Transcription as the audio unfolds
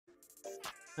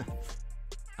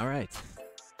All right.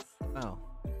 Well,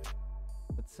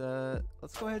 let's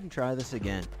go ahead and try this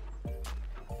again.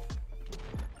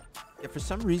 Yeah, for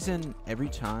some reason, every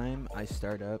time I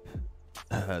start up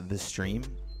the stream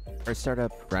or start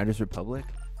up Riders Republic,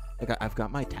 like I've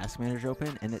got my task manager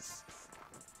open, and it's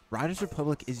Riders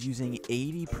Republic is using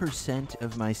 80%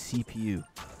 of my CPU.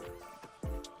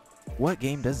 What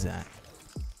game does that?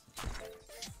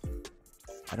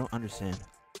 I don't understand.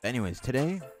 Anyways,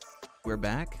 today we're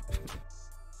back.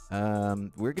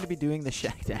 We're gonna be doing the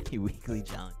ShackDaddy weekly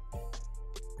challenge.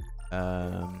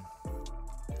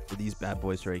 For these bad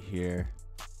boys right here.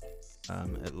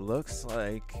 It looks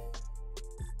like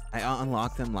I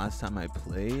unlocked them last time I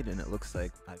played, and it looks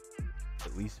like I've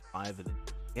at least 5 of them.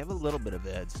 We have a little bit of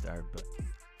a head start, but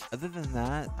other than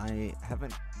that, I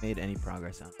haven't made any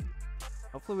progress on it.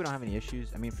 Hopefully we don't have any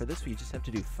issues. I mean, for this, we just have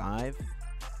to do 5.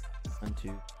 1,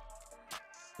 2,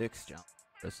 6 jump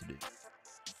for us to do.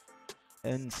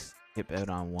 And skip out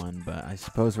on 1, but I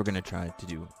suppose we're gonna try to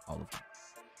do all of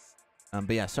them.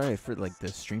 But yeah, sorry for like the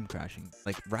stream crashing.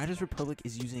 Like Riders Republic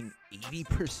is using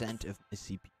 80% of my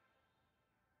CPU.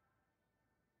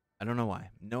 I don't know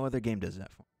why. No other game does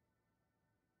that for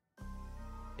me.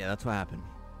 Yeah, that's what happened.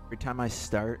 Every time I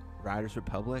start Riders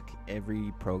Republic,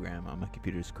 every program on my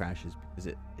computer just crashes because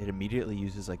it immediately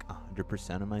uses like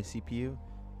 100% of my CPU.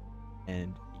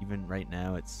 And even right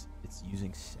now it's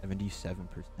using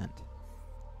 77%.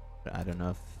 But I don't know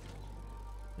if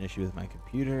an issue with my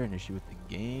computer, an issue with the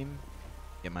game.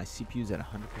 Yeah, my CPU's at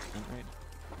 100% right now.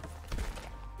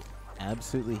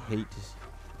 Absolutely hate to see.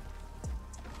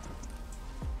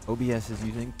 OBS is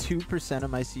using 2%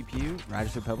 of my CPU.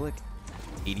 Riders Republic,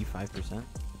 85%.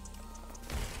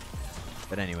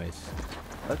 But anyways,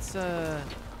 let's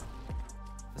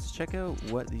check out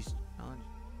what these challenges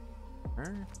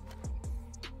are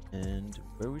and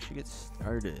where we should get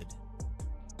started.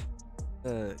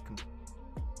 Add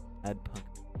punk.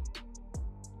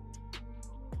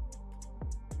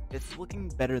 It's looking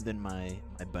better than my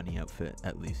bunny outfit,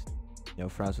 at least. Yo,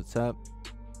 Frost, what's up?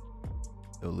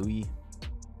 Yo, Louis.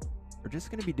 We're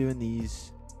just gonna be doing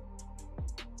these.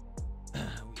 And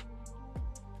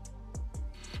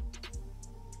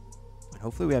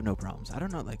hopefully we have no problems. I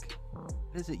don't know, like, what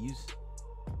does it use?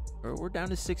 We're down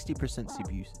to 60%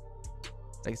 CPU.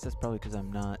 I guess that's probably because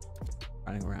I'm not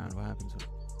running around. What happens when...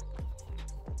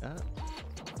 I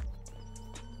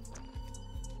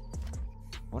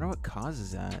wonder what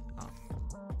causes that. Oh.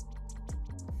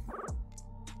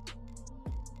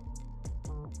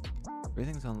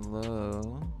 Everything's on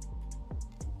low.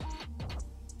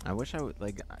 I wish I would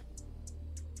like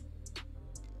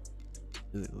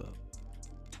really low.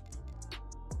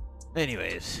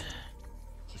 Anyways,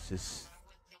 let's just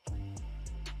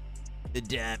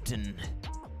adapt and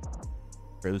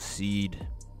proceed.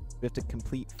 We have to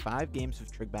complete 5 games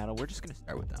of Trick Battle. We're just gonna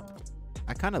start with them.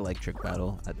 I kind of like Trick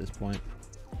Battle at this point.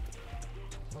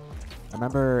 I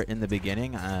remember in the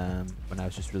beginning, when I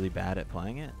was just really bad at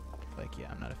playing it, like,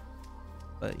 yeah, I'm not a...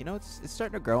 But, you know, it's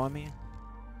starting to grow on me.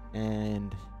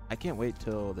 And I can't wait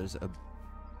till there's a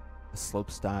slope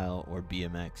style or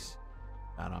BMX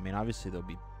battle. I mean, obviously there'll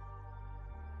be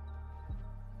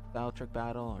style Trick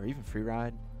Battle or even free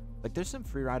ride. Like, there's some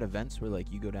free ride events where,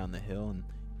 like, you go down the hill and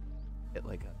hit,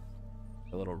 like,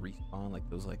 a little respawn, like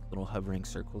those, like, little hovering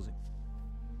circles.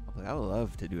 Like, I would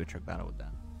love to do a Trick Battle with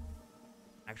that.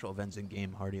 Actual events in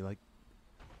game, Hardy, like.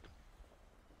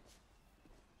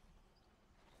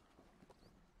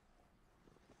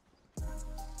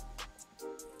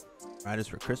 Riders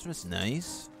for Christmas,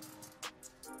 nice.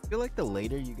 I feel like the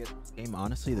later you get the game,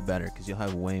 honestly, the better, because you'll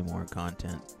have way more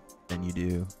content than you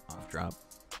do off drop.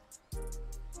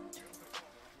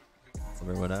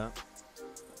 Over, what up?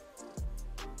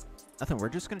 Nothing, we're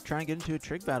just gonna try and get into a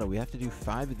Trick Battle. We have to do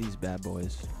 5 of these bad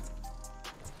boys.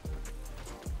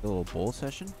 A little bowl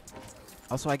session.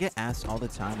 Also, I get asked all the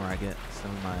time where I get some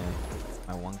of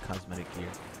my one cosmetic gear.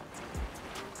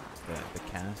 The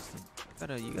cast.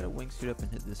 You gotta wingsuit up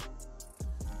and hit this.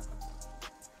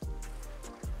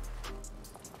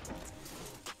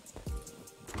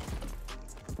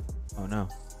 Oh no.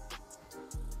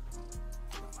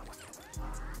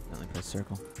 Only press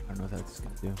circle. I don't know what that's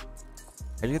gonna do.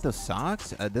 Did you get those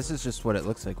socks? This is just what it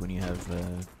looks like when you have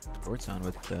shorts on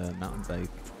with mountain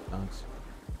bike socks.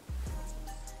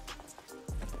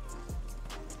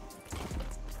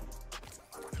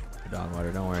 Dog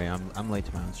water, don't worry. I'm late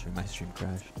to my own stream. My stream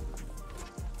crashed.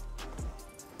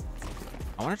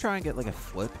 I want to try and get like a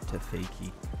flip to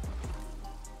fakie.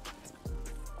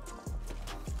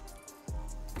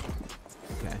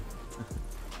 Okay.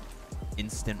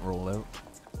 Instant rollout.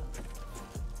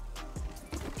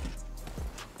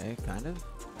 Okay, kind of.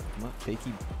 Come up,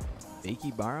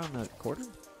 fakey bar on the quarter.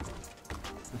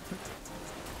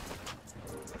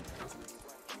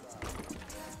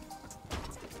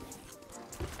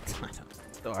 I know,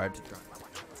 so hard to draw.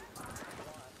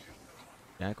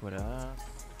 Jack, what up?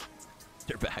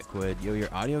 They're backwood. Yo,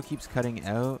 your audio keeps cutting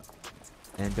out.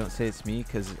 And don't say it's me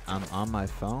because I'm on my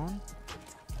phone.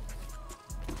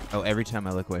 Oh, every time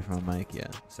I look away from a mic, yeah,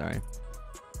 sorry.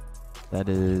 That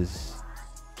is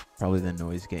probably the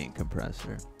noise gate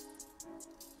compressor.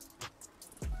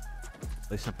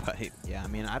 Play some pipe. Yeah, I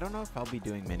mean, I don't know if I'll be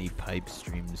doing many pipe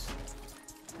streams.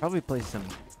 Probably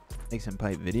make some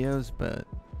pipe videos, but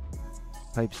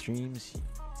pipe streams,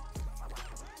 I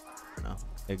don't know.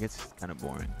 It gets kind of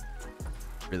boring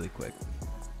really quick.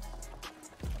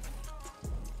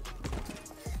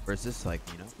 Versus, like,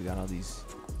 you know, we got all these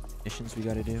missions we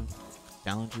gotta do,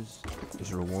 challenges,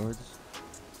 there's rewards.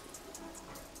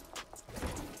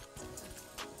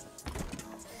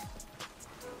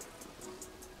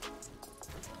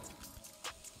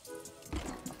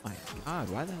 Oh my god,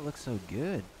 why does that look so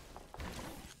good?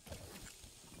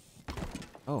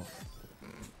 Oh.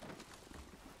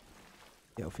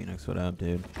 Yo, Phoenix, what up,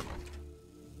 dude?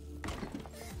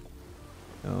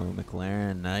 Oh,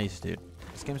 McLaren, nice, dude.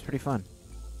 This game's pretty fun.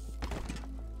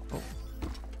 Oh.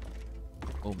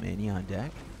 Oh, Manny on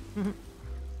deck.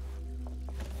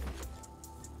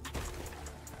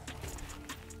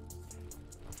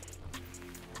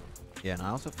 Yeah, and I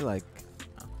also feel like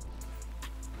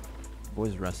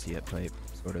boy's rusty at pipe,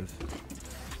 sort of.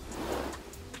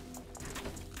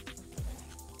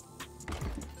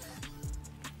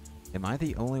 Am I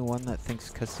the only one that thinks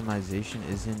customization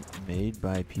isn't made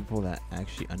by people that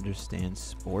actually understand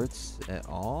sports at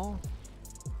all?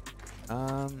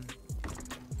 I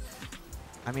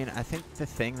mean, I think the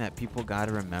thing that people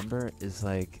gotta remember is,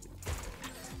 like,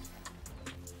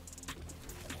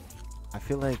 I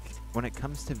feel like when it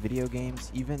comes to video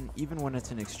games, even when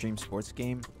it's an extreme sports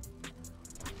game,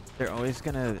 they're always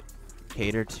gonna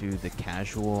cater to the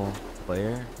casual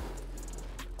player.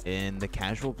 And the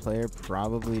casual player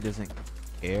probably doesn't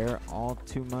care all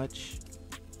too much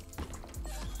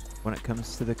when it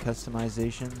comes to the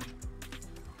customization.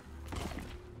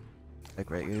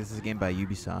 Like, right, this is a game by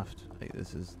Ubisoft. Like,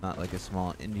 this is not like a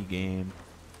small indie game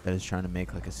that is trying to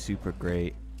make like a super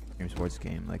great extreme sports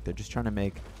game. Like, they're just trying to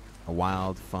make a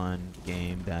wild, fun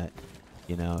game that,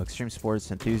 you know, extreme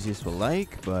sports enthusiasts will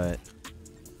like, but,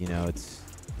 you know, it's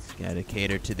gotta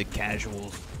cater to the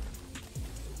casuals,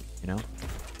 you know?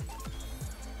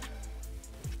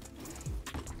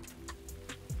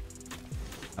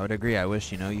 I would agree. I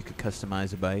wish, you know, you could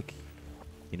customize a bike.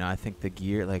 You know, I think the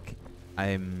gear, like,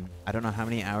 I don't know how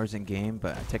many hours in game,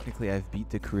 but technically I've beat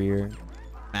the career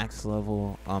max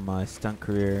level on my stunt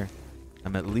career.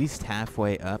 I'm at least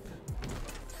halfway up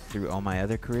through all my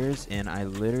other careers, and I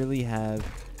literally have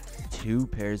 2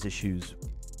 pairs of shoes.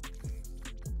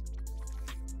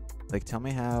 Like, tell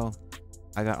me how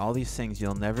I got all these things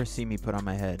you'll never see me put on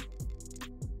my head.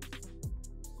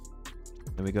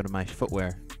 Then we go to my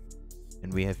footwear,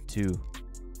 and we have 2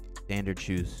 standard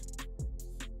shoes.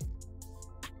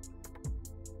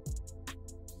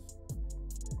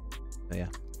 So yeah,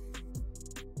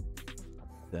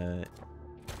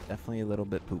 definitely a little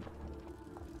bit poop.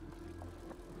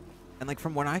 And like,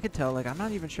 from what I could tell, like, I'm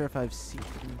not even sure if I've seen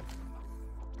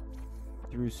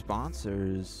through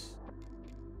sponsors.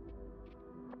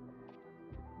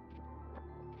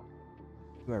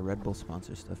 Do our Red Bull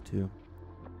sponsor stuff too.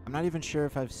 I'm not even sure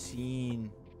if I've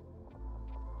seen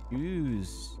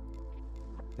shoes.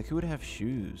 Like, who would have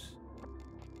shoes?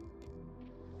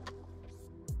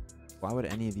 Why would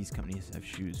any of these companies have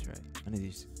shoes, right? None of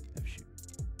these have shoes.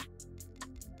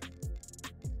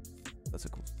 That's a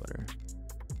cool sweater.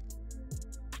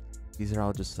 These are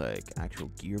all just like actual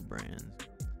gear brands.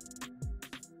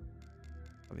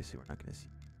 Obviously, we're not gonna see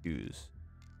shoes.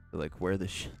 But like, where are the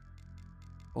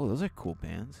oh, those are cool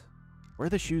bands. Where are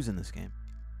the shoes in this game?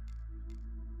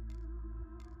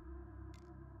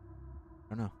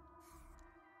 I don't know.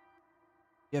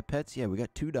 Yeah, pets. Yeah, we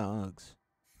got 2 dogs.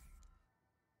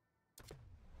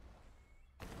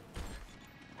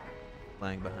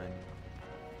 Lying behind me.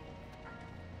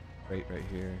 Right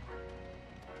here.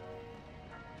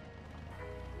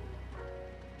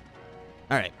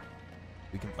 Alright.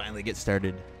 We can finally get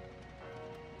started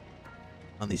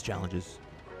on these challenges.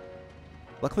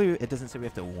 Luckily, it doesn't say we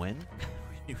have to win.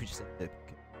 We just have to...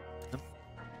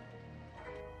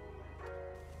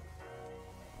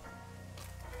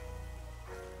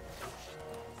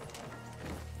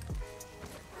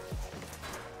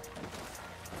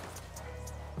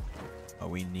 Oh,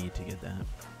 we need to get that.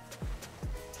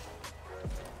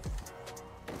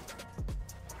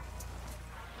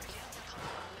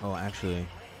 Oh, actually,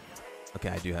 okay,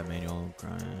 I do have manual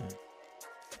grind.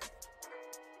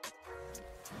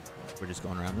 We're just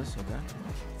going around this, okay.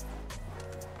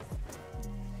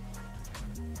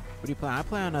 What do you play? I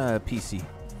play on a PC.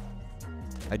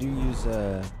 I do use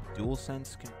a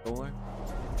DualSense controller.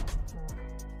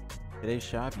 Today's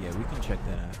shop, yeah, we can check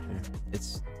that after.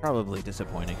 It's probably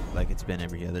disappointing, like it's been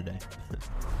every other day.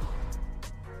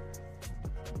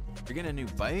 You're getting a new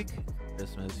bike?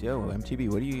 Christmas, yo, MTB,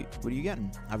 what are you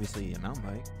getting? Obviously a mountain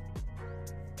bike.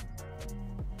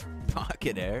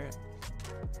 Pocket Air.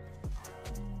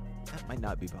 That might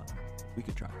not be possible. We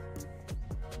could try.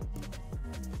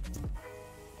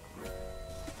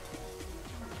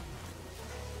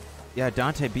 Yeah,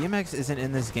 Dante, BMX isn't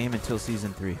in this game until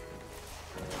season 3.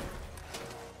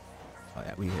 Oh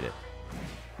yeah, we hit it.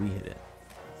 We hit it.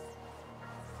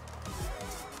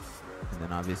 And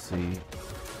then obviously,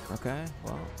 okay,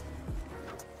 well.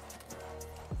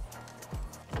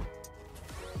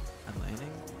 And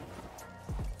landing.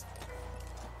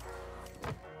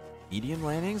 Medium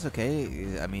landings,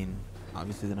 okay. I mean,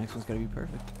 obviously the next one's gotta be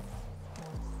perfect.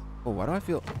 Oh, why do I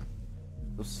feel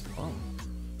so slow?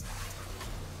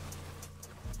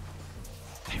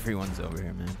 Everyone's over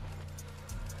here, man.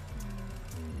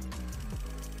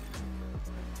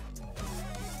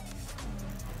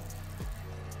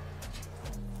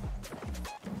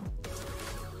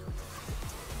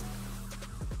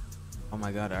 Oh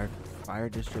my god, our fire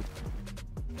district.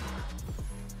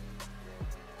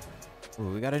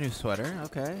 Ooh, we got a new sweater.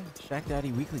 Okay.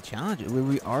 ShackDaddy weekly challenge.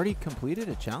 We already completed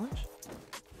a challenge?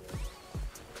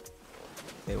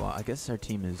 Okay, well, I guess our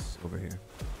team is over here.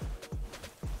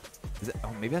 Is it,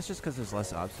 oh, maybe that's just because there's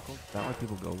less obstacles. Is that why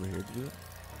people go over here to do it?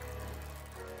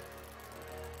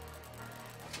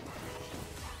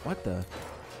 What the?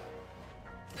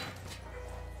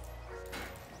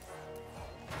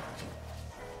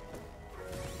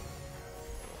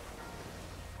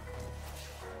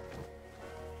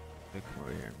 Come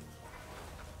over here.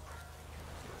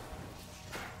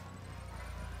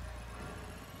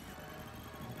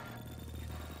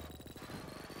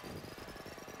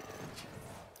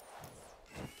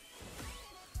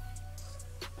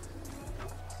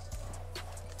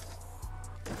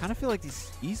 I kind of feel like these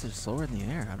skis are slower in the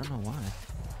air. I don't know why.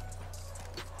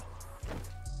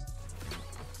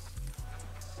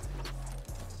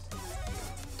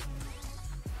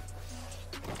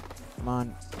 Come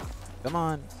on. Come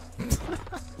on.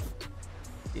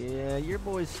 Yeah, your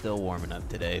boy's still warming up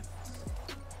today.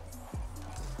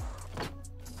 Can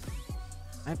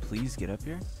I please get up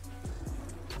here?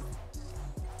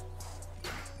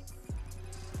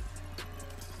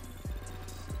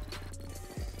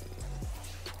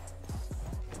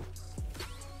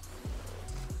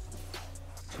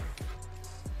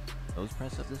 Those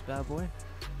press up this bad boy?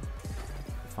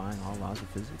 Defying all laws of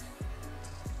physics.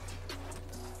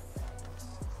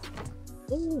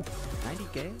 Ooh,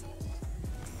 90K?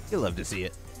 You'll love to see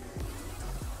it.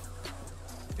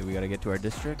 Okay, we gotta get to our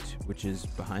district, which is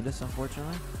behind us,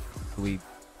 unfortunately. We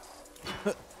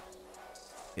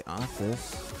get off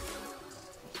this.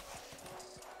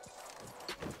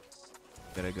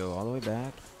 Gotta go all the way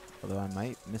back, although I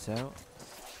might miss out.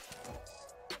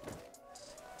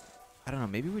 I don't know,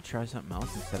 maybe we try something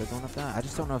else instead of going up that. I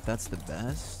just don't know if that's the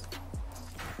best.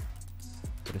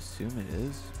 But assume it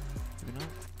is. Maybe not.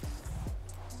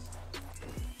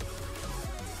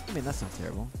 I mean, that's not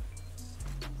terrible.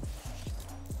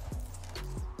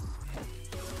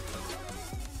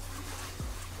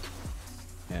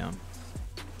 Yeah, I'm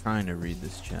trying to read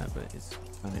this chat, but it's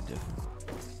kind of different.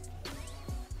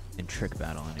 In trick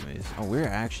battle anyways. Oh, we're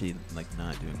actually, like,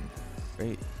 not doing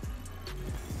great.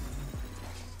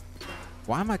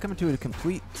 Why am I coming to a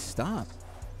complete stop?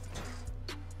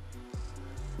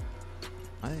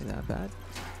 I think that bad.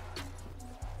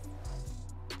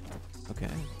 Okay.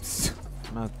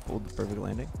 I'm not pulled the perfect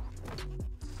landing.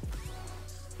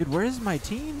 Dude, where is my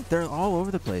team? They're all over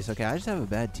the place. Okay, I just have a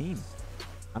bad team.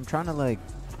 I'm trying to, like,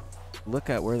 look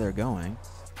at where they're going.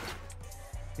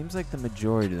 Seems like the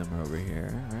majority of them are over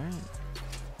here, right?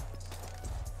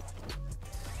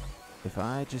 If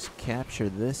I just capture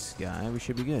this guy, we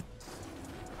should be good.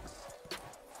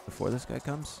 Before this guy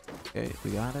comes. Okay,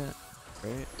 we got it.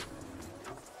 Great.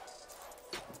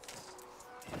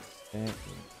 Okay,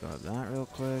 grab that real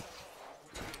quick.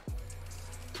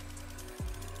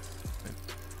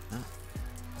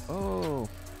 Oh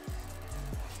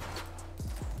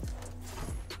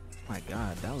my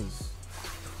god, that was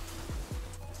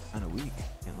kind of weak,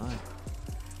 can't lie.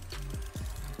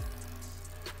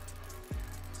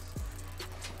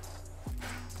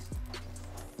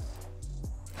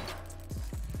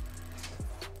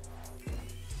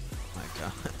 My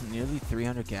god. nearly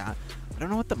 300k. I don't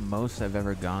know what the most I've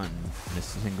ever gotten in a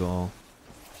single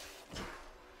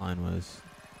line was.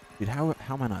 Dude, how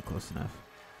am I not close enough?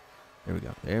 There we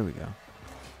go. There we go.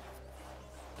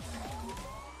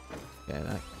 Yeah,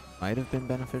 that might have been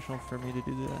beneficial for me to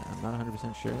do that. I'm not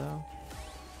 100% sure though.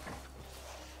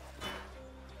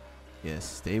 Yes,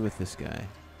 stay with this guy.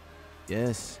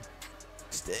 Yes.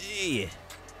 Stay.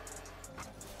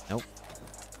 Nope.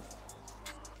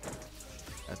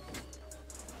 That's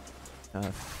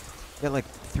tough. Yeah, like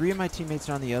 3 of my teammates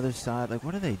are on the other side. Like,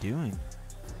 what are they doing?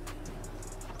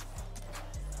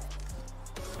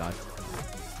 God.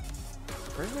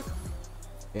 Perfect.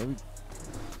 Yeah,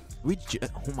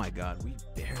 oh my God, we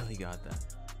barely got that.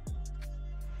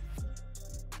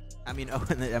 I mean, oh,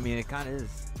 and I mean, it kind of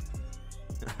is.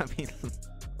 I mean,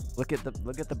 look at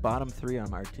the bottom 3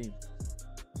 on our team.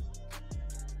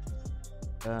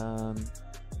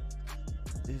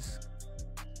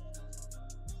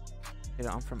 Hey,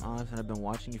 I'm from Oz and I've been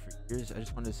watching you for years. I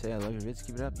just wanted to say I love your vids.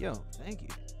 Keep it up. Yo, thank you.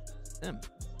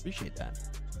 Appreciate that.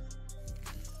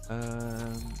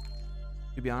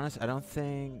 To be honest, I don't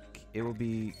think it will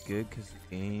be good because the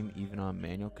game, even on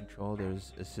manual control,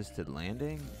 there's assisted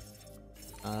landing.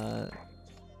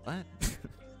 What?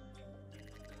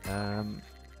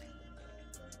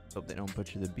 Hope they don't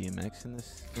butcher the BMX in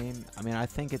this game. I mean, I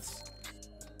think it's.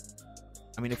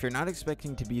 I mean, if you're not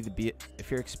expecting to be if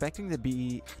you're expecting the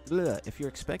BMX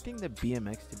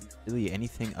to be really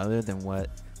anything other than what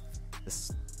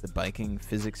the biking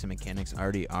physics and mechanics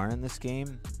already are in this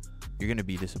game, you're gonna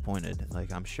be disappointed.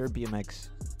 Like, I'm sure BMX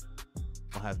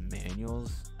will have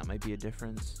manuals. That might be a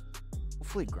difference.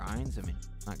 Hopefully grinds. I mean,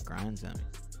 not grinds. I mean,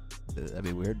 that'd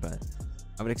be weird, but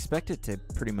I would expect it to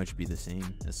pretty much be the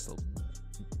same as slow.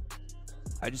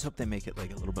 I just hope they make it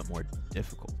like a little bit more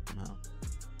difficult somehow.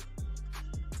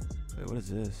 Wait, what is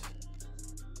this?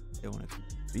 They want a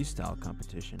freestyle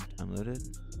competition. Unloaded.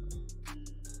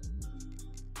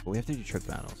 But we have to do trick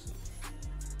battles.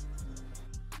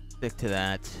 Stick to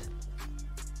that.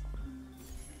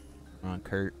 We're on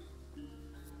Kurt.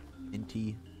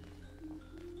 Inty.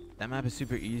 That map is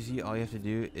super easy. All you have to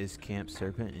do is camp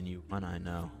Serpent and you won, I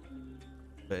know.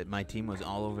 But my team was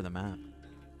all over the map.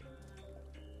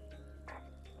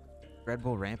 Red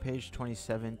Bull Rampage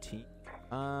 2017.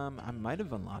 I might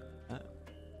have unlocked that.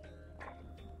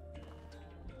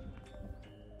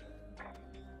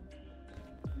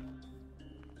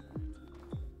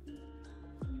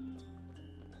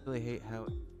 Really hate how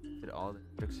it did all the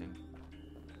tricksing.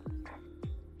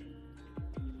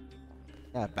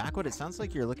 Yeah, Backwood, it sounds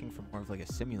like you're looking for more of like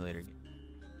a simulator game.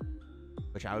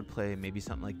 Which I would play maybe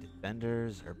something like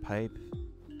Defenders or Pipe.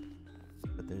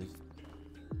 But there's...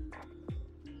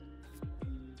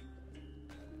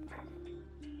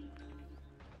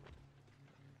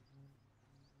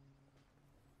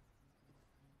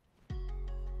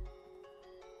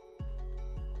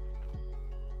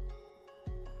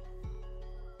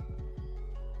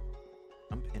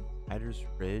 Jump in Hyder's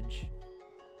Ridge.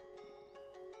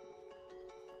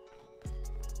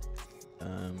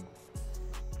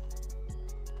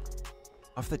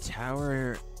 Off the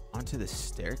tower onto the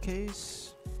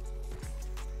staircase?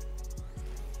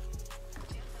 I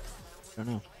don't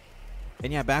know.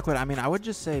 And yeah, Backwood, I mean, I would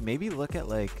just say maybe look at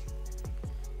like...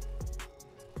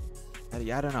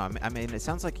 Yeah, I don't know. I mean, it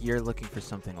sounds like you're looking for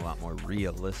something a lot more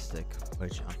realistic,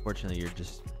 which unfortunately you're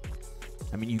just...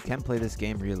 I mean, you can play this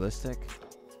game realistic.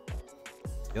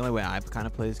 The only way I've kind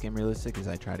of played this game realistic is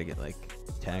I try to get like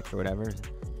tech or whatever.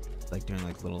 Like doing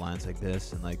like little lines like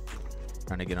this and like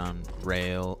trying to get on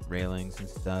railings and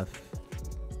stuff.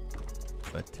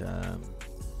 But I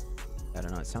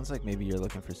don't know. It sounds like maybe you're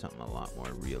looking for something a lot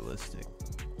more realistic.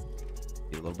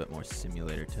 Be a little bit more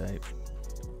simulator type.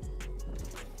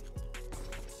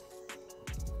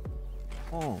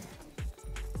 Oh.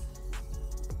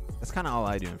 That's kind of all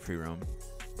I do in free roam.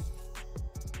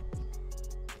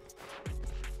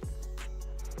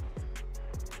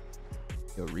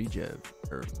 Yo, Rejev.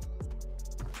 Or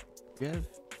Rejev?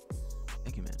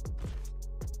 Thank you, man.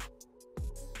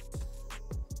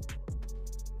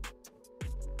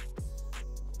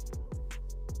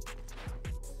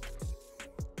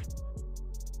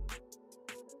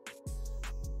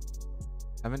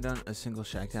 Haven't done a single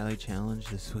ShackDaddy challenge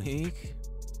this week.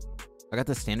 I got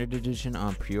the standard edition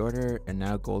on pre-order and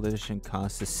now gold edition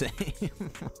costs the same.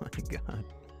 Oh my god.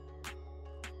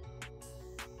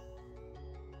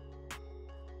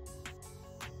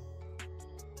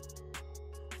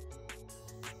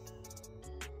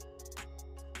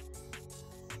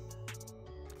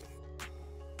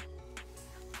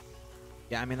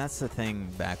 Yeah, I mean, that's the thing,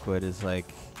 Backwood, is like...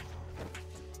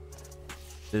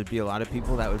 there'd be a lot of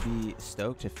people that would be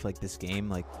stoked if like this game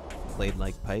like played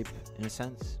like pipe in a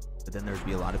sense. But then there'd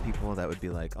be a lot of people that would be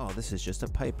like, oh, this is just a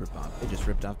pipe rip-off. They just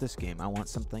ripped off this game. I want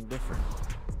something different.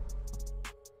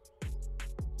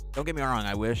 Don't get me wrong.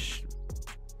 I wish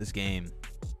this game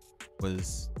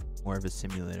was more of a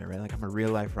simulator, right? Like, I'm a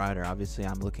real-life rider. Obviously,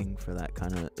 I'm looking for that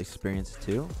kind of experience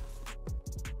too.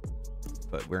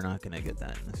 But we're not going to get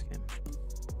that in this game.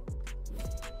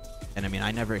 And I mean,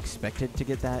 I never expected to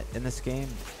get that in this game.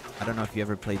 I don't know if you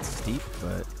ever played Steep,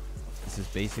 but this is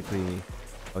basically,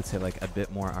 I would say, like a bit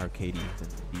more arcadey than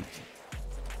Steep.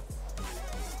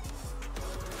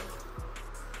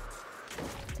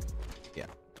 Yeah.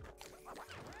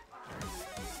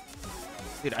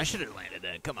 Dude, I should have landed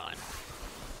that. Come on.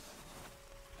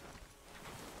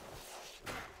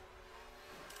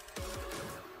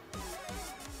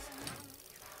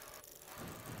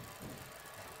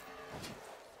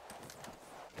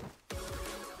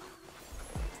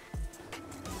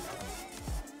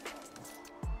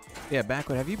 Yeah,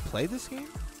 Backward, have you played this game?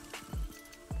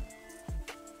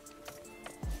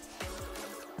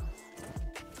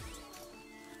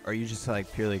 Or are you just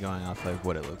like purely going off like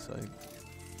what it looks like?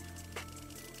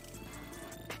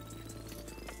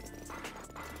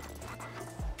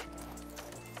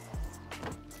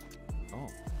 Oh.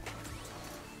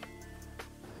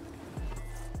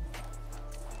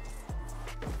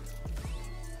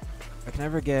 I can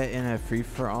never get in a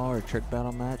free-for-all or trick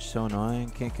battle match. So annoying.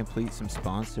 Can't complete some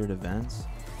sponsored events.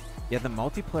 Yeah, the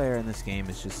multiplayer in this game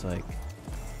is just like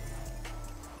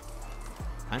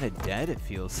kind of dead, it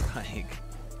feels like.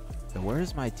 So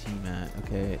where's my team at?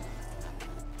 Okay.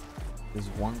 There's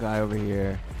one guy over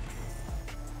here.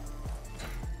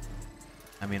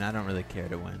 I mean, I don't really care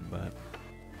to win, but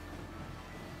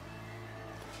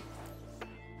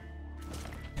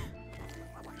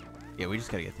yeah, we just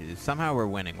gotta get through this. Somehow we're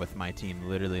winning with my team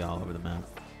literally all over the map.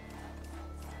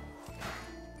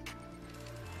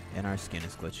 And our skin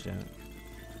is glitched out.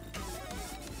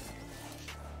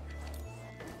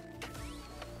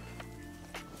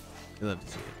 You love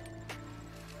to see it.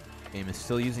 Game is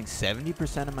still using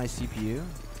 70% of my CPU.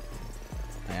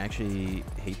 I actually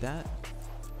hate that.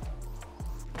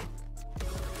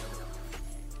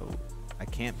 Oh, I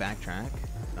can't backtrack.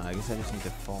 I guess I just need to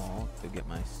fall to get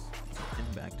my skin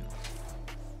back to.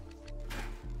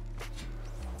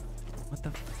 What the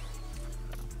f—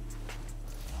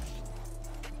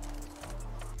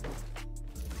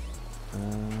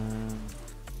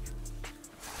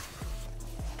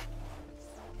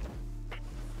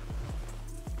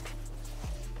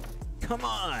 Come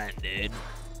on, dude.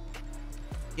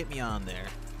 Get me on there.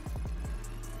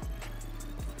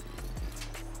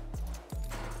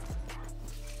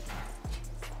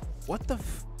 What the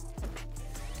f—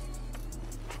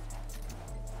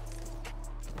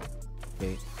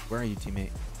 Wait, where are you,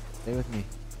 teammate? Stay with me.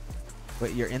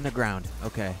 Wait, you're in the ground.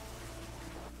 Okay.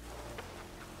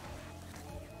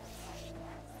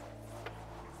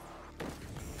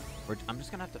 I'm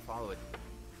just gonna have to follow it,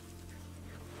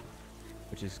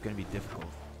 which is gonna be difficult.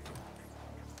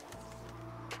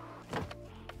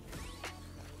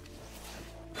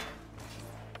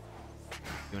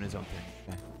 Doing his own thing.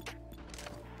 Okay.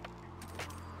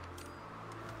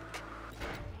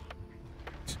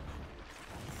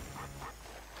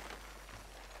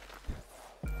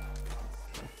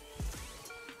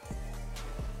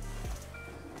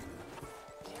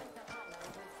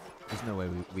 There's no way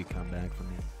we come back from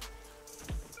here.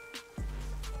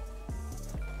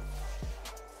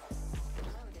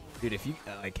 Dude, if you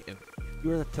if you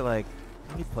were to like,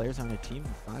 how many players on a team?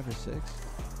 5 or 6?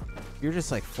 If you're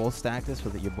just like full stack this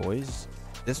with your boys,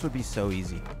 this would be so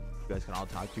easy. You guys can all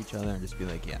talk to each other and just be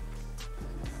like, yeah,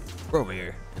 we're over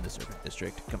here in the Serpent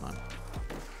District. Come on,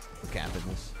 we're capping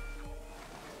this.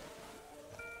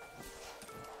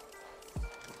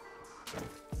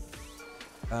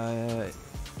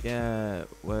 Yeah,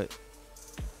 what?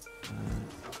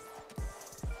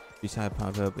 Beside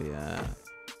pop up, but yeah.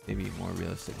 Maybe more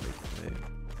realistically play.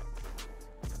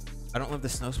 I don't love the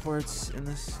snow sports in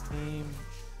this game.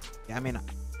 Yeah, I mean,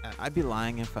 I'd be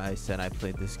lying if I said I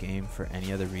played this game for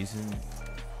any other reason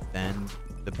than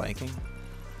the biking.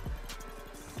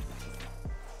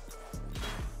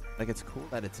 Like, it's cool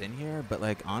that it's in here, but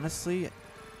like, honestly,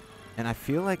 and I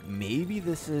feel like maybe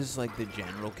this is like the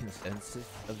general consensus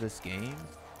of this game,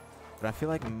 but I feel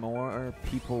like more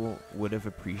people would have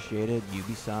appreciated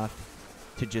Ubisoft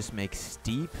to just make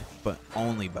Steep, but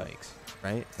only bikes,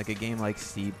 right? Like a game like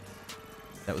Steep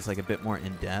that was like a bit more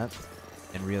in-depth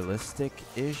and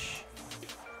realistic-ish.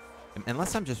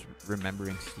 Unless I'm just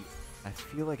remembering Steep, I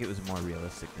feel like it was more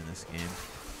realistic than this game.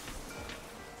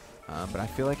 But I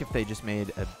feel like if they just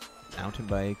made an mountain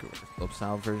bike or a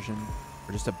slopestyle version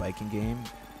or just a biking game,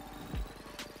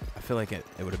 I feel like it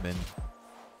would have been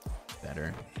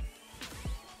better.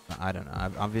 But I don't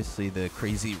know. Obviously, the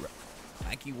crazy,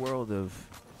 wacky world of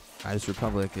Riders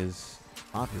Republic is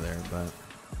popular, but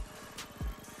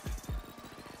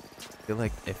I feel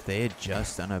like if they had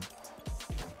just done a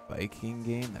biking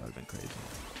game, that would have been crazy.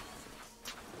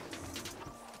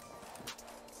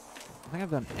 I don't think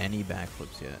I've done any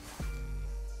backflips yet.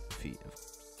 Feet.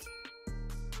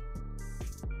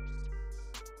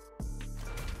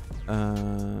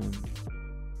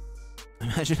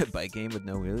 Imagine a bike game with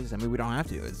no wheelies. I mean, we don't have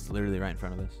to. It's literally right in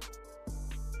front of us.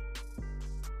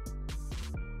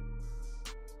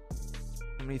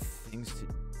 How many things to...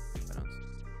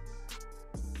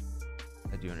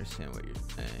 I do understand what you're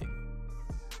saying.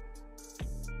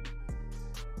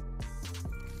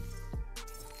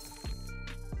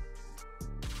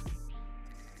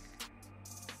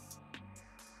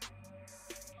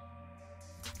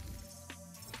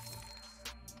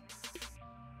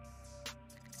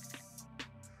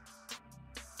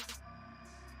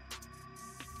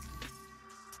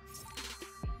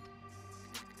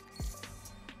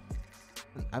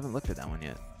 I haven't looked at that one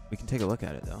yet. We can take a look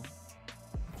at it though.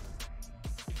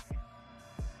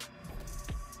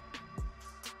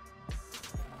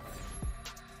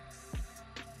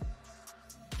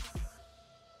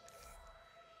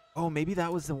 Oh, maybe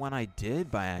that was the one I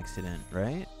did by accident,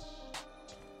 right?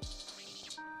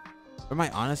 For my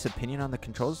honest opinion on the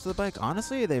controls to the bike,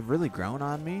 honestly, they've really grown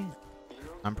on me.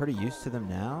 I'm pretty used to them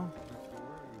now.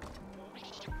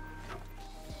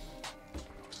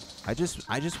 I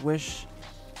just wish...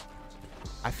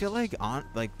 I feel like,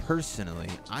 personally,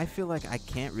 I feel like I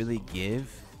can't really give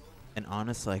an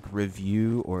honest,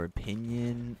 review or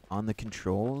opinion on the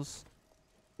controls.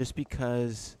 Just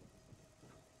because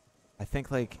I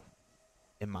think,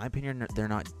 in my opinion, they're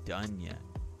not done yet.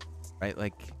 Right?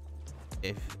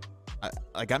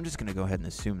 I'm just going to go ahead and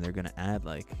assume they're going to add,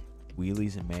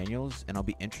 wheelies and manuals. And I'll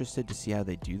be interested to see how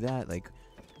they do that.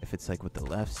 If it's, with the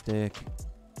left stick...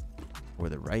 or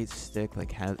the right stick,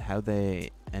 how they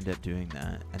end up doing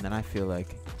that. And then I feel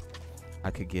like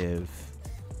I could give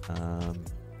a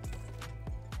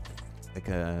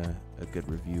good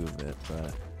review of it,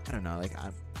 but I don't know,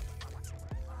 I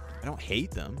don't hate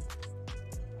them.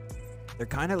 They're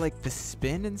kind of the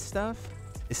spin and stuff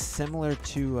is similar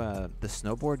to the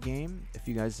snowboard game, if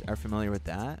you guys are familiar with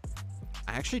that.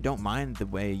 I actually don't mind the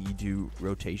way you do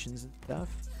rotations and stuff.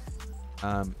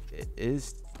 It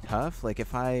is tough.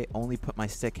 If I only put my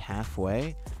stick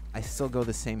halfway, I still go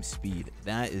the same speed.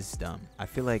 That is dumb. I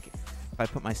feel like if I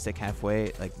put my stick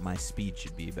halfway, my speed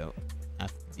should be about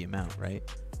half the amount, right?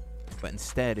 But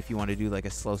instead, if you want to do a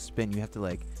slow spin, you have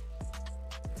to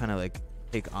kind of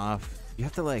take off. You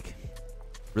have to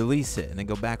release it and then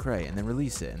go back right and then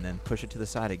release it and then push it to the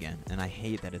side again. And I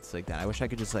hate that it's like that. I wish I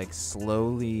could just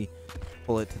slowly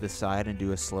pull it to the side and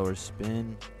do a slower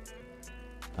spin.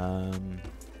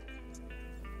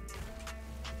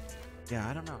 Yeah,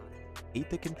 I don't know. I hate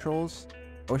the controls.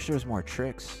 I wish there was more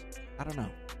tricks. I don't know.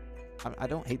 I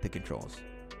don't hate the controls,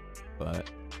 but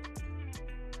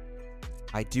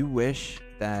I do wish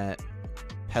that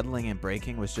pedaling and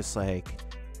braking was just an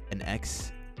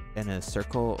X and a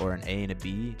circle or an A and a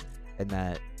B, and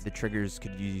that the triggers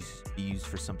could be used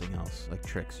for something else, like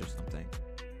tricks or something,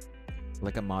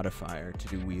 like a modifier to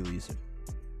do wheelies.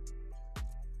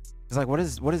 It's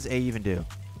what does A even do?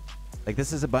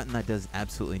 This is a button that does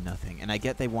absolutely nothing. And I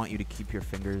get they want you to keep your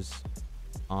fingers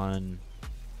on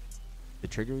the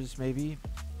triggers, maybe,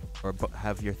 or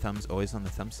have your thumbs always on the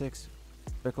thumbsticks.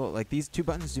 Circle. These two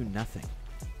buttons do nothing.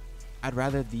 I'd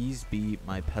rather these be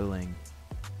my pedaling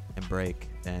and brake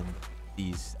than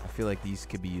these. I feel like these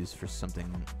could be used for something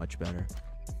much better.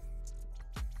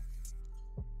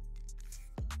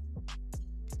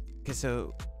 Okay,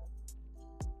 so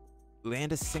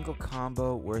land a single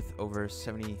combo worth over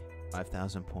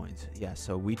 75,000 points. Yeah,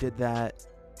 so we did that.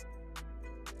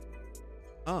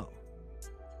 Oh.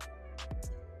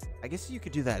 I guess you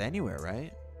could do that anywhere,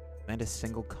 right? Land a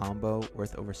single combo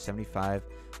worth over 75.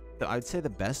 So I would say the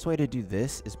best way to do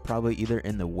this is probably either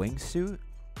in the wingsuit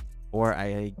or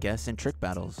I guess in trick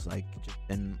battles, just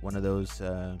in one of those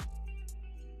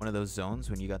zones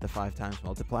when you got the 5 times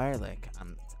multiplier.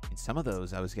 In some of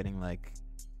those I was getting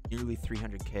nearly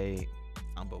 300k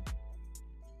combo.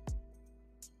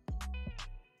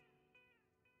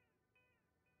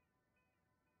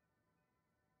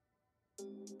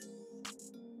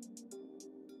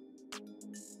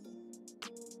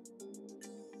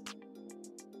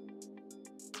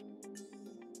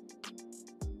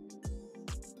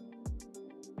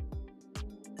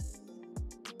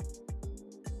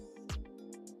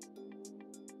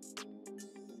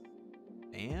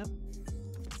 spam?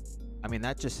 I mean,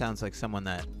 that just sounds like someone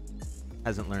that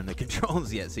hasn't learned the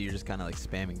controls yet, so you're just kind of like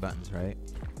spamming buttons, right?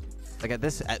 Like at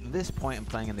this point I'm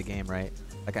playing in the game, right?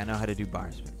 Like I know how to do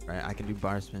bar spins, right? I can do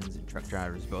bar spins and truck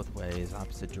drivers both ways,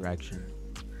 opposite direction,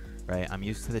 right? I'm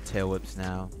used to the tail whips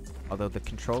now. Although the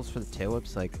controls for the tail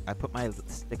whips, like I put my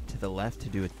stick to the left to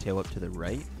do a tail whip to the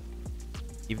right,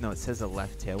 even though it says a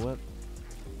left tail whip.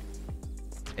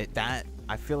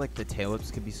 I feel like the tail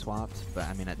whips could be swapped, but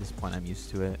I mean at this point I'm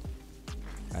used to it.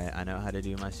 Right? I know how to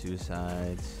do my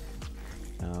suicides,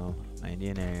 you know, my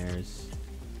Indian airs,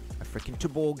 my freaking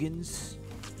toboggans,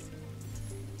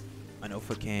 my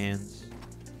no-foot cans,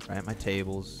 right? My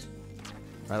tables,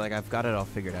 right? Like I've got it all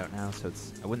figured out now, so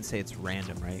I wouldn't say it's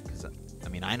random, right? Because I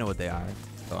mean I know what they are,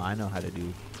 so I know how to do,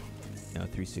 you know,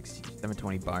 360,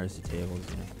 720 bars to tables,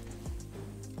 you know.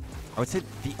 I would say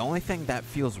the only thing that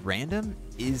feels random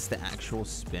is the actual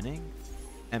spinning,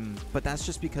 but that's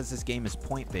just because this game is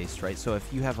point-based, right? So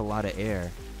if you have a lot of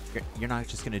air, you're not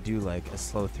just gonna do like a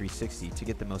slow 360 to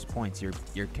get the most points.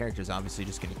 Your character's obviously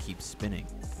just gonna keep spinning,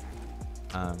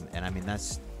 and I mean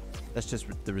that's just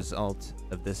the result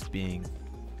of this being.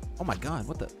 Oh my God!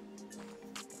 What the?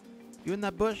 You in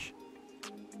that bush?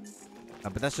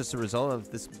 But that's just a result of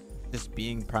this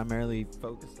being primarily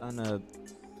focused on a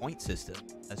point system.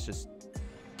 It's just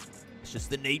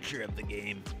the nature of the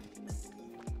game.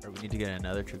 Or we need to get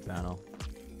another trick panel.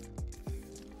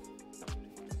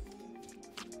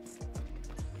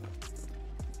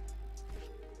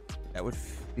 That would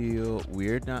feel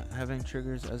weird not having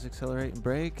triggers as accelerate and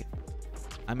brake.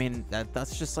 I mean,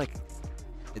 that's just like,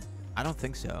 I don't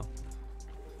think so.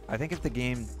 I think if the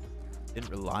game didn't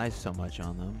rely so much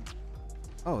on them.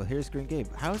 Oh, here's Green Gabe.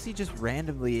 How is he just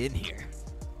randomly in here?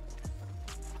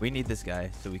 We need this guy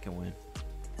so we can win.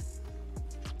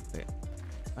 Wait,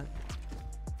 what?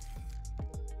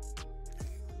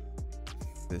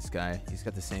 This guy, he's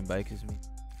got the same bike as me.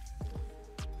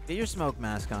 Get your smoke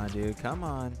mask on, dude. Come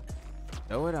on.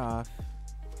 Show it off.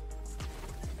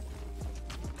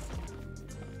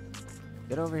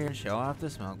 Get over here and show off the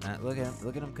smoke mask. Look at him.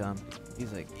 Look at him come.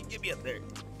 He's like, get me up there.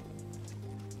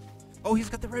 Oh, he's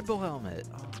got the Red Bull helmet.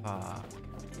 Ah.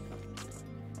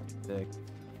 Sick.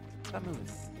 Stop moving.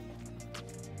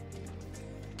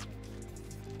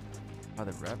 Oh,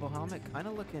 the Red Bull helmet kind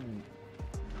of looking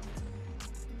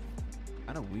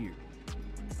kind of weird.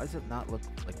 Why does it not look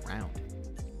like round?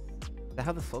 Is that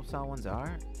how the slopestyle ones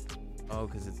are? Oh,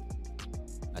 because it's...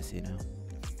 I see now.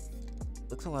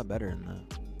 Looks a lot better in the...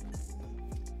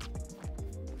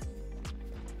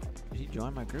 Did he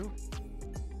join my group?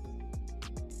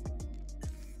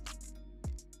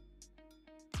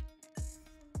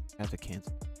 I have to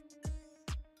cancel.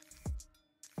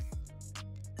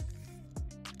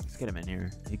 Let's get him in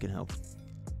here. He can help.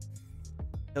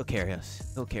 He'll carry us.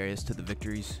 He'll carry us to the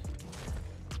victories.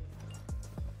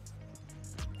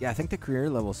 Yeah, I think the career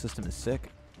level system is sick.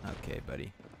 Okay,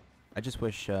 buddy. I just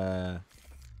wish there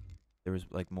was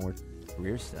like more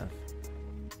career stuff.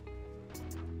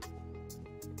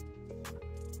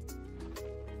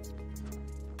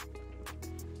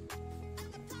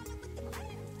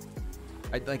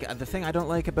 The thing I don't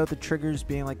like about the triggers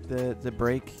being like the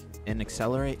brake and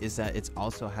accelerate is that it's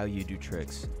also how you do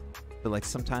tricks. So like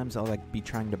sometimes I'll like be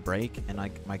trying to brake and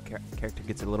like my character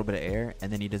gets a little bit of air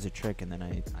and then he does a trick and then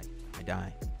I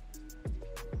die.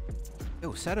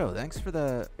 Yo, Seto, thanks for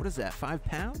the, what is that, 5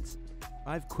 pounds?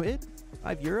 5 quid?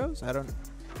 5 euros? I'm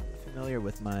familiar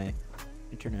with my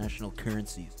international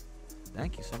currencies.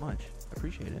 Thank you so much. I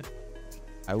appreciate it.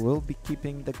 I will be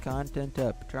keeping the content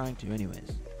up, trying to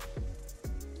anyways.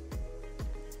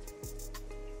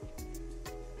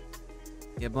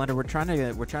 Yeah, Blender, we're trying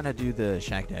to do the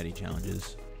ShackDaddy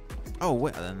challenges. Oh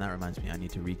wait, then that reminds me, I need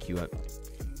to re-queue up. Is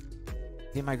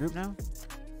he in my group now?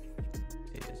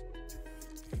 He is.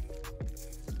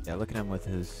 Yeah, look at him with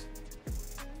his.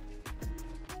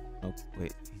 Oh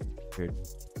wait, weird.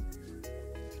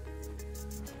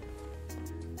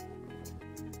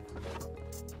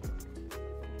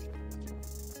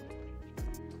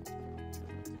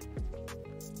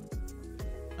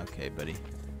 Okay, buddy.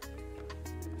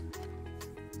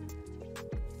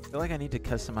 I feel like I need to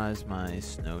customize my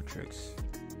snow tricks.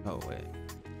 Oh wait.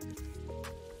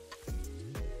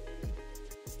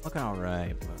 Looking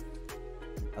alright, but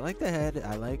I like the head,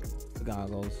 I like the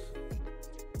goggles.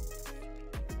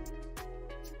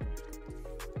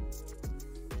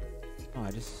 Oh,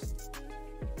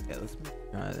 yeah, let's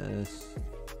try this.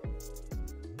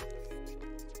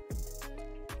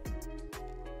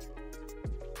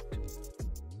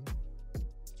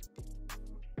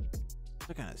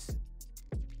 Look at this.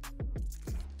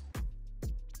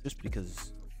 Just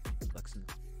because flexing.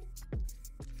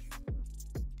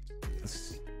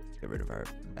 Get rid of our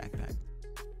backpack.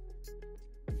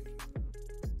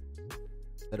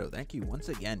 Pero, thank you once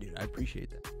again, dude. I appreciate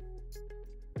that.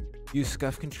 Use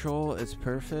scuff control. It's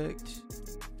perfect.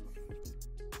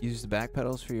 Use the back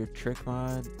pedals for your trick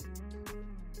mod.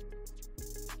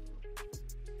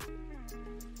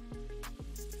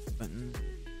 Button.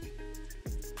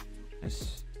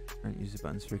 Nice. Use the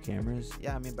buttons for cameras.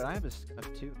 Yeah, I mean, but I have a scuff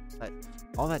too. But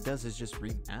all that does is just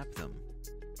remap them.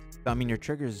 I mean, your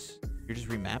triggers, you're just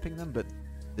remapping them, but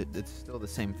it's still the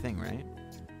same thing, right?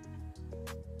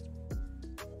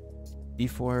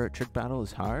 D4 trick battle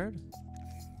is hard? Is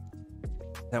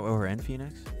that what we're in,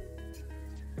 Phoenix?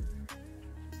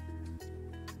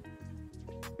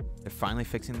 They're finally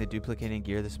fixing the duplicating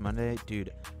gear this Monday.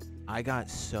 Dude, I got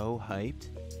so hyped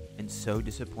and so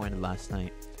disappointed last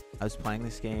night. I was playing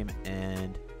this game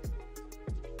and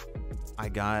I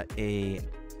got a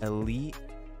elite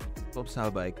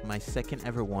slopestyle bike, my second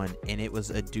ever one, and it was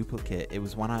a duplicate. It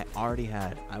was one I already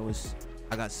had.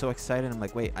 I got so excited. I'm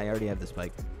like, wait, I already have this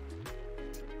bike.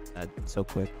 So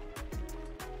quick.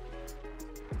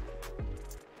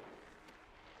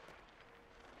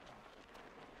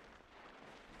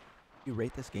 You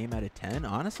rate this game out of 10,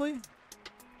 honestly?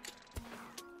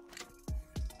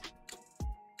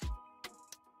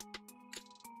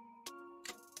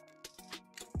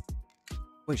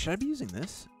 Wait, should I be using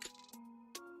this?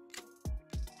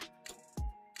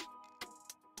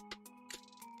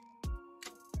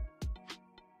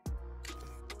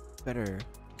 Better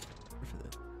for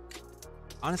this.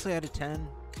 Honestly, out of 10.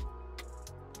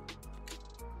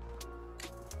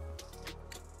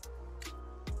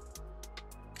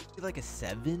 Like a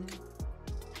 7.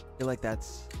 I feel like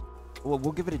that's, well,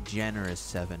 we'll give it a generous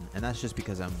 7, and that's just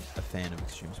because I'm a fan of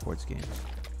extreme sports games.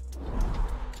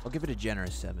 I'll give it a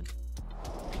generous 7.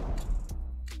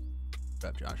 What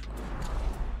up, Joshua?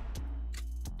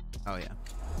 Oh yeah,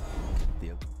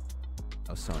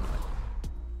 I was so annoyed.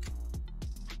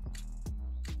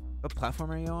 What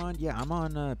platform are you on? Yeah, I'm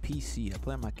on PC. I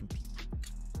play on my computer.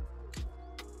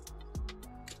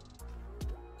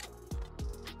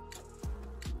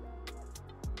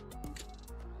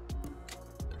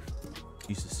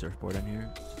 Use the surfboard on here.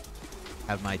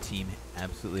 Have my team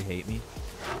absolutely hate me.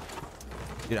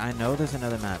 Dude, I know there's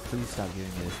another map. Please stop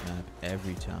giving me this map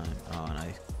every time. Oh, and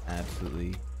I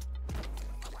absolutely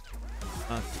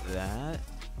fuck that.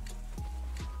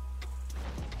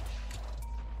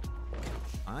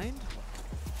 Mind?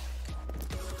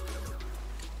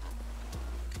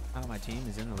 Oh, my team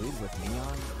is in the lead with me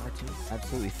on our team.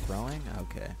 Absolutely throwing?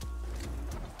 Okay.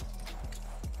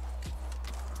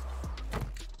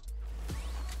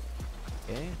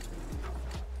 Okay.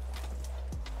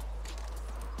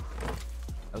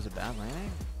 That was a bad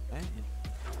landing? Okay.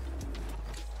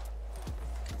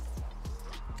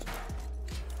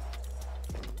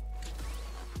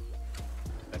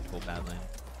 Respectful bad landing.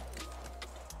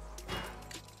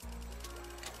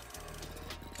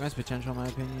 Has potential in my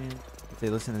opinion. If they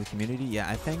listen to the community, yeah,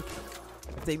 I think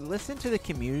if they listen to the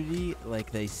community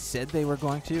like they said they were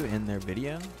going to in their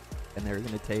video, and they're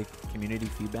going to take community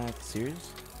feedback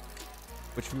serious,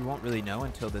 which we won't really know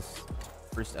until this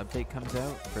first update comes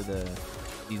out for the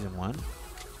season 1.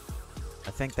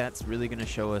 I think that's really going to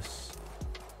show us,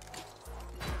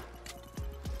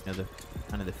 you know, the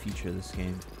kind of the future of this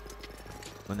game.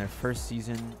 When their first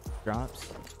season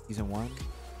drops, season 1.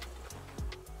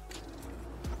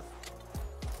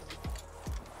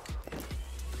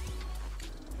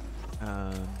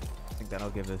 I think that'll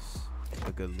give us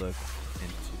a good look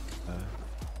into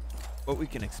what we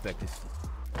can expect to see.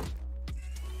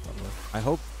 I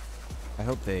hope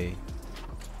they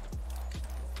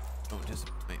don't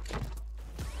disappoint.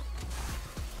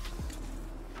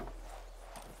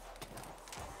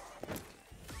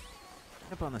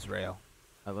 Up on this rail.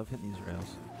 I love hitting these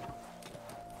rails.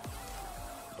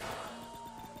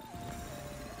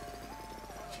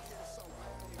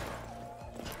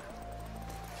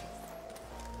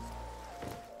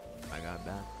 I got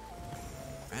back.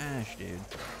 Crash, dude.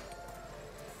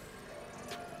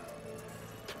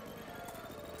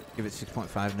 Give it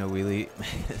 6.5, no wheelie.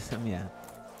 Yeah.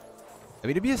 I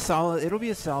mean, it'll be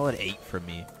a solid 8 for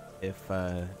me if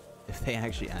they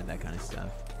actually add that kind of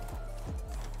stuff.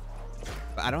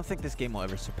 But I don't think this game will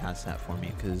ever surpass that for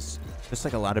me, because just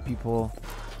like a lot of people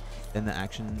in the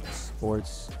action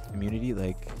sports community,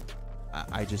 like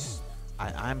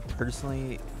I'm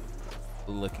personally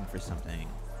looking for something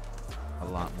a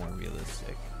lot more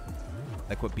realistic,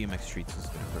 like what BMX Streets is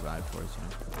going to provide for us, you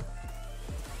know.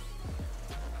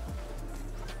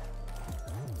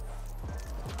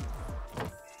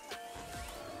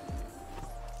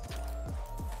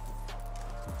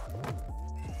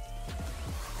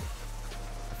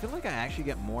 feel like I actually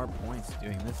get more points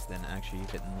doing this than actually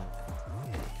hitting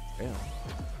the rail.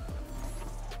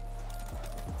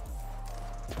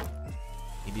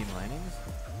 E-beam landings?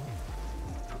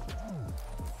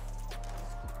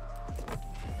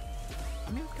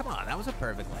 I mean, come on, that was a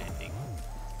perfect landing.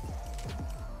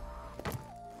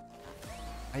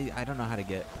 I don't know how to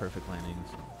get perfect landings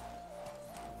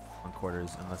on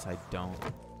quarters unless I don't.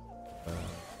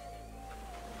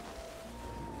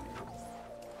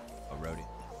 Roadie.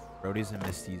 Roadies and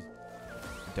Misties.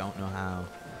 Don't know how.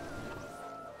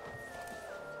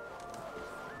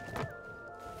 But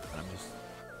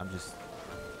I'm just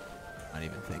not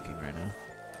even thinking right now.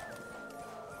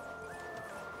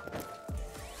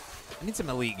 I need some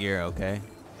elite gear, okay?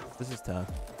 This is tough.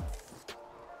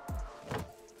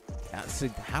 Yeah, so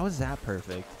how is that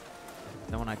perfect?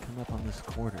 Then when I come up on this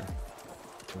quarter,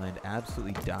 I land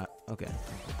absolutely okay.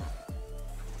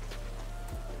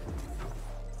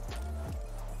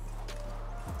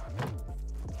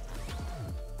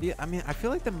 Yeah, I mean, I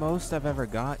feel like the most I've ever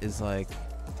got is like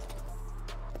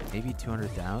maybe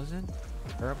 200,000.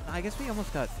 Or I guess we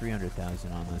almost got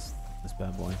 300,000 on this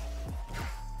bad boy.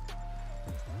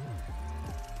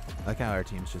 I like how our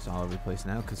team's just all over the place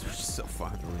now because we're just so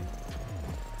far in the lead.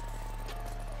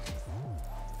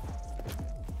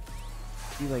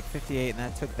 See, like 58, and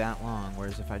that took that long.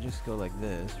 Whereas if I just go like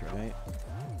this, right?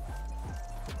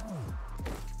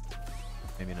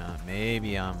 Maybe not.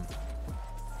 Maybe I'm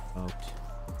smoked.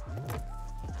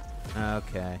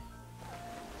 Okay.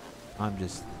 I'm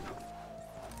just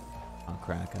on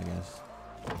crack, I guess.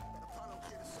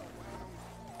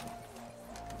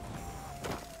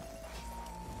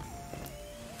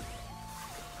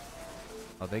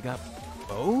 Oh, they got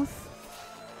both?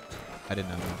 I didn't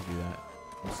know how to do that.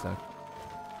 I'm stuck.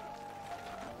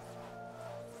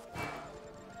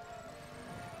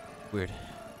 Weird.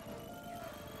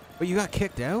 But you got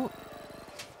kicked out?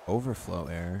 Overflow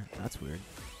error. That's weird.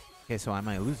 Okay, so I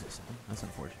might lose this. Huh? That's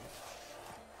unfortunate.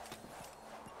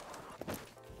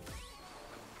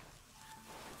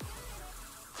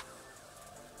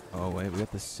 Oh, wait. We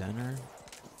got the center.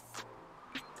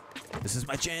 This is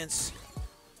my chance.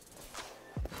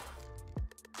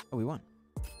 Oh, we won.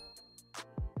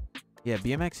 Yeah,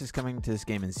 BMX is coming to this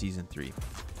game in Season 3.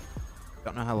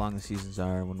 Don't know how long the seasons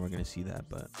are, when we're going to see that,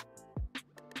 but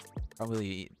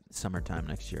probably summertime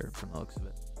next year from the looks of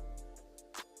it.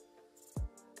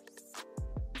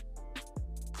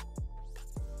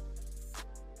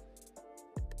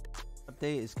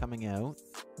 Update is coming out.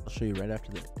 I'll show you right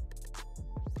after this.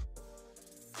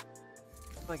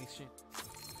 Like exchange.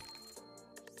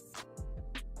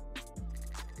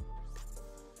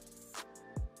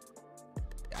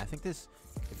 Yeah, I think this,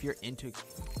 if you're into,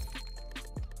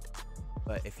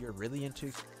 but if you're really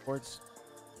into sports,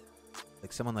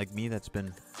 like someone like me that's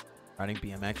been riding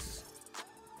BMX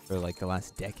for like the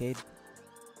last decade,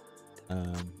 you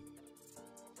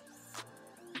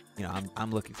know,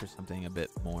 I'm looking for something a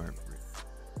bit more.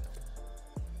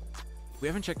 We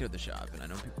haven't checked out the shop, and I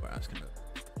know people are asking about it.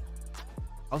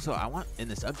 Also, I want in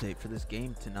this update for this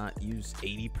game to not use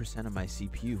 80% of my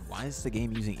CPU. Why is the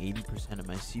game using 80% of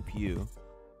my CPU?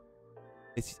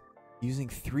 It's using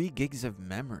 3 gigs of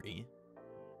memory.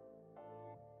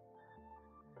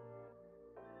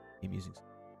 I'm using.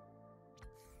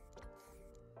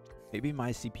 Maybe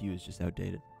my CPU is just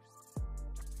outdated.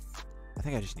 I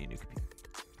think I just need a new computer.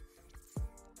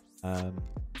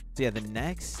 So yeah, the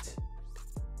next.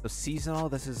 So seasonal.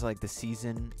 This is like the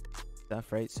season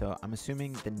stuff, right? So I'm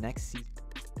assuming the next season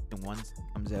one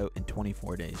comes out in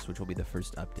 24 days, which will be the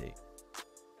first update.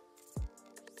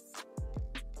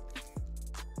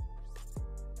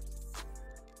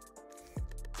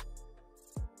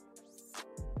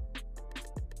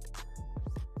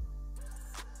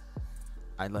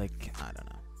 I don't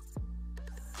know.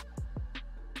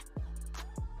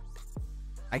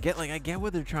 I get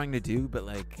what they're trying to do, but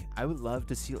like I would love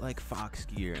to see like Fox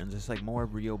gear and just like more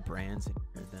real brands in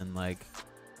here than like.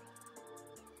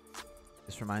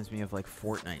 This reminds me of like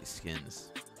Fortnite skins,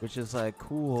 which is like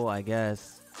cool, I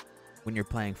guess, when you're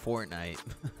playing Fortnite,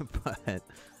 but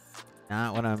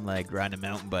not when I'm like riding a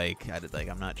mountain bike.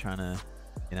 I'm not trying to,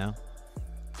 you know.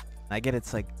 I get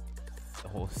it's like the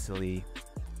whole silly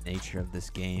nature of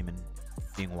this game and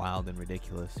being wild and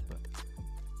ridiculous, but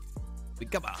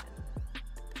come on.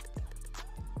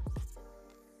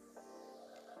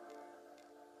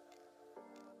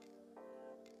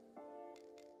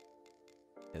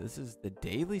 Yeah, this is the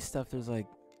daily stuff. There's like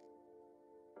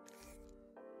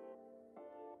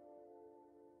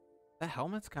the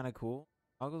helmet's kind of cool.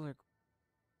 Goggles are cool,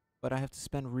 but I have to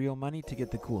spend real money to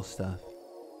get the cool stuff.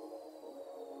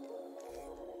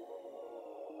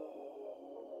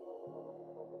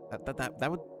 That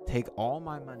would take all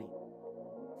my money.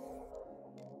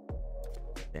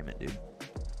 Damn it, dude.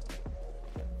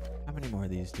 How many more of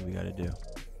these do we gotta do? I'm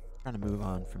trying to move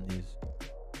on from these.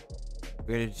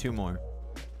 We gotta do 2 more.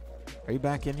 Are you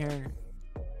back in here?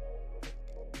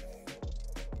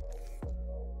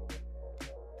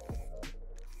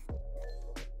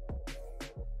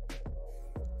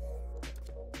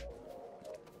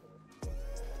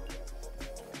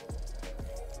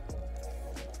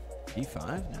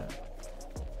 D5? No.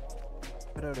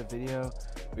 Put out a video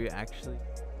where you actually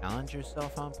challenge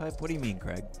yourself on pipe? What do you mean,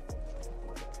 Craig?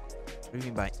 What do you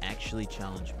mean by actually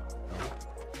challenge me? Oh.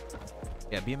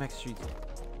 Yeah, BMX Streets.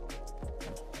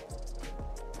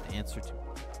 The answer to.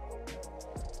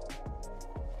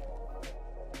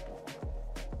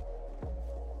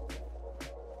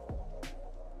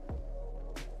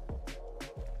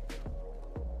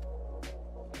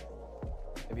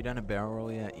 Have you done a barrel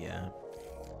roll yet? Yeah.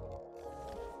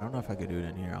 I don't know if I could do it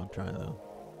in here. I'll try though.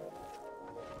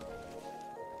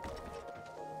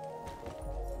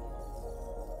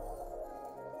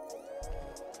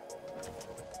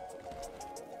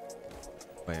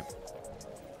 Wait.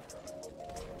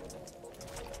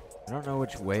 I don't know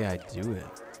which way I do it.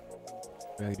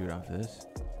 Maybe I can do it off this.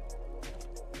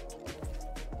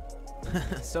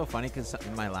 It's so funny because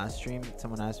in my last stream,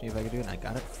 someone asked me if I could do it, and I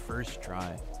got it first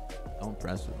try. So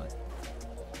impressed with it.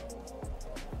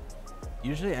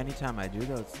 Usually anytime I do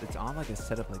though, it's on like a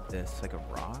setup like this, like a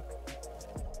rock.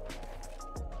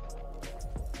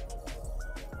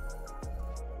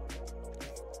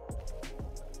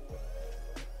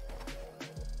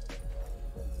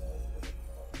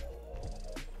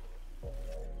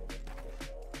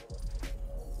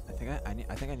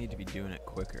 I think I need to be doing it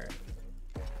quicker.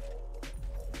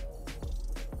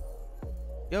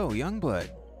 Yo, Youngblood.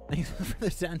 Thanks for the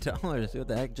 $10. What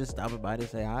the heck? Just stopping by to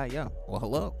say hi. Yo, well,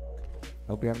 hello.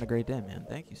 Hope you're having a great day, man.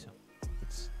 Thank you so much.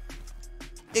 It's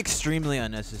extremely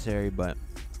unnecessary, but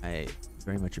I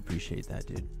very much appreciate that,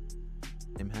 dude.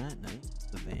 Same hat, nice.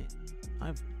 The vein. I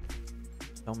have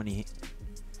so many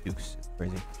dukes. It's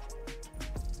crazy.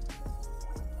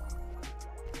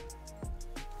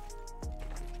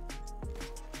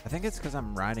 I think it's because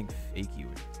I'm riding fakey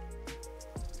with it.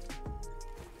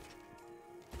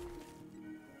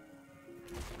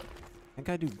 I think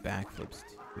I do backflips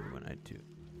too when I do.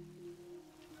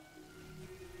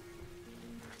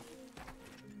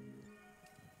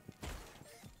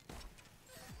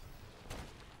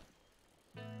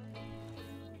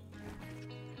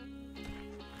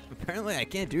 Apparently I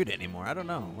can't do it anymore. I don't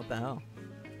know. What the hell?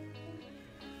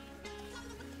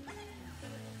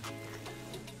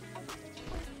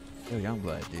 Yo,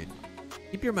 Youngblood, dude.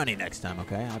 Keep your money next time,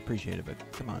 okay? I appreciate it, but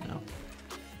come on now.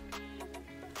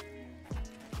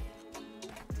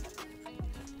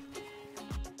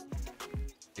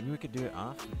 Maybe we could do it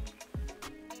off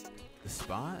the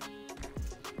spot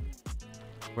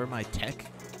where my tech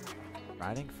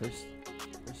riding first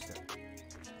step.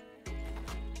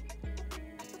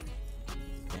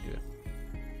 Can't do it.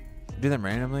 Do them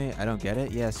randomly? I don't get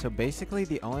it. Yeah, so basically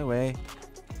the only way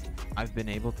I've been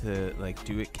able to like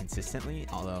do it consistently,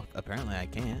 although apparently I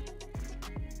can't.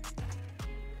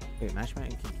 Wait,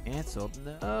 matchmaking canceled?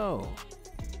 No.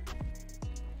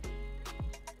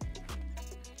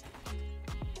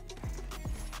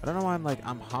 I don't know why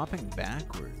I'm hopping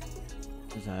backwards.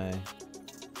 Cause let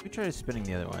me try spinning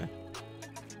the other way.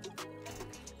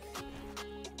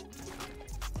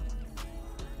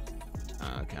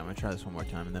 Okay, I'm gonna try this one more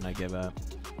time and then I give up.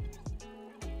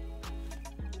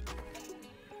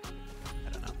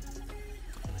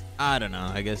 I don't know.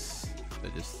 I guess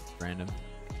they're just random.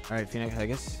 All right, Phoenix. I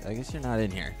guess you're not in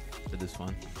here for this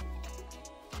one.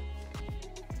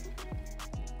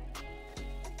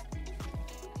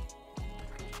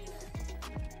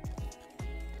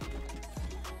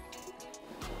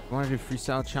 You want to do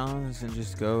freestyle challenge and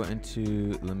just go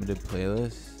into limited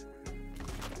playlists?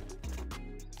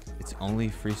 It's only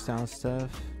freestyle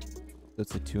stuff. So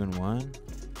it's a 2-in-1.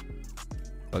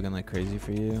 Bugging like crazy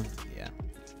for you.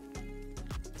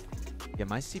 Yeah,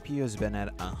 my CPU has been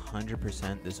at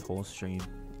 100% this whole stream.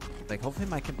 Like, hopefully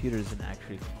my computer isn't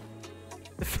actually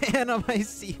the fan on my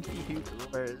CPU.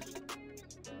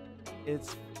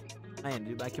 It's man,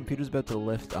 dude, my computer's about to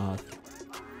lift off.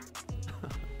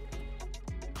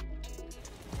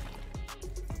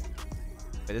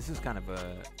 But this is kind of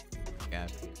a gap.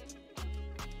 You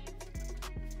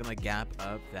can like gap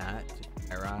up that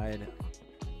to ride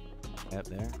up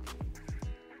there.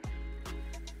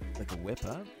 Like a whip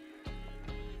up.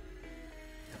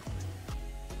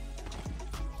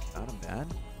 Not bad.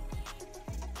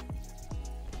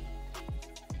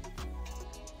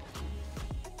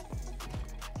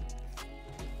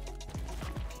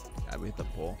 we hit the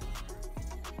pole.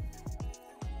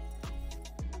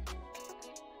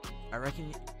 I reckon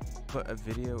you put a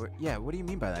video where, yeah, what do you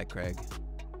mean by that, Craig?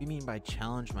 What do you mean by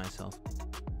challenge myself?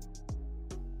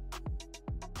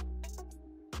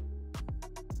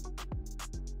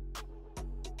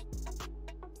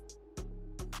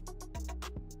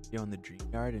 On the Dream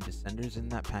Yard and Descenders in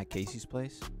that Pat Casey's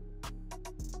place.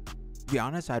 To be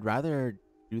honest, I'd rather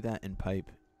do that in pipe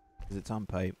because it's on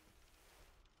pipe.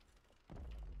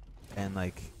 And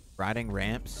like riding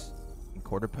ramps and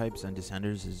quarter pipes on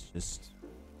Descenders is just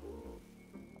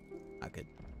not good.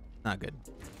 Not good.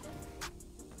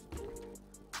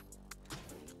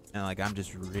 And like I'm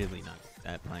just really not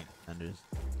at playing Descenders.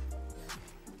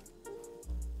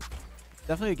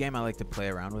 Definitely a game I like to play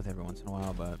around with every once in a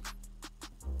while, but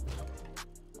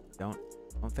don't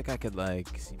think I could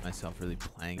like see myself really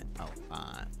playing it a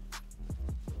lot.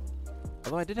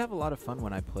 Although I did have a lot of fun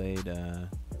when I played I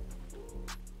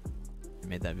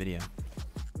made that video.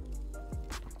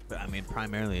 But I mean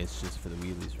primarily it's just for the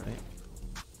wheelies, right?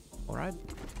 Alright.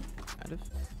 Kind of.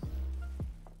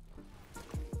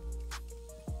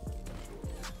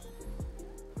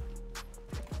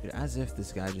 Dude, as if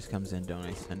this guy just comes in,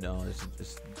 donates $10 and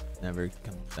just never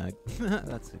comes back.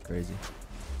 That's so crazy.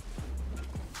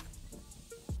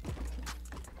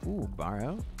 Ooh, bar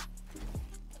out.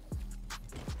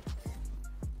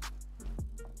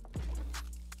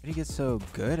 How do you get so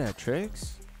good at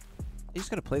tricks? You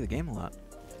just gotta play the game a lot.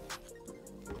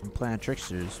 And play on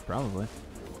tricksters, probably.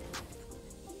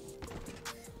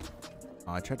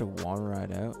 Oh, I tried to wall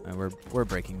ride out, and we're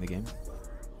breaking the game.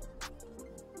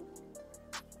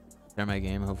 Start my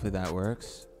game. Hopefully that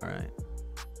works. All right.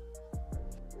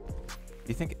 Do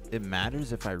you think it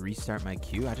matters if I restart my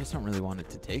queue? I just don't really want it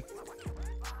to take.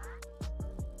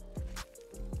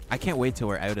 I can't wait till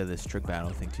we're out of this trick battle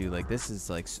thing too. Like this is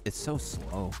like, it's so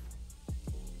slow.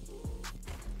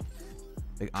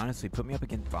 Like honestly, put me up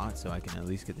against bots so I can at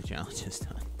least get the challenges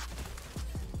done.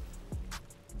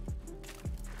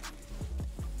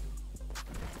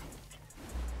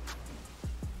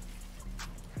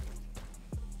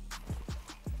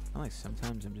 Like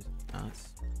sometimes I'm just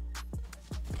nuts.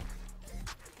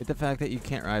 With the fact that you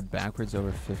can't ride backwards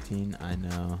over 15, I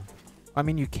know. I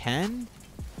mean, you can.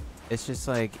 It's just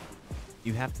like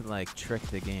you have to like trick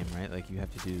the game, right? Like you have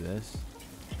to do this.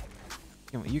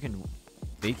 You can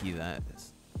fakey that.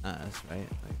 It's us, right?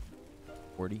 Like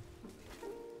 40.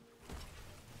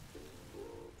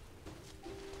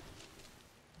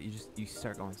 You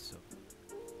start going so.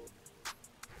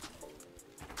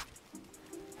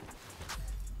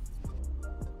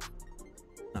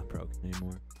 Not broken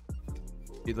anymore.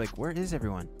 Dude, like, where is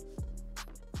everyone?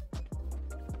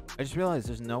 I just realized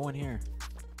there's no one here.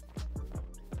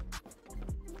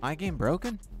 My game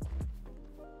broken?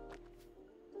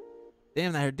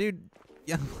 Damn that, dude.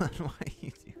 Youngblood, why are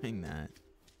you doing that?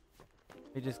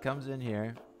 He just comes in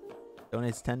here,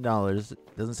 donates $10,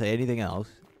 doesn't say anything else.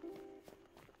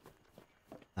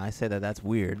 I say that that's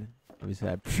weird. Obviously,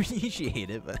 I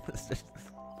appreciate it, but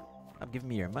stop giving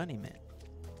me your money, man.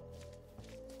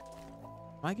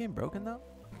 My game broken though?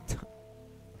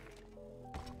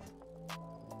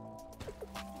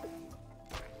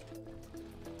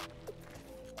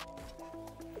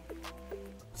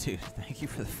 Dude, thank you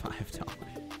for the $5.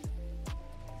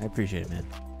 I appreciate it, man.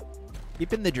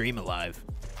 Keeping the dream alive.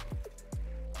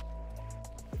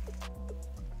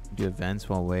 Do events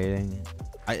while waiting.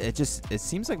 It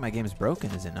seems like my game's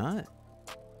broken, is it not?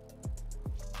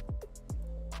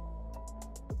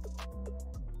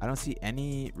 I don't see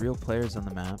any real players on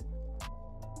the map.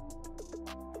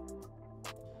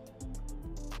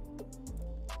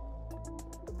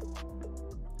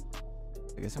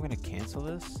 I guess I'm gonna cancel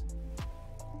this.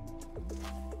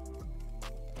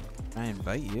 Can I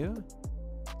invite you?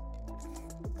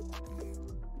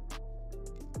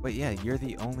 Wait, yeah, you're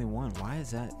the only one. Why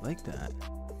is that like that?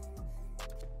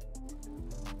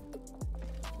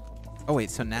 Oh wait,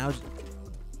 so now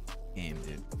game,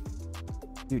 dude.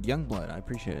 Dude, Youngblood, I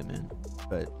appreciate it, man.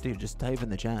 But dude, just type in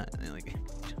the chat and like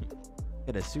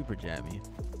get a super chat me.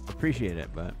 Appreciate it,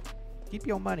 but keep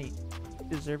your money. You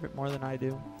deserve it more than I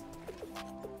do.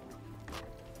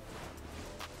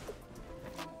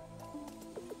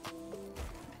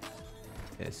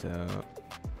 Okay, so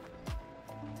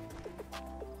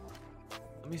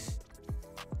let me see.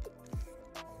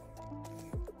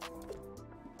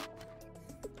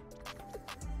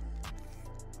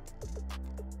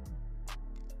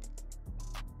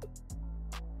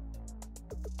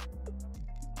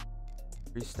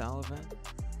 Freestyle event.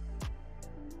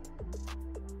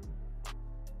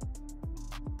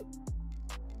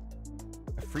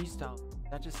 A freestyle.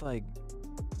 That just like.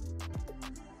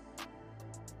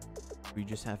 we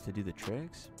just have to do the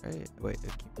tricks, right? Wait,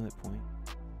 accumulate point.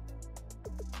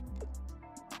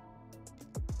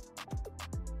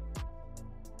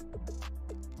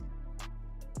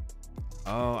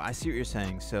 Oh, I see what you're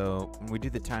saying. So when we do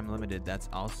the time limited, that's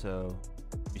also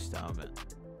freestyle event.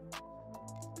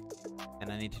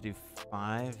 And I need to do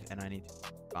 5, and I need to do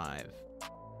 5.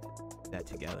 That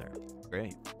together.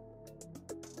 Great.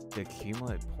 To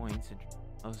accumulate points.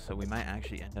 Oh, so we might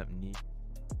actually end up needing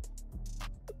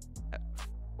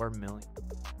 4 million.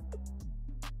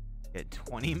 Get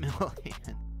 20 million.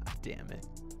 God damn it.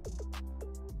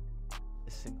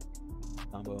 A single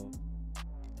combo.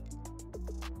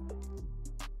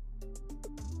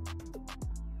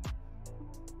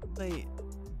 Wait.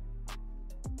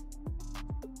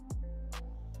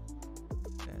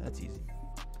 Okay, that's easy.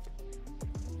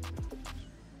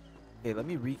 Okay, let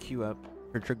me re-queue up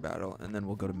for Trick Battle, and then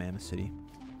we'll go to Mammoth City.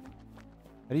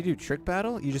 How do you do Trick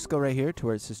Battle? You just go right here to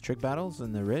where it says Trick Battles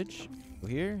in the ridge. Go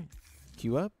here,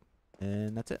 queue up,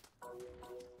 and that's it.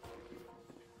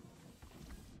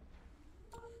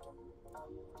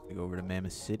 We go over to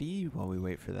Mammoth City while we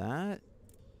wait for that.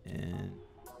 And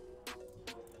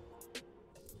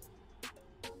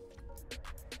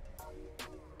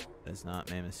that's not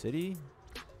Mammoth City.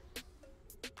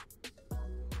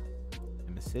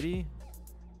 Mammoth City.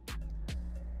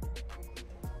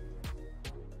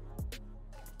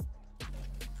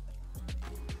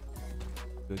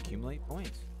 To accumulate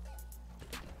points.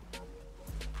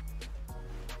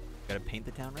 Gotta paint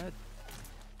the town red.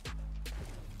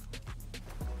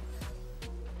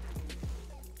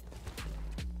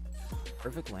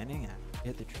 Perfect landing.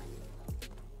 Hit the tree.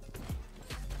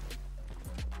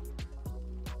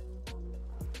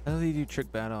 How do you do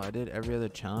Trick Battle? I did every other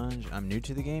challenge. I'm new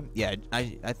to the game. Yeah, I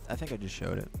think I just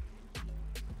showed it.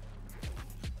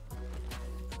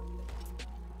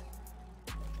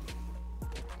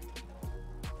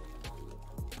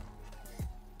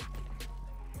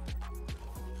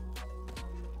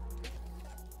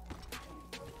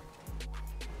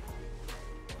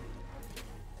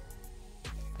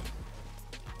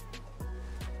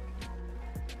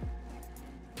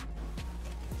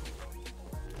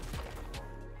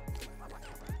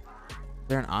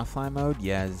 Is there an offline mode?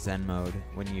 Yeah, Zen mode.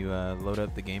 When you load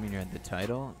up the game and you're at the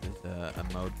title, there's a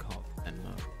mode called Zen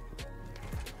mode.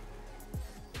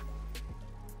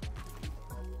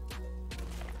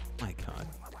 My God.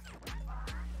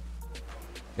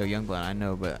 Yo, Youngblood, I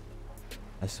know, but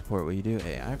I support what you do.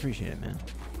 Hey, I appreciate it, man.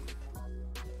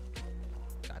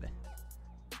 Got it.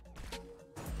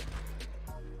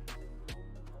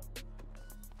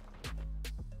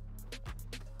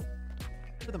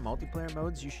 For the multiplayer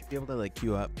modes, you should be able to like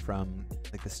queue up from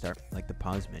like the start, like the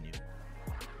pause menu.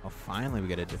 Oh, finally we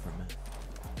get a different map.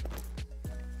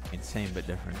 Insane but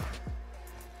different.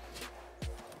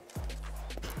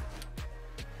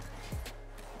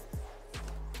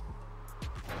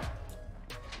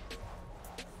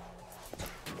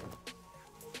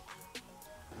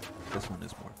 This one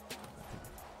is more.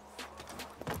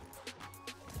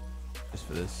 Just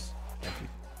for this. Thank you.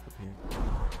 Up here.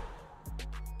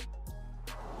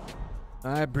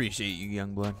 I appreciate you,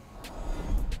 Youngblood.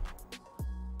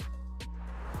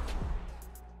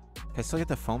 Can I still get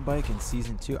the phone bike in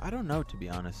season 2? I don't know, to be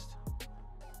honest.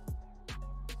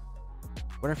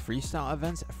 What are freestyle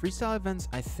events? Freestyle events,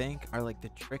 I think, are like the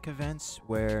trick events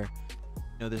where,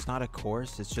 you know, there's not a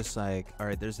course. It's just like, all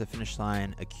right, there's the finish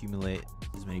line. Accumulate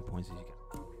as many points as you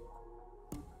can.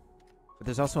 But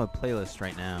there's also a playlist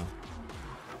right now.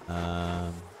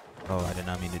 Oh, I did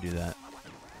not mean to do that.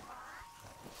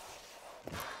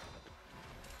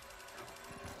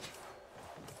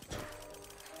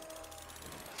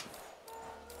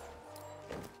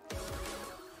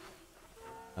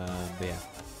 But yeah,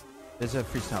 there's a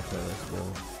freestyle playlist.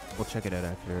 We'll check it out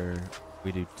after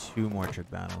we do 2 more trick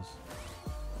battles.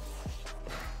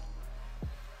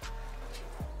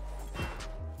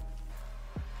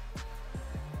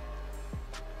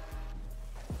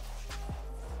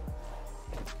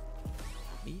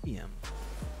 Medium.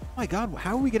 Oh my God,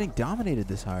 how are we getting dominated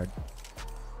this hard?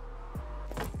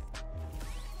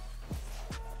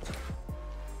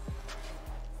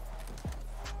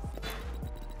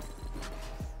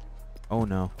 Oh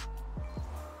no.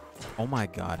 Oh my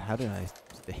God, how did I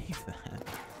save that?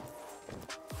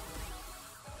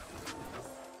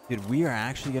 Dude, we are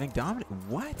actually getting dominated.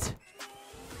 What?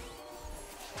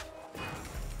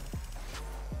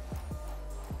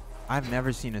 I've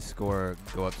never seen a score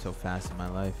go up so fast in my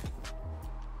life.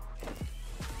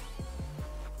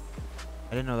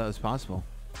 I didn't know that was possible.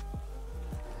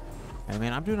 Hey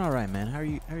man, I'm doing all right, man. How are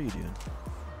you doing?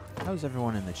 How's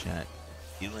everyone in the chat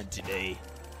feeling today?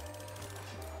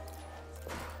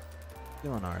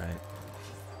 Feeling alright.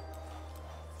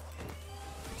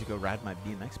 To go ride my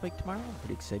BMX bike tomorrow. I'm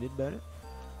pretty excited about it.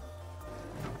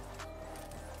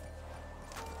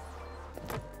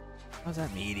 How's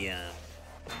that medium?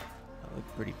 That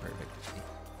looked pretty perfect to me.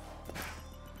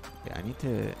 Yeah, I need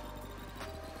to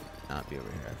not be over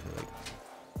here. I feel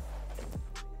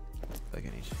like I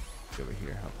need to be over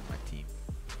here helping my team.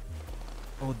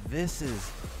 Oh, this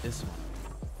is this one.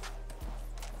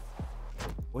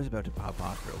 Was about to pop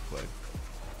off real quick.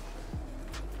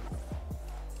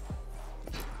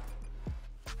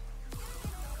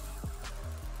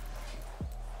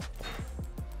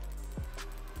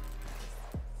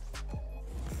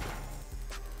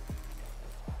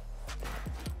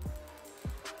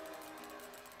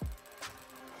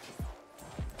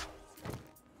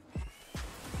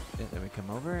 Then we come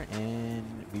over and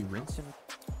we rinse and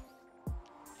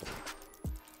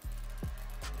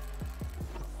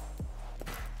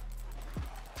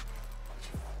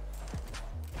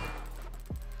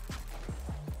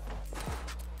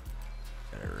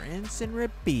rinse and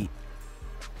repeat.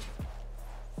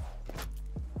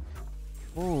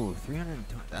 Oh,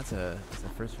 320. That's the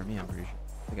first for me. I'm pretty sure.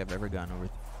 I think I've ever gone over.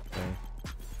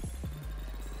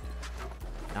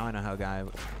 Now I know how a guy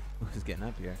was getting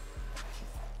up here.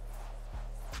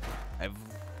 I've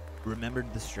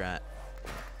remembered the strat.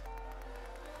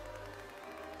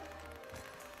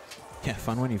 Yeah,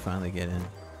 fun when you finally get in.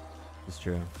 It's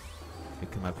true. You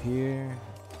come up here.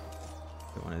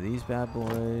 Get one of these bad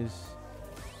boys.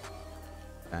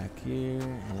 Back here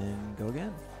and go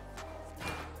again.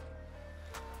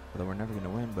 Although we're never going to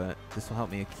win, but this will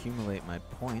help me accumulate my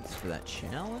points for that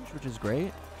challenge, which is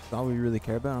great. That's all we really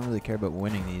care about. I don't really care about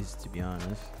winning these, to be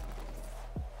honest.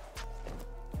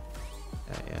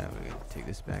 Yeah, we're going to take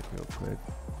this back real quick.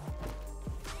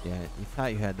 Yeah, you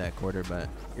thought you had that quarter, but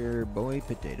your boy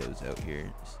Potato's out here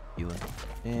stealing.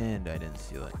 And I didn't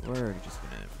steal it. We're just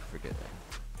going to forget that.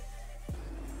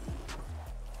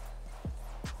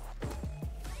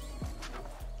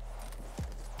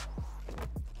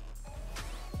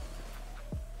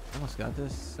 Almost got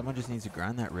this. Someone just needs to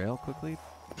grind that rail quickly.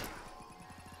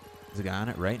 There's a guy on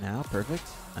it right now. Perfect.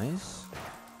 Nice.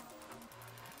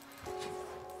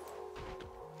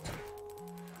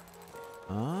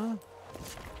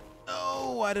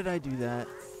 Oh, why did I do that?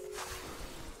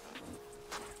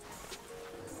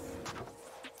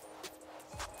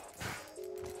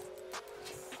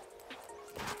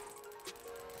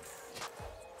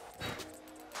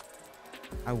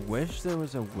 I wish there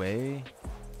was a way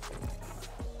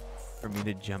for me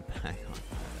to jump back on that.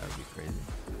 That would be crazy.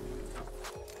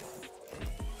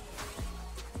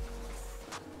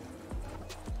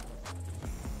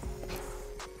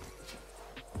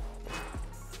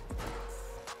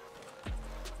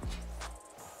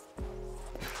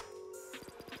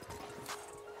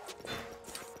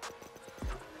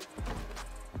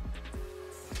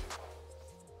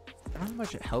 I don't know how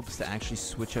much it helps to actually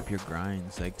switch up your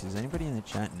grinds. Like, does anybody in the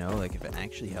chat know, like, if it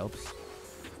actually helps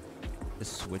to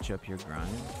switch up your grind?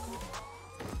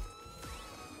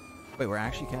 Wait, we're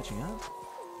actually catching up?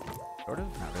 Sort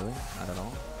of? Not really. Not at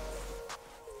all.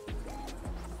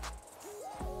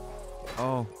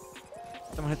 Oh.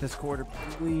 Someone hit this quarter,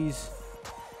 please.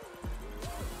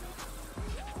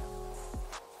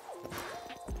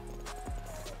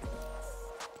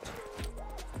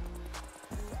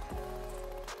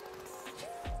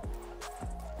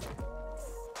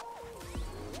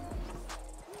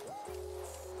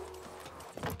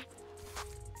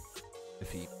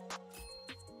 Defeat.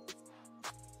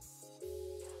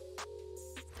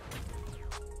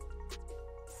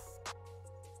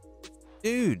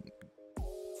 Dude.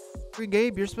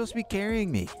 Gabe, you're supposed to be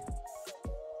carrying me.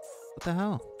 What the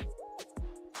hell?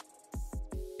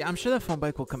 Yeah, I'm sure that phone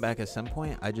bike will come back at some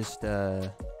point. I just,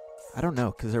 I don't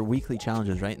know, because they're weekly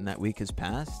challenges, right? And that week has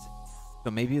passed.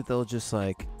 So maybe they'll just,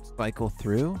 like, cycle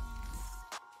through.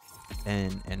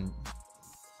 And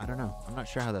I don't know. I'm not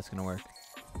sure how that's going to work.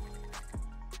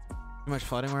 Too much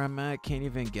flooding where I'm at. Can't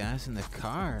even gas in the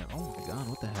car. Oh my god,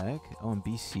 what the heck? Oh, in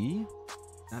BC?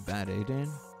 Not bad, eh,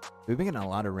 Dan? We've been getting a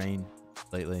lot of rain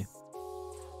lately.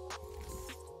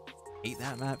 Hate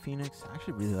that map, Phoenix. I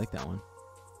actually really like that one.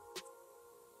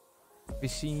 Have you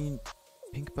seen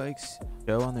Pink Bike's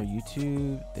show on their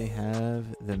YouTube? They have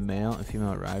the male and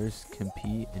female riders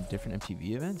compete in different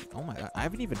MTV events. Oh my god, I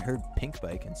haven't even heard Pink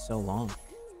Bike in so long.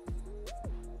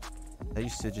 That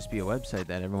used to just be a website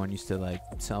that everyone used to, like,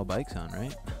 sell bikes on,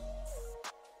 right?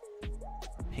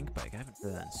 Pink Bike, I haven't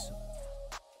heard that in so.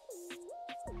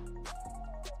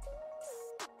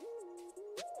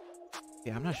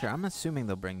 Yeah, I'm not sure. I'm assuming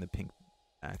they'll bring the pink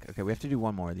back. Okay, we have to do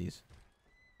one more of these.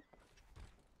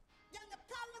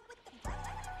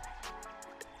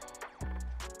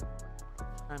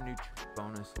 Time new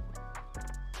bonus.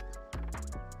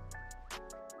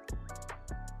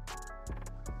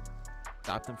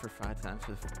 Stop them for 5 times.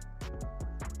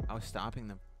 I was stopping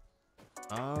them.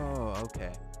 Oh,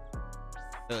 okay.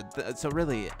 So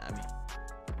really, I mean,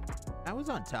 I was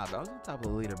on top. I was on top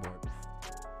of the leaderboard.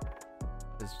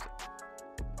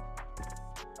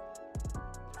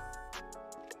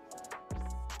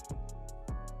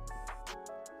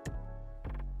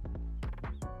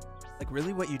 Like,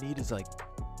 really what you need is like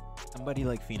somebody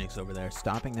like Phoenix over there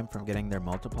stopping them from getting their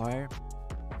multiplier.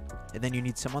 And then you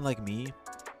need someone like me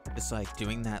just like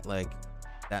doing that, like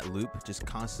that loop, just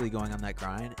constantly going on that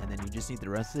grind. And then you just need the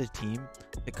rest of the team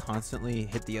to constantly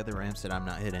hit the other ramps that I'm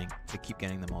not hitting to keep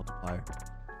getting the multiplier.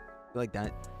 I feel like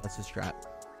that's the strat.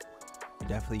 You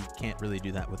definitely can't really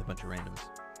do that with a bunch of randoms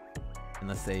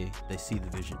unless they see the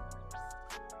vision.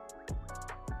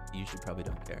 You usually probably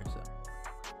don't care, so.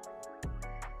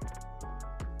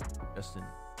 Justin,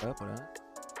 what up?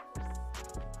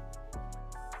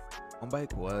 Home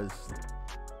bike was.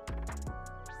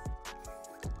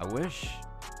 I wish.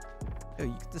 Yo,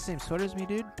 you get the same sweater as me,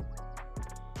 dude?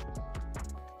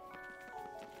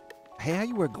 I hate how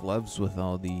you wear gloves with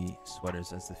all the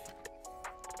sweaters as the.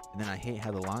 And then I hate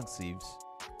how the long sleeves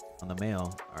on the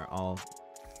male are all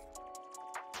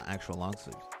actual long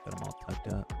sleeves. Got them all tucked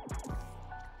up.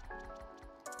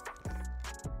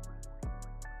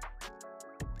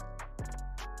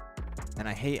 And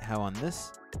I hate how on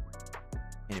this,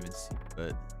 can't even see, but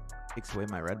it takes away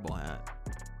my Red Bull hat.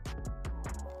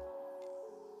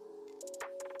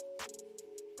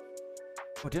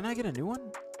 Oh, didn't I get a new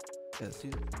one? Yeah, see.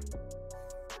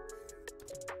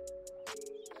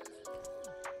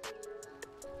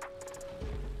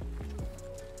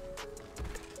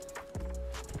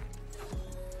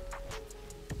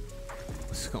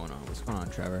 What's going on? What's going on,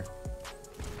 Trevor?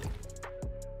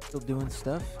 Still doing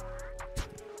stuff?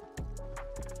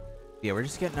 Yeah, we're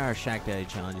just getting our ShackDaddy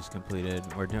challenges completed.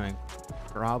 We're doing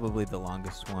probably the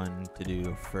longest one to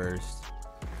do first.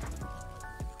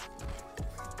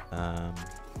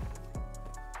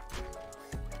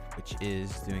 Which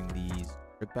is doing these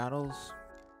trick battles.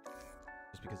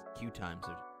 Just because the queue times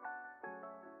are...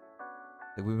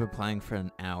 Like, we've been playing for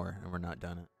an hour and we're not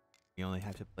done it. You only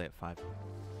have to play at 5.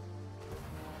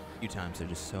 Queue times are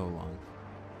just so long.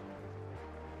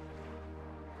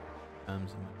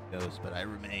 Comes and goes, but I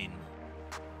remain.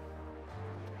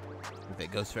 If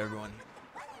it goes for everyone.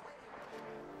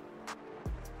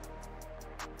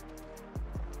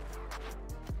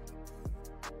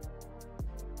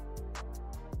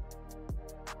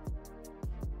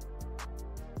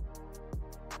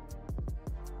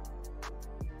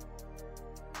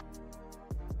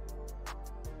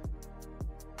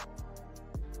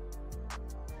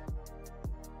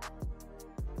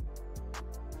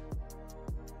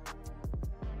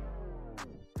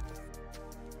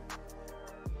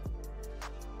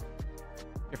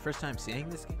 Your first time seeing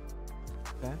this game?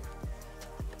 Okay.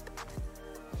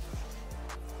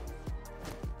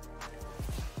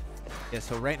 Yeah,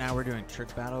 so right now we're doing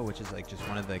Trick Battle, which is like just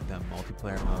one of like the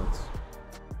multiplayer modes.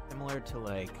 Similar to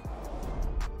like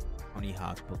Tony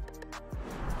Hawk, but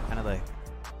kind of like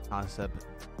concept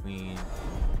between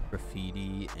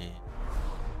graffiti and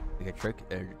like a trick,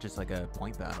 or just like a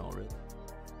point battle, really.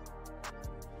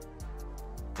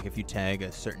 Like if you tag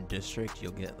a certain district,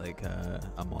 you'll get like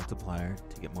a multiplier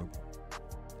to get more.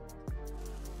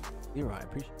 Leroy, I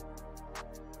appreciate it.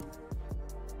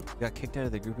 Got kicked out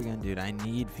of the group again, dude. I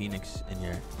need Phoenix in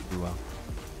here to do well.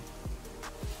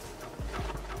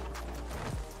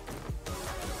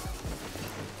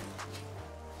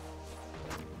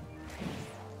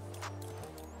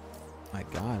 My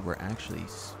God, we're actually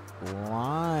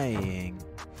flying.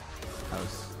 That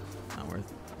was not worth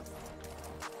it.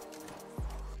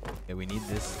 Okay, we need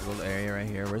this little area right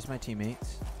here. Where's my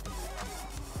teammates?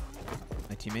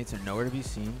 My teammates are nowhere to be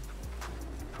seen.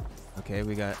 Okay,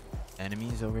 we got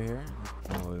enemies over here.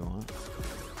 That's not what we want.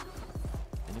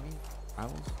 Enemies?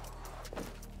 Rivals?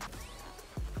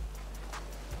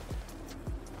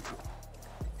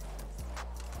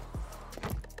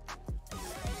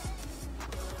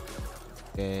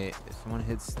 Okay, if someone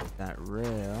hits that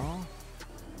rail...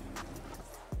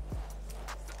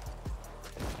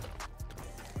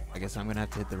 I guess I'm gonna have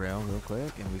to hit the rail real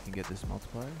quick and we can get this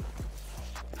multiplier.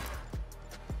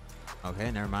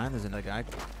 Okay, never mind. There's another guy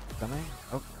coming.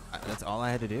 Oh, that's all I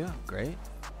had to do? Great.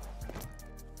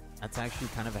 That's actually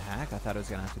kind of a hack. I thought I was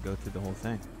gonna have to go through the whole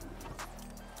thing.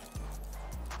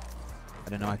 I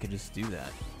didn't know I could just do that,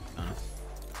 to be honest.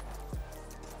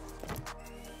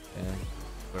 Okay,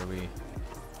 where are we?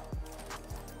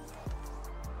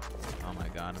 Oh my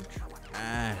God, I'm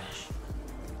trash.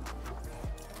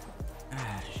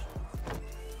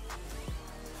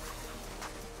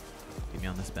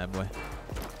 this bad boy.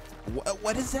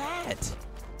 What is that?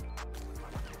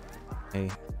 Hey,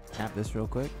 tap this real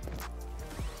quick.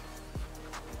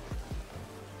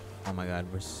 Oh my god,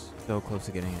 we're so close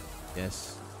to getting it.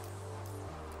 Yes.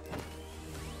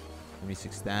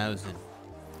 76,000.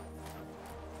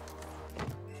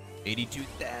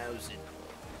 82,000.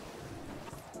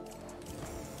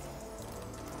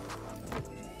 I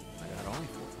got only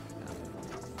 4,000.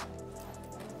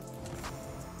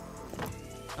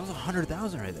 That was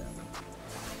 100,000 right there.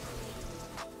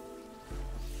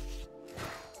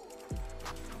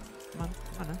 Come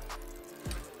on now.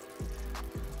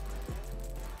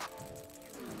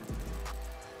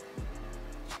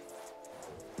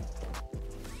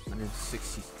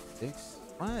 $166?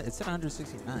 What? It said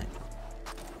 169.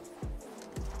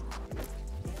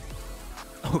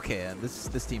 Okay,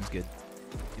 this team's good.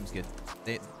 Team's good.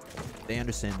 They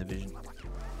understand the vision.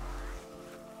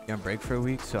 You're on break for a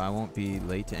week, so I won't be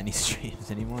late to any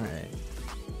streams anymore. Hey,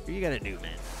 what you gotta do,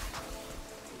 man?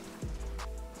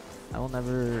 I will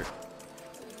never.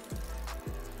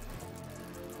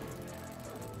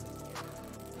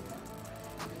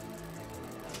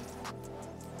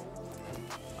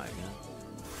 My God.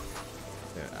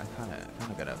 Dude, I kind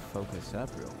of gotta focus up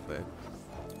real quick.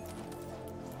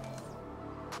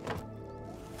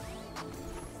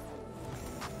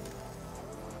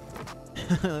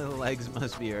 Legs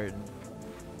must be hurting.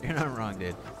 You're not wrong,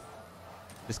 dude.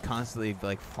 Just constantly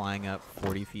like flying up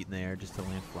 40 feet in the air just to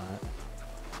land flat.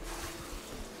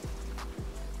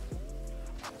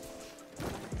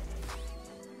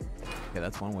 Okay,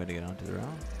 that's one way to get onto the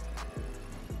round.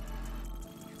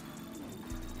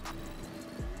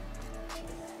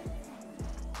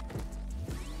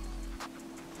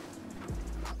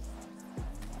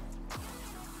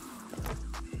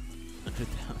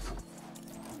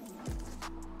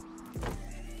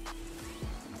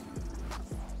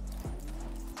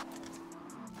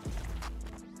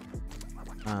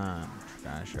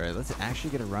 Gosh, alright, let's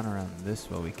actually get a run around this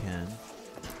while we can.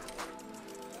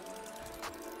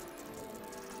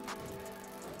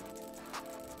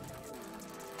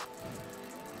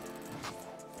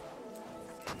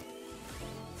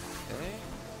 Okay.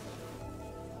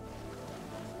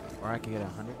 Or I could get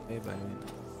 100K by doing.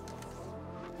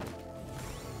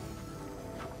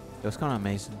 Yo, what's going on,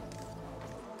 Mason?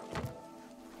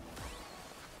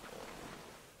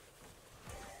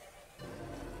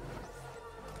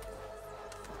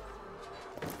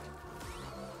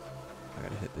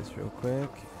 This real quick,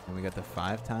 and we got the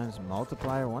 5 times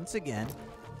multiplier once again.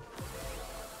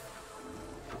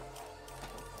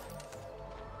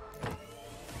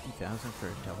 50,000 for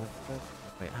a double flip.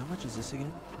 Wait, how much is this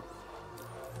again?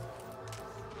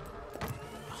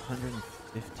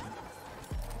 150.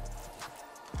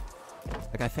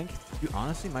 Like, I think you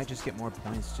honestly might just get more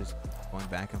points just going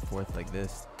back and forth like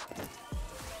this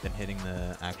than hitting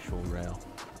the actual rail.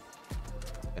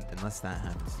 Unless that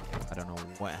happens. I don't know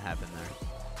what happened there.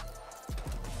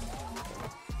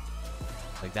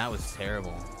 Like, that was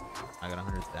terrible. I got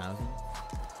 100,000.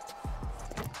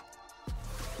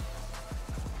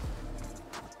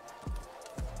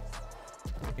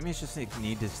 Maybe it's just like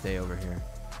need to stay over here.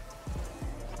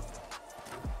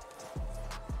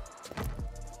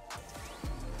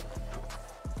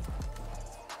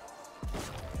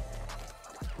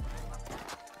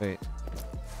 Wait.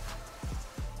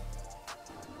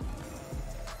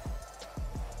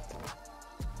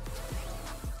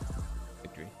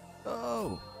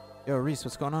 Yo, Reese,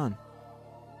 what's going on?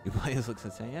 Your players looks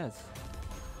insane. Yeah, it's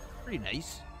pretty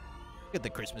nice. Look at the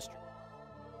Christmas tree.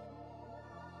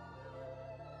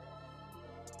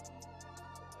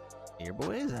 Your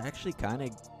boy is actually kind of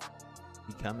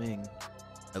becoming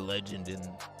a legend in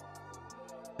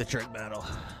the trick battle.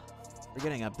 We're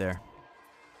getting up there.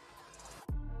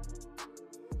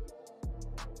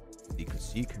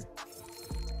 Seeker.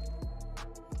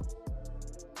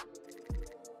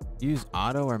 Use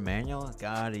auto or manual?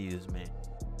 Gotta use manual.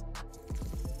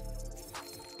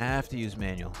 Have to use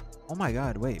manual. Oh my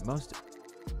god, wait,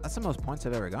 that's the most points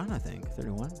I've ever gotten, I think.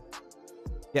 31.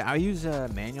 Yeah, I use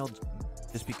manual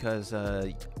just because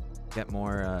you get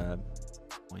more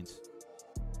points.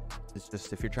 It's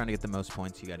just if you're trying to get the most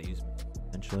points, you gotta use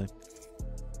eventually.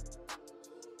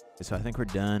 Okay, so I think we're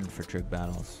done for trick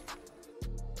battles.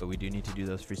 But we do need to do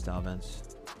those freestyle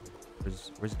events.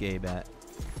 Where's Gabe at?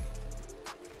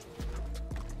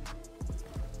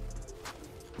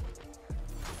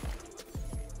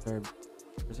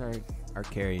 Where's our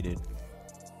carry, dude?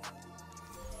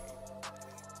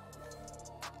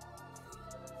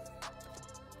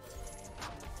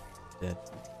 Dead.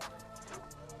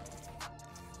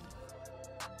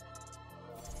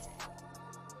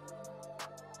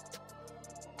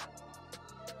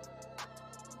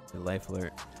 life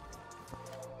alert.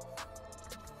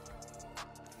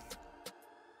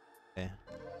 Okay.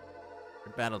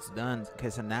 Our battle's done. Okay,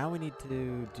 so now we need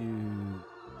to do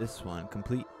this one.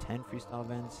 Complete 10 freestyle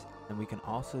events. And we can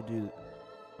also do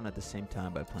one at the same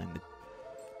time by playing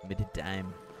the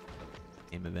mid-time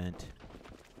game event.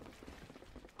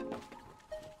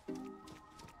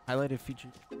 Highlighted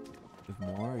features with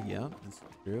more. Yep, that's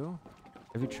true.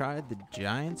 Have you tried the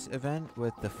Giants event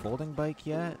with the folding bike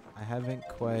yet? I haven't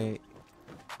quite.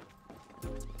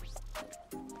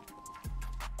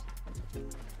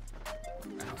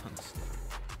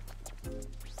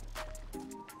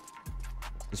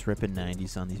 Just ripping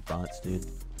 90s on these bots, dude.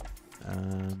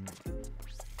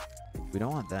 We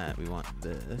don't want that. We want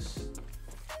this.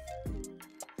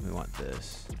 We want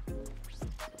this.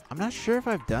 I'm not sure if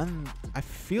I've done. I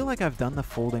feel like I've done the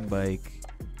folding bike.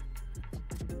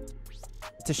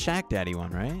 It's a ShackDaddy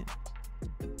one, right?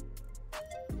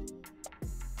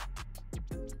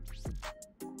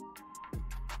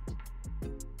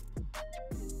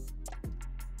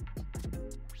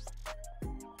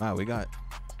 Wow, we got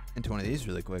into one of these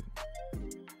really quick.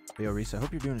 Yo, Reese, I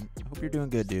hope you're doing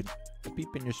good, dude. I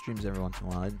peep in your streams every once in a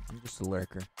while. I'm just a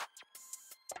lurker.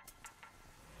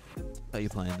 How you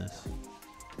playing this?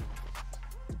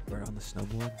 We're on the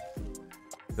snowboard.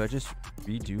 Do I just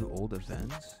redo old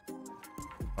events?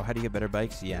 Oh, how do you get better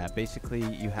bikes? Yeah, basically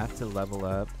you have to level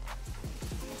up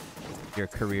your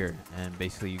career, and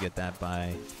basically you get that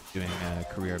by doing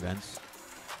career events.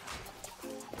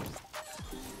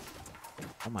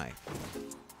 Oh my.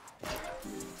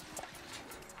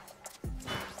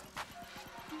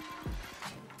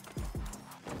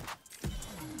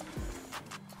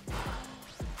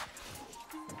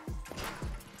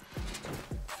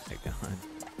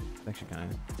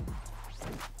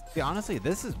 See, honestly,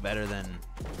 this is better than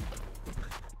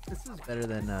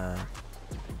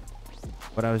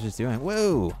what I was just doing.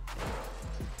 Whoa!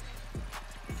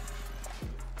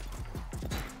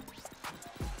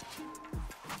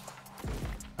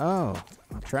 Oh,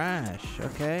 trash.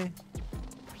 Okay.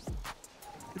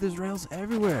 Dude, there's rails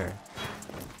everywhere.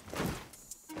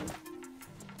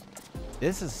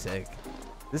 This is sick.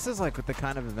 This is like the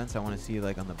kind of events I want to see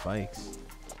like on the bikes.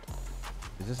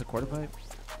 Is this a quarter pipe?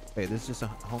 Wait, this is just a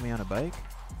homie on a bike?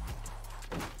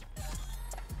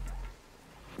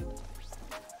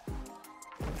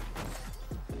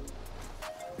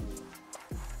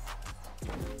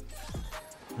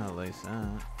 Not lace that.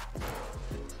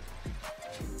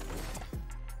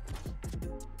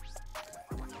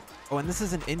 Oh, and this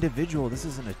is an individual. This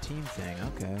isn't a team thing.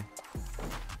 Okay.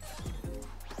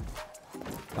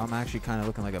 I'm actually kind of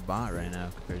looking like a bot right now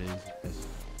compared to these guys.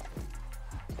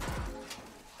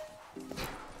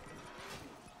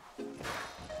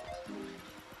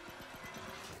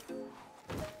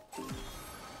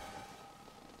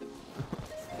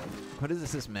 What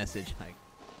is this message? Like,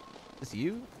 is this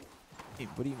you? Hey,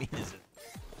 what do you mean is it?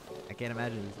 I can't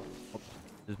imagine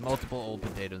there's multiple old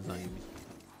potatoes on you.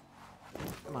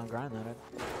 Come on, grind that up.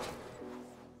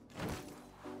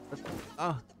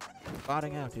 Oh,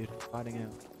 botting out, dude. Botting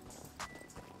out.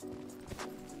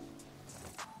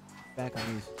 Back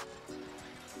on these.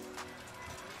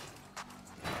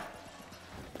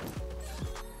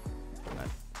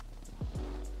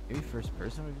 Maybe first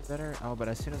person would be better. Oh, but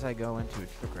as soon as I go into a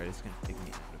trick right, it's gonna take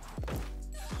me out of it.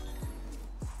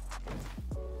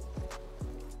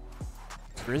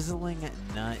 Drizzling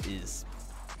nut is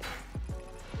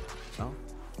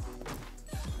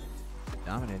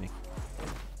dominating.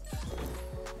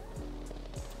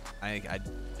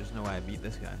 There's no way I beat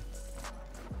this guy.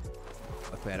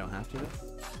 Luckily I don't have to.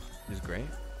 Which is great.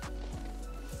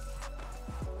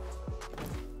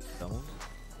 Doubles.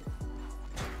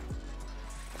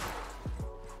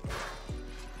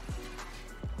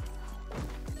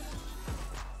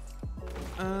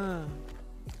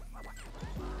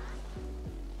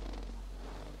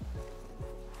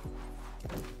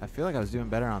 I feel like I was doing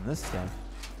better on this stuff.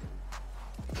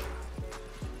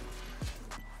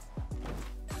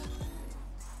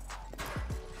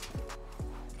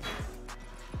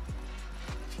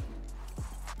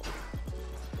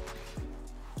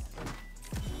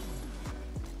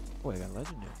 Oh, I got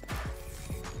legendary.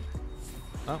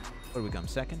 Oh, what did we come?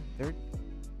 Second? Third?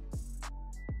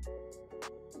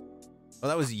 Oh,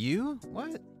 that was you?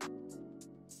 What?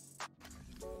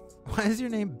 Why is your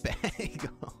name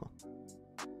Bagel?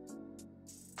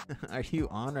 Are you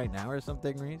on right now or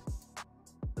something, Reese?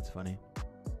 That's funny.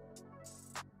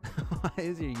 Why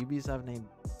is your Ubisoft name?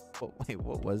 Oh, wait,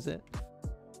 what was it?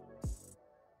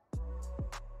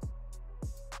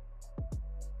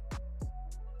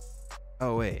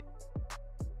 Oh, wait.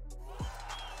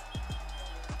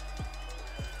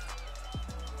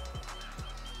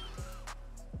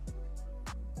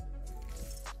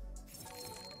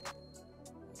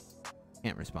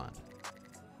 Can't respond.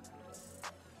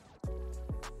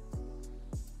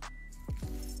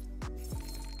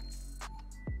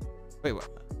 Wait, what?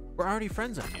 We're already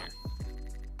friends on here.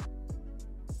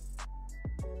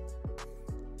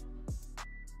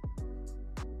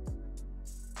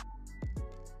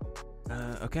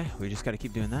 Okay, we just gotta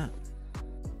keep doing that.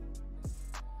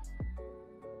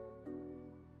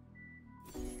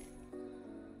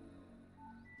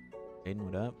 Aiden,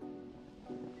 what up?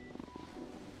 Can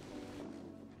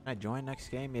I join next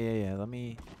game? Yeah. Let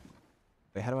me...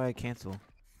 Wait, how do I cancel?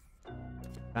 Can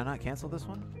I not cancel this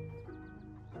one?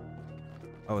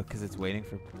 Oh, because it's waiting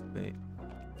for... Wait.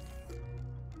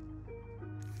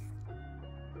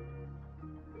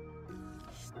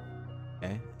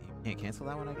 Okay, you can't cancel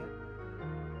that one again?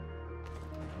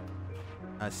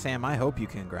 Sam, I hope you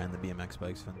can grind the BMX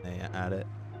bikes when they add it.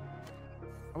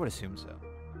 I would assume so.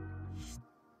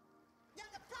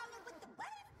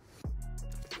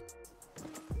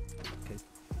 Okay.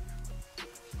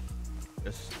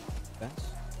 Just fence.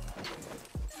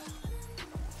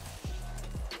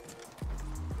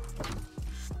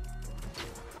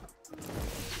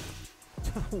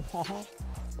 To the wall.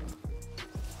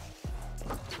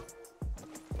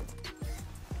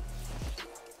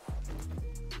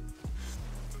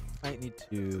 Might need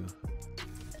to.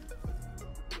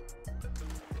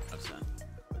 What's that?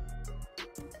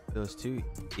 Those two,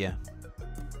 yeah.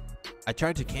 I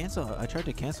tried to cancel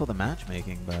the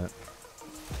matchmaking, but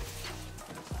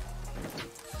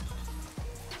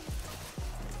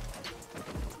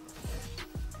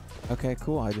okay,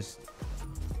 cool. I just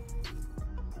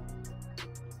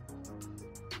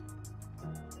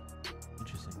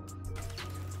interesting.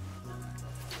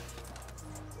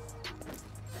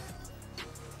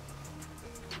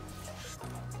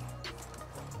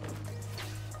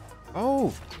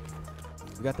 Oh,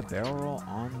 we got the barrel roll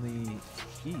on the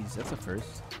keys. That's a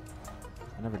first.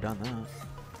 I've never done that.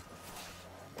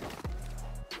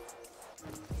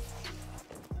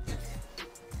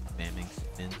 Spamming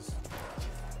spins.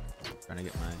 Trying to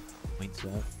get my points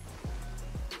up.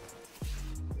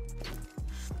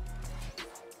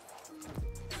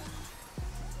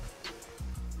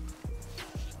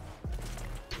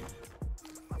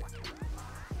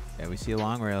 Okay, we see a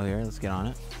long rail here. Let's get on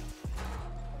it.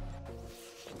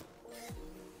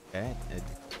 Okay,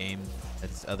 game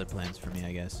has other plans for me,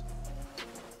 I guess.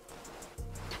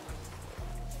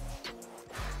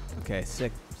 Okay,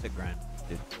 sick grind,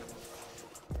 dude.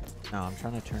 No, I'm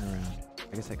trying to turn around.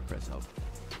 I guess I can press help.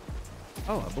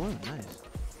 Oh, a balloon, nice.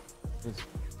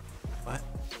 What?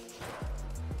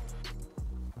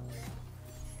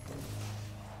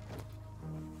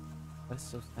 That's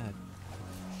so sad.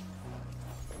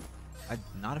 I'm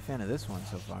not a fan of this one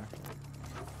so far.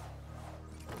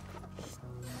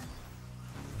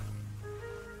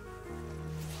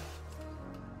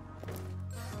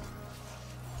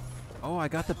 Oh, I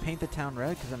got to paint the town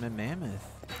red because I'm in Mammoth.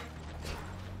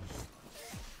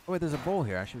 Oh, wait, there's a bowl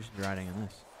here. I should be riding in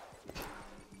this.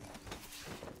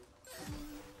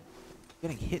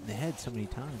 Getting hit in the head so many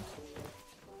times.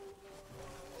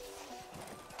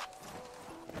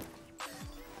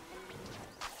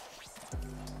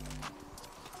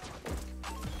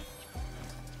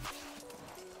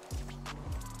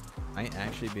 Might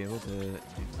actually be able to do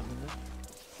something there.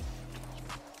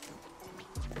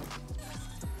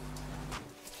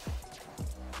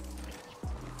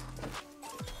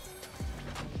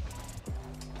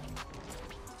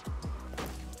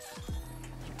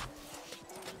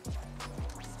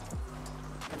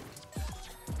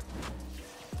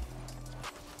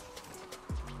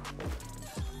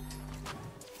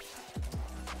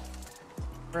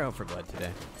 We're out for blood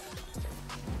today.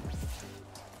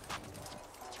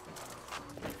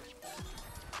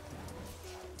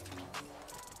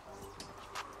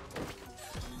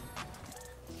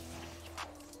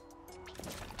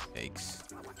 Yikes.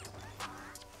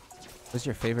 What's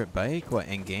your favorite bike? What,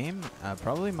 in game?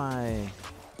 Probably my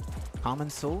Common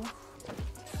Soul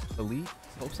Elite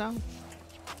slopestyle,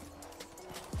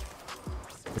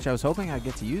 which I was hoping I'd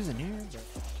get to use in here, but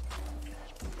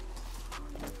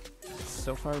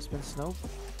so far it's been snow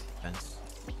fence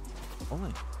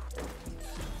only.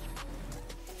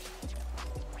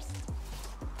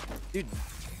 Dude,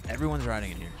 everyone's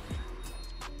riding in here.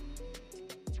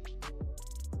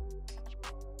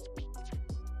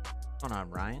 What's going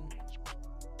on, Ryan?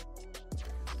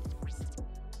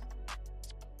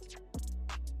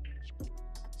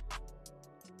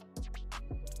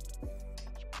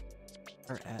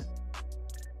 We're at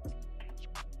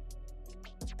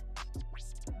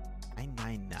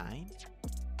 999? Is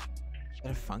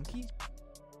that a funky?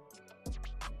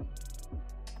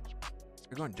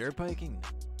 You're going dirt biking?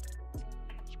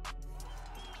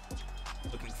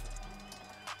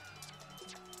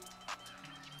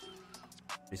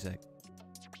 Pretty sick.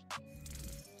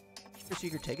 So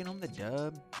you're taking home the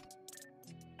dub.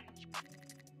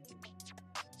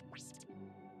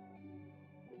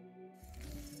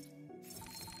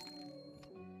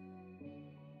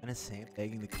 And a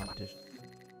sandbagging the competition.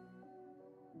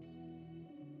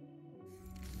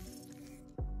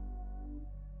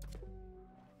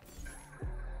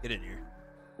 Get in here.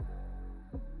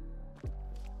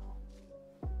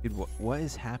 Dude, what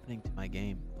is happening to my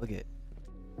game? Look at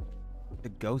the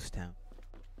ghost town.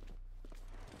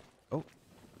 Oh.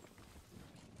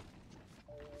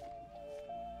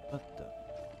 What the?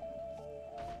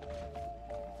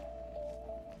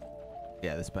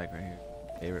 Yeah, this bike right here.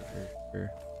 Favorite for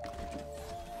sure.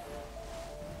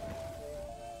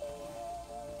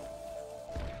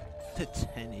 The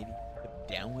 1080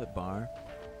 downward bar.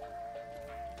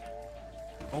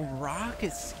 Oh,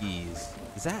 rocket skis.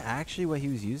 Is that actually what he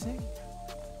was using?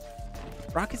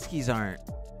 Rocket skis aren't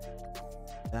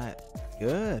that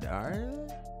good, are they?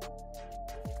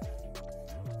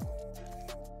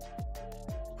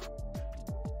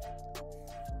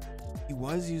 He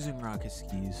was using rocket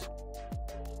skis.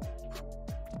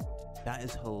 That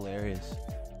is hilarious.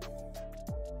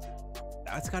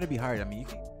 That's got to be hard. I mean, you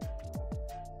can...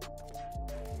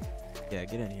 Yeah,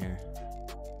 get in here.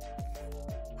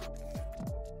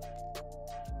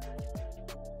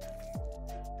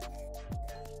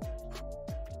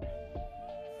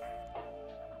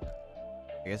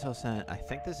 I guess I'll send... I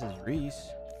think this is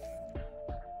Reese.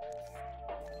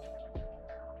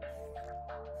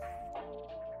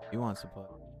 He wants to play.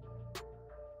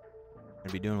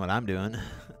 Gonna be doing what I'm doing.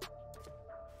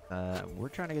 We're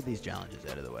trying to get these challenges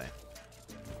out of the way.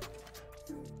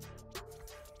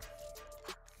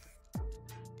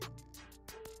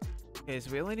 Okay,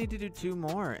 so we only need to do 2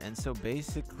 more, and so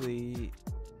basically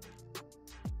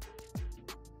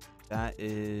that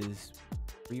is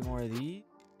 3 more of these,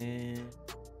 and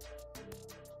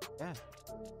yeah,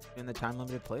 in the time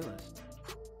limited playlist.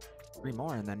 3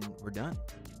 more, and then we're done.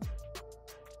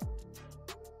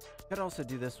 Could also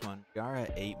do this one. We are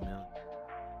at 8 million.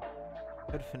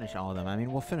 Could finish all of them. I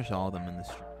mean, we'll finish all of them in this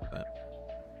stream, but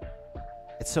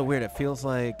it's so weird. It felt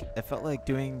like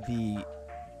doing the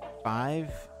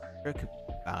 5 trick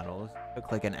battles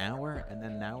took like an hour, and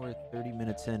then now we're 30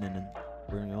 minutes in, and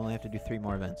we only have to do 3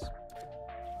 more events.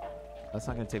 That's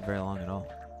not going to take very long at all.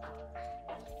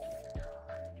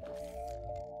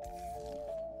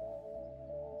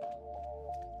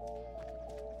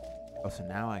 Oh, so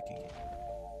now I can get...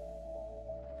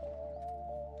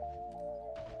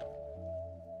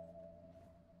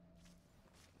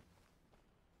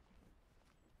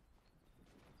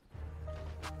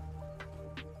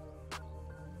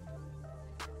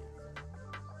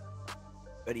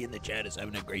 Everybody in the chat is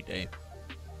having a great day.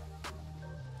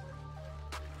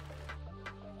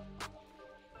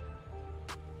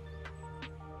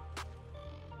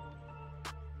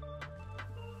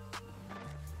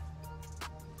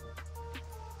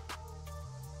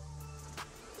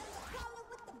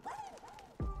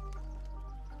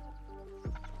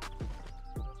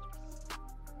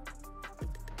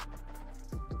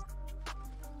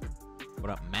 What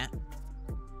up, Matt?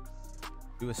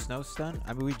 Do a snow stunt?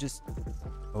 I mean, we just...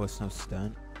 Oh, a snow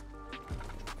stunt.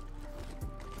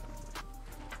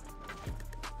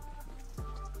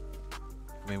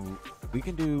 I mean, we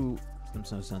can do some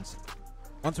snow stunts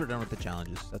once we're done with the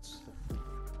challenges. That's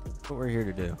what we're here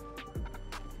to do.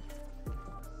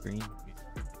 Green.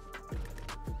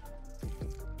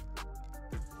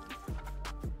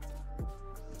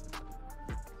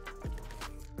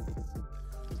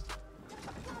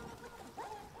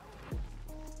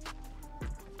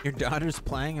 Your daughter's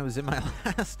playing? It was in my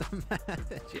last match.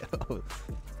 Yo.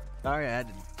 Sorry I had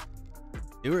to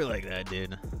do her like that,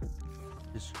 dude.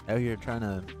 Just out here trying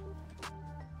to...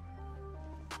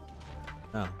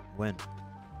 Oh, win.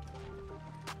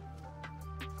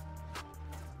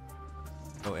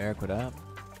 Oh, Eric, what up?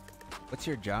 What's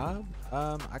your job?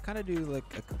 I kind of do like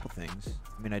a couple things.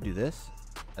 I mean, I do this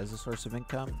as a source of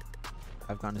income.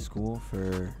 I've gone to school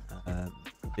for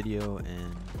video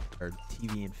and or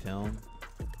TV and film.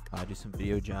 I do some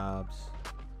video jobs,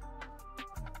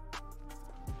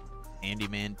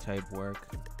 handyman type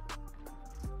work.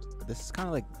 But this is kind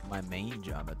of like my main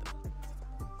job at the moment.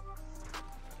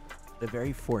 A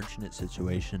very fortunate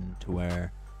situation to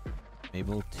where I'm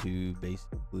able to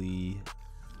basically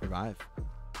survive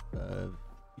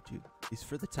YouTube, at least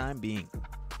for the time being.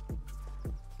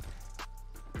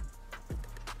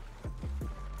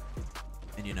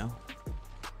 And you know,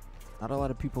 not a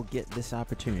lot of people get this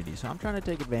opportunity, so I'm trying to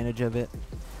take advantage of it.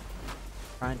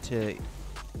 Trying to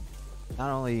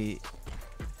not only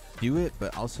do it,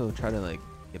 but also try to like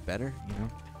get better, you know?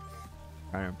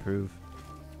 Try to improve.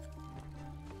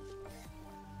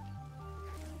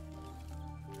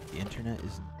 The internet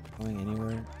isn't going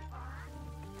anywhere.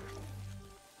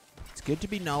 It's good to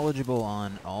be knowledgeable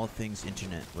on all things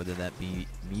internet, whether that be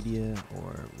media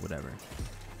or whatever.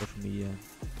 Social media,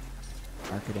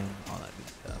 marketing, all that good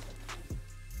stuff.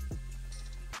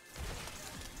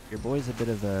 Your boy's a bit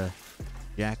of a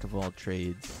jack of all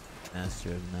trades, master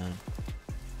of none.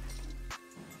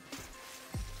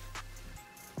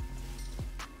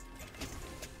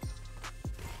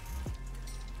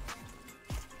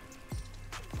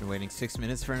 Been waiting 6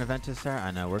 minutes for an event to start? I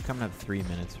know, we're coming up 3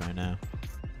 minutes right now.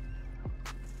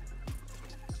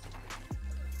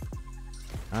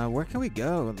 Where can we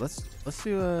go? Let's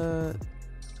do a...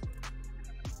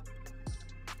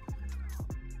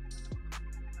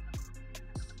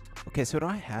 Okay, so do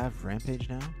I have Rampage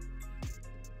now?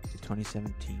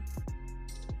 2017.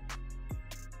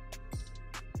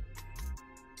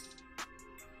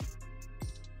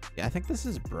 Yeah, I think this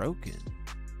is broken.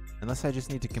 Unless I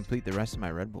just need to complete the rest of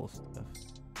my Red Bull stuff.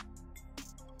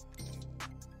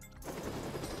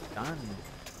 Done.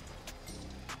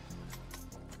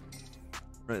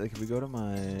 Right, like if we go to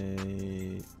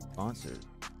my sponsors.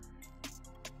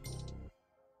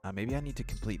 Maybe I need to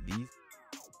complete these.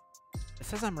 It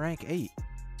says I'm rank 8.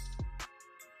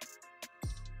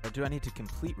 Or do I need to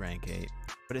complete rank 8?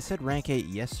 But it said rank 8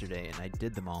 yesterday and I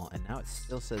did them all and now it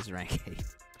still says rank 8.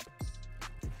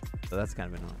 So that's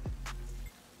kind of annoying.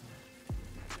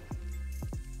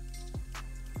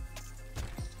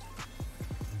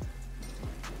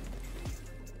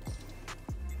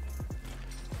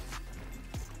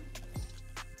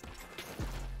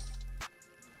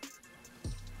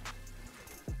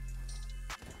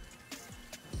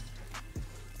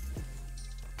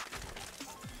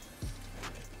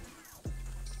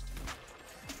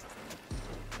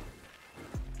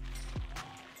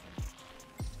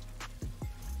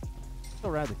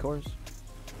 Still ride the course.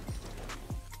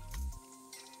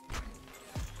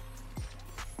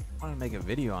 I want to make a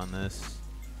video on this.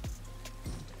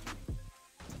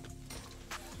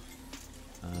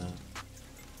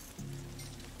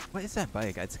 What is that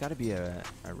bike? It's got to be a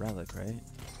relic, right?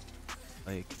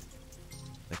 Like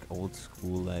old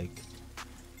school, like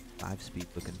 5-speed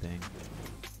looking thing.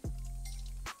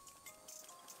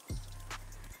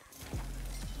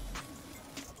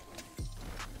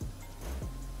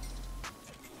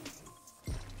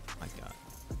 My God,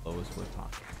 lowest wood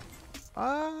pocket.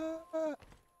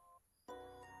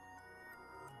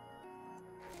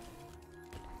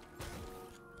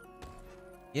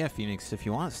 Yeah, Phoenix, if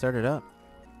you want, start it up.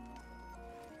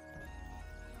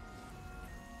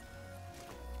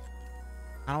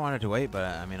 I don't want it to wait, but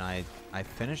I mean, I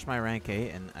finished my rank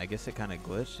 8, and I guess it kind of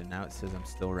glitched, and now it says I'm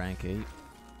still rank 8.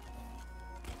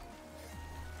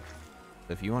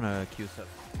 So if you want to queue us up.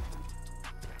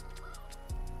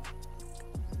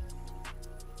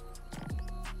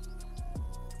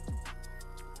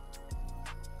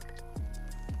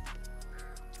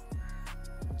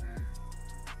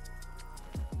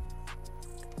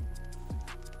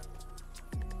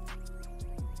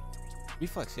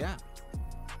 Reflex, yeah.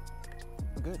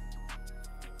 I'm good.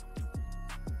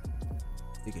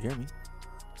 You can hear me.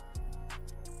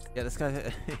 Yeah, this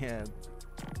guy, yeah.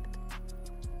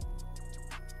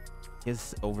 He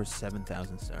has over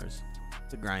 7,000 stars.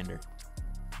 It's a grinder.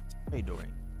 Hey, Dory.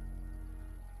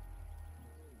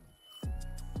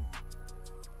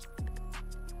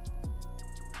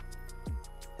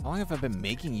 How long have I been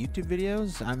making YouTube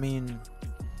videos? I mean,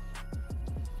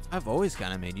 I've always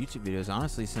kind of made YouTube videos,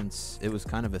 honestly, since it was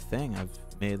kind of a thing. I've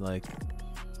made like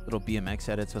little BMX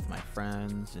edits with my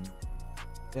friends, and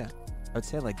yeah, I would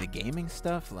say like the gaming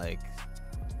stuff like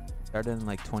started in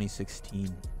like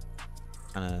 2016.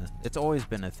 It's always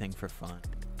been a thing for fun.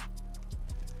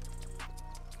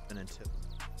 Been into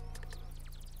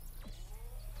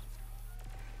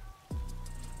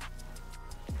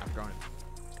I've grown an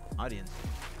audience.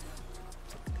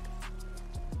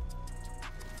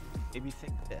 Maybe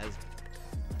think of it as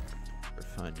for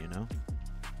fun, you know?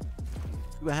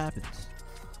 See what happens.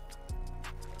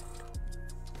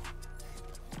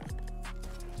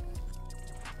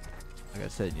 Like I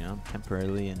said, you know, I'm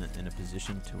temporarily in a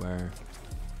position to where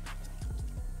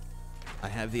I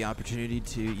have the opportunity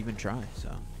to even try,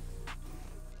 so.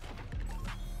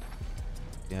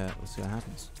 Yeah, we'll see what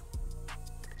happens.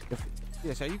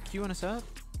 Yes, are you queuing us up?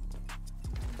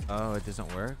 Oh, it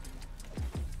doesn't work?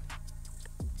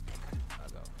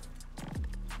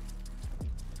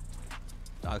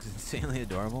 Dog's insanely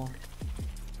adorable.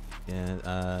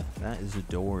 Yeah, that is a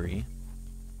Dory.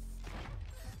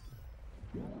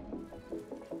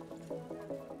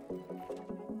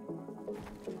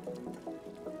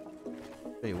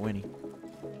 Hey, Winnie.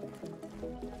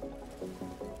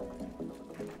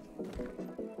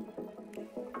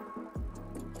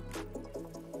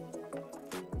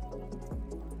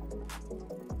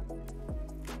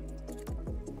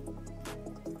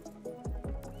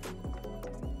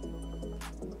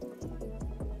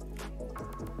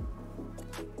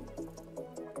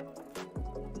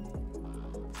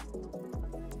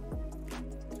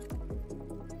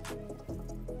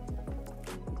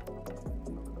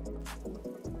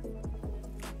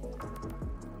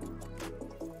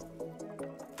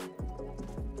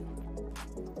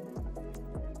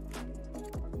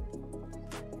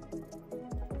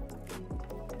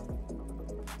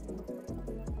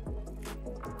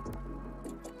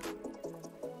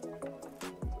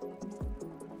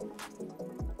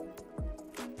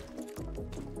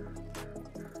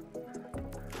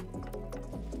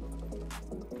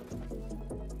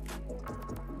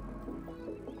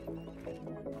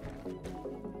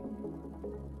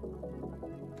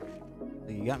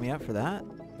 You got me up for that?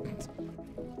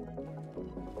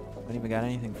 Haven't even got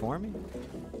anything for me?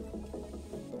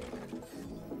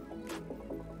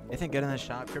 Anything good in the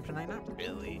shop, Kryptonite? Not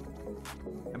really.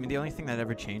 I mean, the only thing that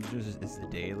ever changes is the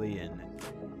daily, and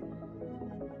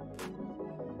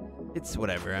it's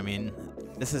whatever. I mean,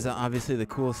 this is obviously the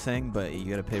coolest thing, but you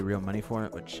gotta pay real money for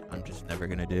it, which I'm just never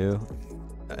gonna do.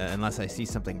 Unless I see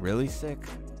something really sick,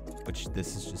 which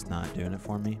this is just not doing it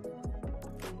for me.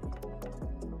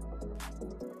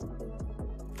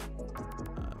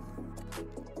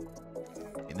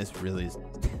 And this really is...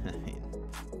 I mean,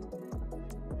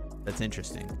 that's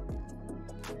interesting.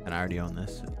 And I already own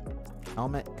this.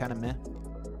 Helmet, kind of meh.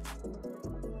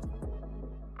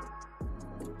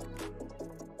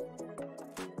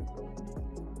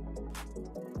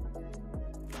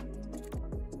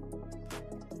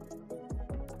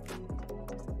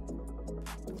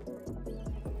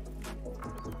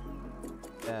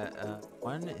 Yeah,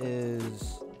 one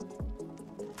is...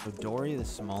 So Dory, the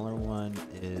smaller one,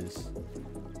 is...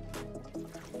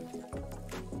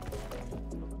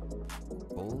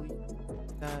 Bully?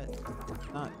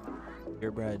 That's not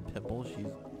purebred Pitbull.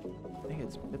 I think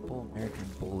it's Pitbull American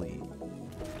Bully.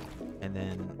 And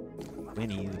then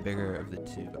Winnie, the bigger of the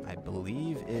two, I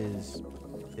believe is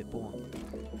Pitbull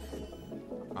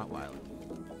Rottweiler.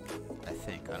 I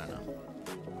think. I don't know.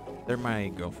 They're my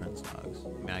girlfriend's dogs. I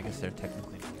mean, I guess they're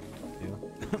technically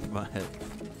too. But,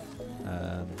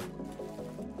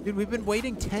 dude, we've been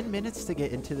waiting 10 minutes to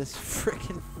get into this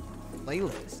freaking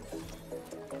playlist.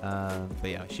 But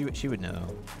yeah, she would know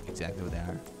exactly what they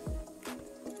are.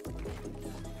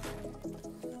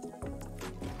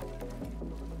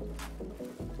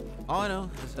 All I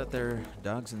know is that they're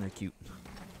dogs and they're cute.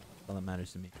 That's all that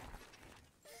matters to me.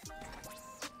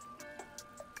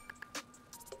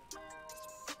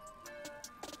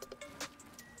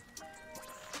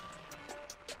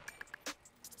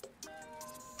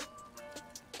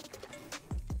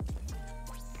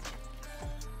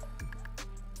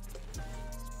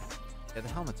 Yeah, the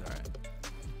helmet's alright.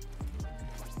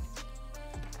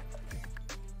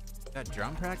 Got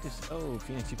drum practice? Oh,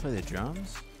 Phoenix, you play the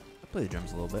drums? I play the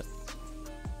drums a little bit.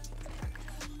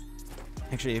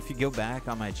 Actually, if you go back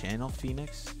on my channel,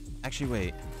 Phoenix... Actually,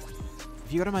 wait.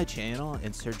 If you go to my channel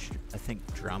and search, I think,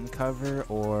 drum cover,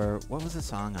 or... What was the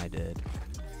song I did?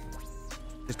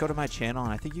 Just go to my channel,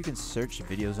 and I think you can search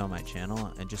videos on my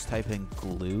channel, and just type in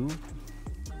glue.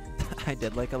 I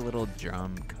did, like, a little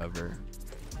drum cover.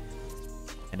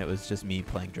 And it was just me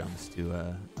playing drums to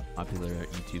a popular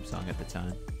YouTube song at the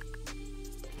time.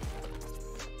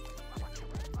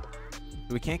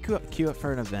 We can't queue up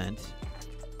for an event.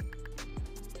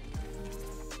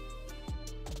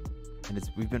 And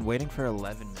we've been waiting for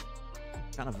 11 minutes.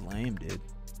 Kind of lame, dude.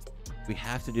 We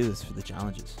have to do this for the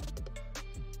challenges.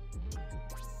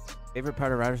 Favorite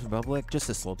part of Riders Republic? Just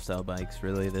the slopestyle bikes,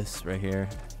 really. This right here.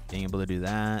 Being able to do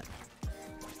that.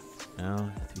 You know,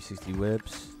 360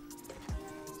 whips.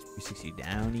 360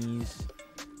 downies.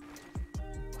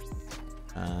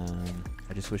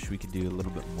 I just wish we could do a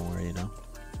little bit more, you know?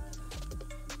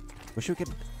 Wish we could...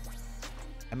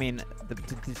 I mean, the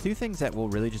two things that will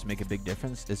really just make a big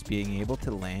difference is being able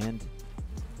to land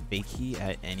fakie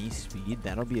at any speed.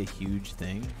 That'll be a huge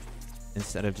thing.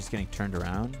 Instead of just getting turned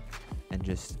around and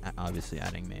just obviously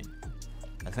adding main.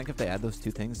 I think if they add those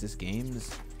two things, this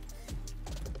game's...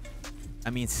 I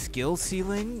mean, skill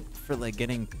ceiling for like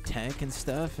getting tech and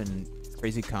stuff and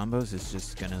crazy combos is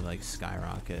just gonna like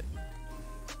skyrocket.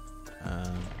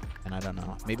 And I don't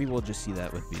know. Maybe we'll just see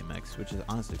that with BMX, which is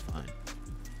honestly fine.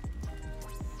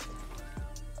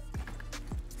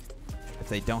 If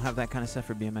they don't have that kind of stuff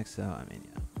for BMX, though, I mean,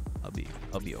 yeah,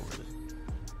 I'll be over it.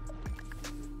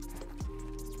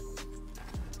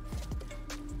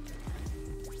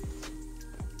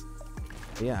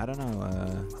 But yeah, I don't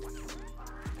know.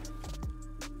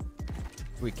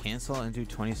 Do we cancel and do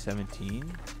 2017?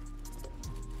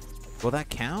 Will that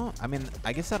count? I mean,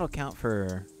 I guess that'll count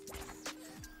for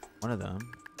one of them.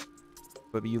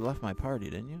 But you left my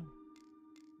party, didn't you?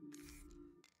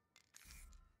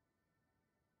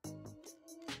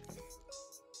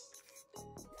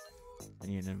 I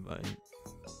need an invite.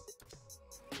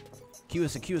 Queue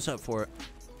us up for it.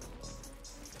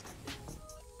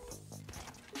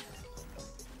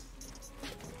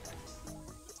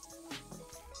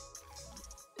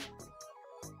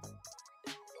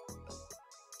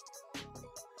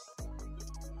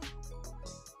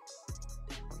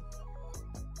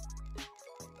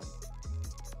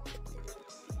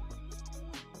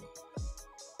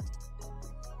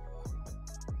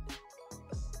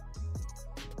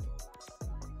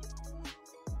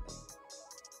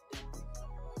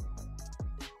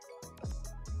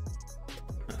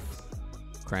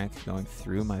 Crank going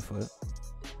through my foot.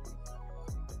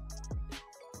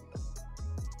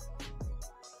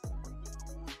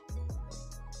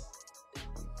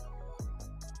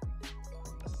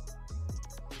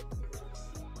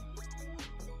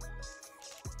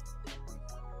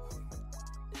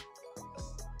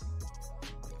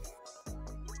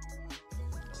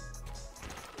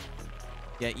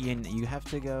 Yeah, Ian, you have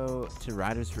to go to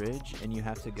Riders Ridge and you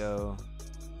have to go...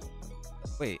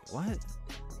 Wait, what?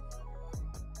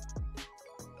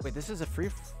 Wait, this is a free...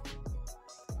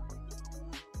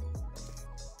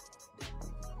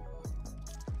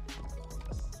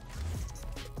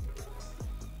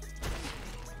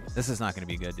 This is not going to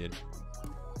be good, dude.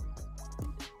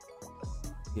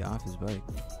 Get off his bike.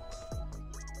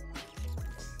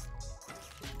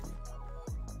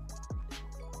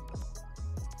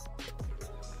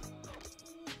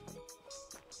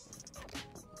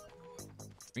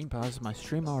 Stream pause. My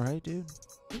stream alright, dude?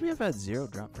 Maybe I've had 0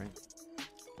 drop frame.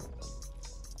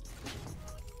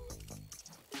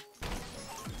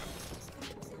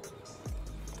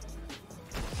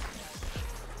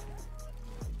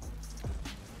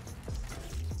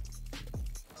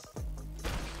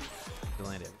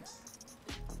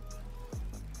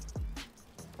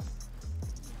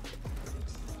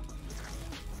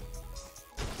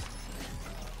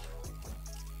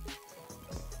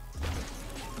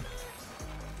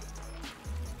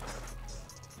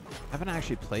 I haven't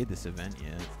actually played this event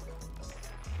yet.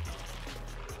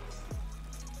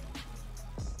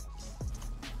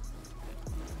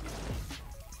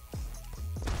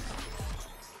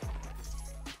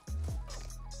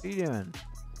 What are you doing?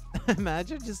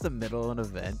 Imagine just the middle of an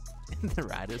event and the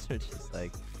riders are just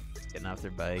like getting off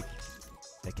their bike,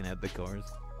 checking out the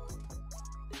course.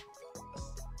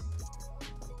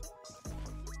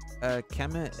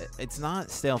 Kemet, it's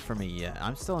not stale for me yet.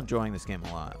 I'm still enjoying this game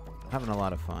a lot. Having a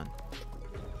lot of fun.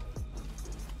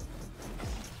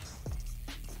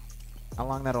 How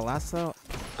long that'll last though?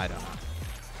 I don't know.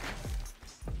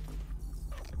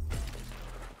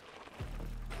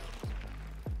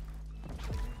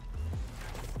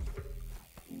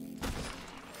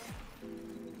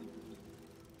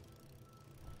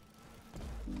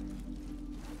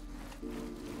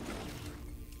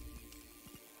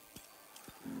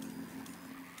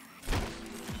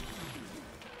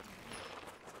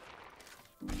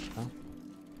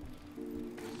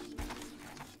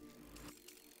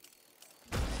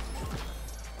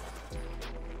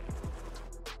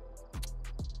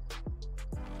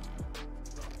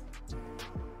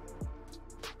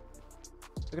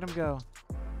 Look at him go.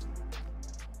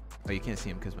 Oh, you can't see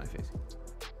him because of my face.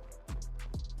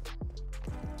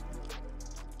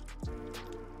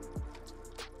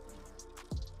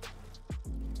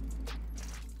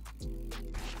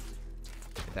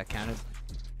 That counted.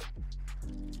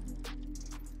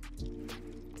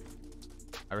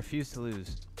 I refuse to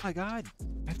lose. Oh my god.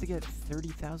 I have to get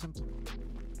 30,000.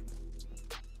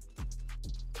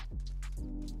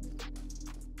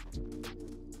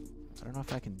 I don't know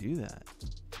if I can do that.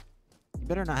 You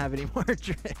better not have any more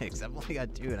tricks. I've only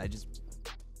got 2 and I just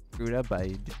screwed up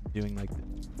by doing like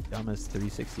the dumbest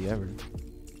 360 ever.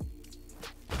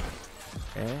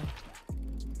 Okay.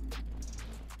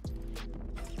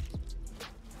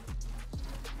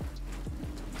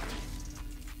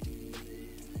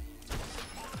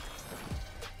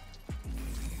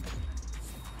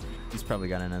 He's probably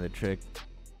got another trick.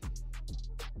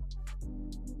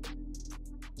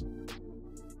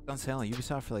 It's on sale on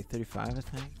Ubisoft for like 35, I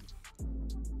think.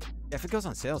 Yeah, if it goes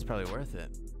on sale, it's probably worth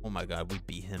it. Oh my god, we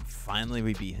beat him. Finally,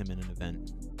 we beat him in an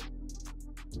event.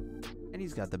 And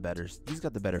he's got the better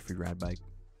free ride bike.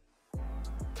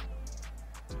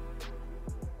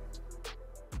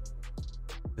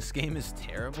 This game is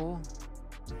terrible.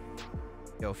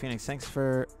 Yo, Phoenix, thanks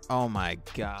for... Oh my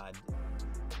god.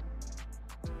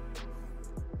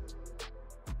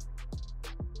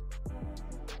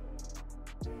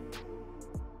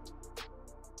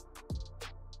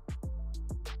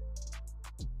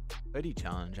 Hoodie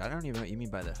challenge. I don't even know what you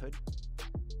mean by the hood.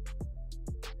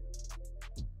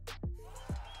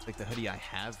 Like the hoodie I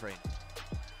have right now.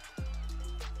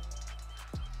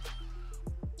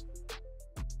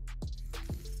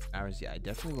 Hours, yeah, I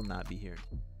definitely will not be here.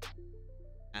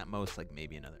 At most, like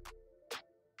maybe another.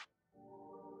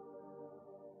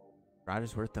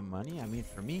 Riders worth the money? I mean,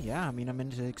 for me, yeah. I mean, I'm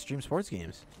into extreme sports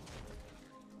games.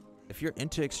 If you're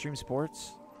into extreme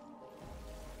sports,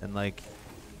 then like,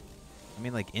 I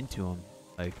mean, like into them,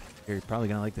 like you're probably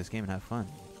gonna like this game and have fun.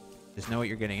 Just know what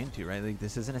you're getting into, right? Like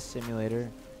this isn't a simulator.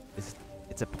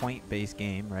 It's a point-based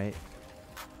game, right?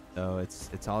 So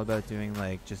it's all about doing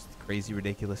like just crazy,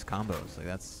 ridiculous combos. Like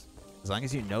that's, as long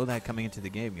as you know that coming into the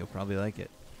game, you'll probably like it.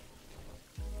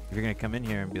 If you're gonna come in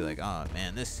here and be like, oh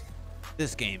man, this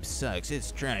game sucks,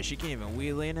 it's trash, you can't even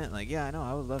wheelie in it. Like, yeah, I know,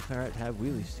 I would love to have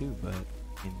wheelies too, but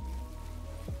I mean,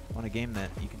 I want a game that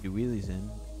you can do wheelies in,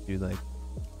 do like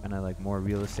kind of like more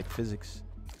realistic physics.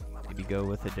 Maybe go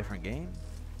with a different game,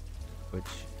 which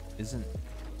isn't,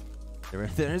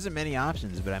 there isn't many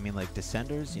options, but I mean like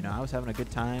Descenders, you know, I was having a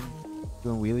good time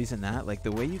doing wheelies in that. Like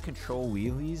the way you control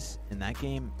wheelies in that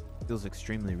game feels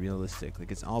extremely realistic.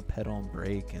 Like it's all pedal and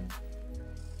brake and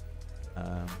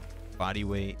body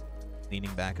weight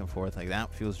leaning back and forth. Like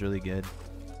that feels really good.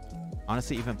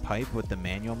 Honestly, even Pipe with the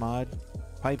manual mod,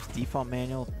 Pipe's default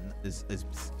manual is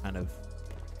kind of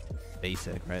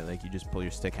basic, right? Like you just pull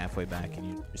your stick halfway back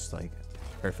and you're just like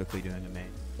perfectly doing a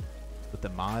main. With the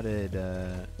modded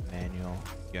manual,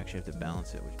 you actually have to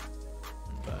balance it,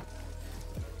 but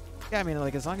yeah, I mean,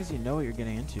 like as long as you know what you're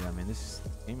getting into, I mean, this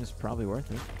game is probably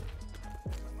worth it.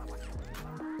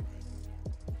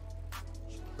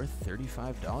 Worth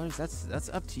 $35? That's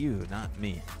up to you, not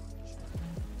me.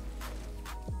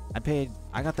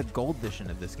 I got the gold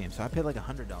edition of this game, so I paid like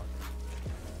 $100.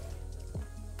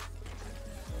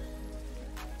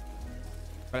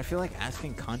 But I feel like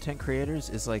asking content creators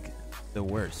is like the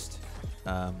worst.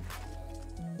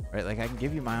 Right, like I can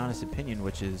give you my honest opinion,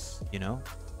 which is, you know,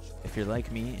 if you're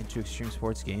like me into extreme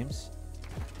sports games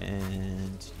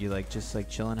and you like just like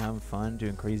chilling, having fun,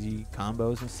 doing crazy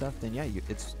combos and stuff, then yeah,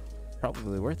 it's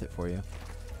probably worth it for you.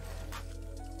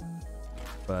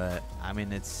 But I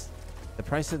mean, it's the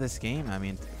price of this game. I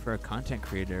mean, for a content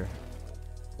creator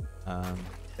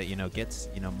that, you know, gets,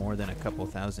 you know, more than a couple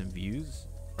thousand views,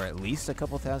 or at least a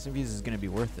couple thousand views, is going to be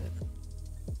worth it.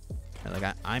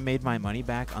 Like I made my money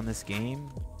back on this game,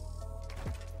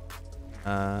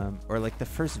 or like the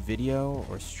first video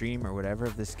or stream or whatever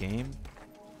of this game,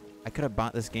 I could have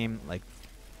bought this game like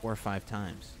 4 or 5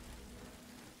 times.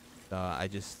 So I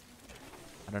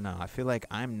don't know. I feel like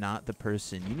I'm not the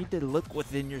person. You need to look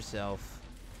within yourself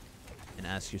and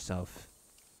ask yourself,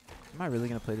 am I really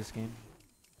going to play this game?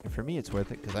 And for me, it's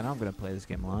worth it because I know I'm going to play this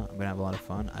game a lot. I'm going to have a lot of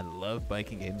fun. I love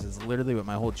biking games. It's literally what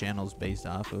my whole channel is based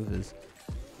off of, is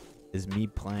me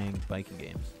playing biking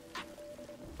games.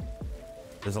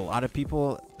 There's a lot of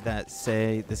people that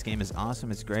say this game is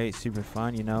awesome, it's great, super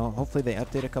fun, you know. Hopefully they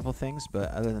update a couple things,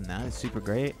 but other than that, it's super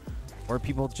great. Or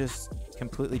people just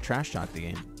completely trash talk the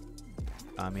game.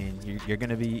 I mean, you're going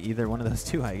to be either one of those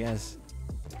two, I guess.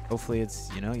 Hopefully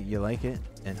it's, you know, you like it,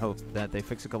 and hope that they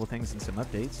fix a couple things and some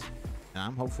updates. And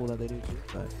I'm hopeful that they do too,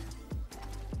 but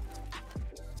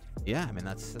yeah, I mean,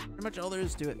 that's pretty much all there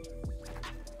is to it.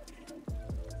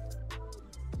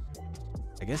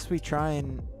 I guess we try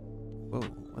and... Whoa,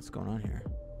 what's going on here?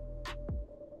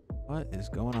 What is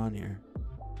going on here?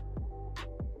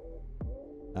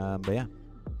 But yeah.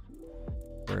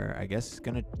 We're, I guess,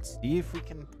 gonna see if we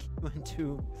can go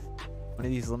into one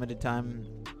of these limited time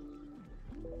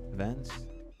events.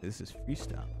 This is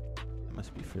freestyle. That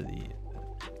must be for the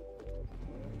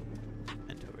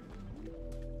event over.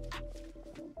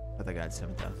 I thought I got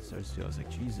 7,000 stars too. I was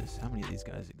like, Jesus, how many of these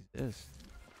guys exist?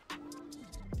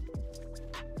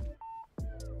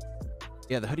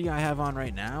 Yeah, the hoodie I have on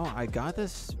right now, I got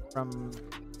this from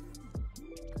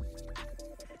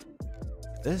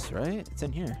this, right? It's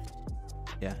in here.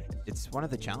 Yeah, it's one of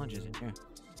the challenges in here.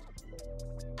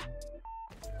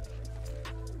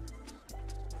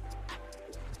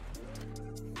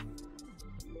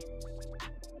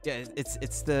 Yeah,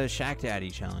 it's the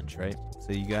ShackDaddy challenge, right?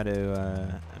 So you got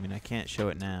to, I mean, I can't show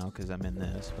it now because I'm in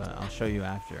this, but I'll show you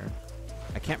after.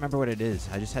 I can't remember what it is.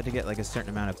 I just had to get like a certain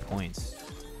amount of points.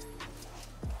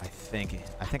 I think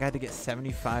I had to get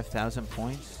 75,000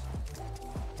 points.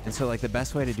 And so like the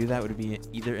best way to do that would be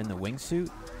either in the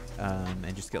wingsuit,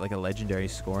 and just get like a legendary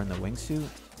score in the wingsuit.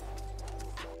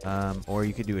 Or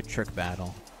you could do a trick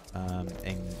battle.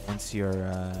 And once your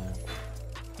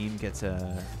team gets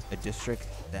a district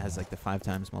that has like the 5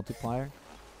 times multiplier,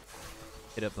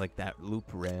 hit up like that loop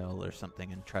rail or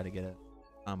something and try to get a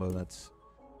combo that's,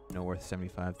 you know, worth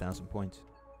 75,000 points.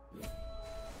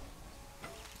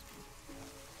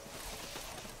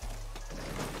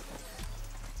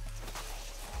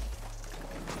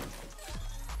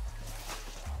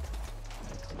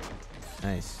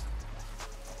 Nice.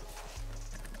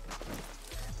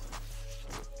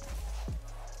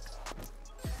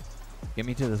 Get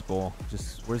me to this bowl.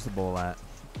 Just, where's the bowl at?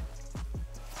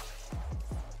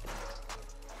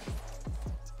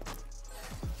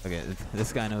 Okay,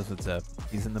 this guy knows what's up.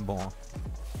 He's in the bowl.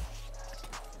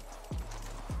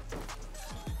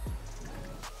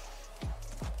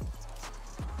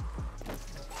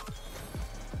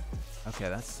 Okay,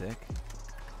 that's sick.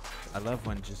 I love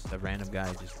when just a random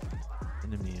guy just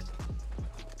into me in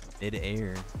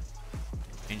mid-air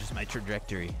changes my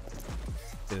trajectory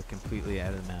to completely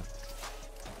out of the map.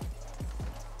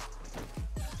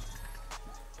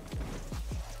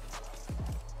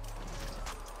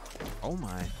 Oh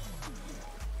my.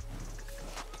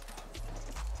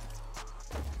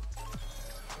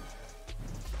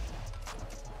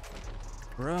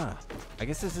 Bruh. I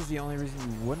guess this is the only reason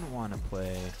you wouldn't want to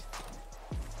play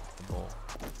the bowl.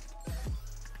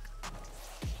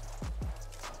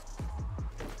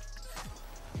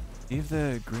 Do you have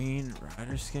the green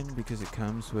rider skin because it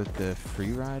comes with the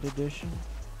free ride edition?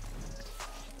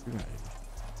 Free ride edition.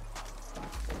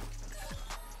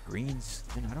 Green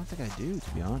skin? I don't think I do,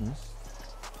 to be honest.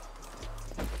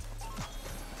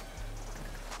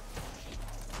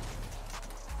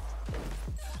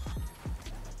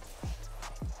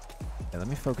 Yeah, let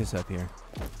me focus up here.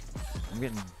 I'm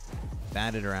getting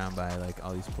batted around by like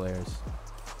all these players.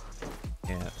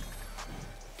 Yeah.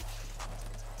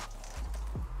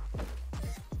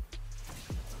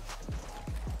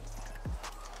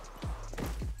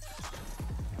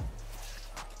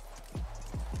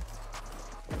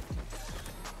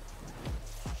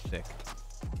 Sick.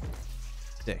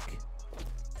 Sick.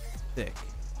 Sick.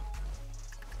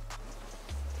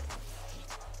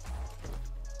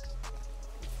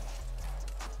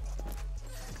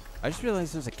 I just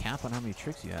realized there's a cap on how many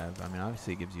tricks you have. I mean,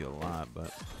 obviously it gives you a lot,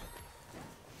 but...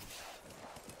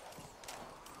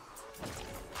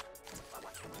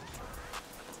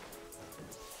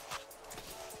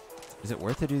 Is it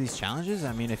worth to do these challenges?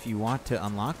 I mean, if you want to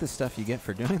unlock the stuff you get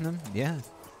for doing them, yeah.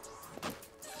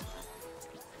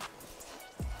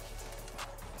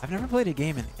 I've never played a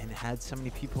game and had so many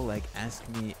people like ask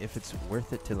me if it's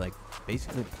worth it to like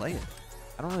basically play it.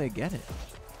 I don't really get it.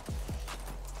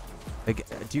 Like,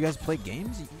 do you guys play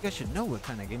games? You guys should know what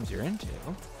kind of games you're into.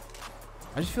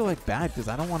 I just feel like bad because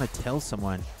I don't want to tell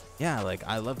someone, yeah, like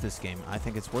I love this game, I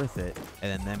think it's worth it,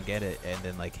 and then them get it and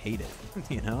then like hate it.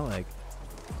 You know, like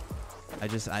I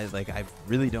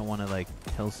really don't want to like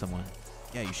tell someone,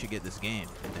 yeah, you should get this game,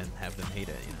 and then have them hate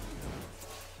it, you know.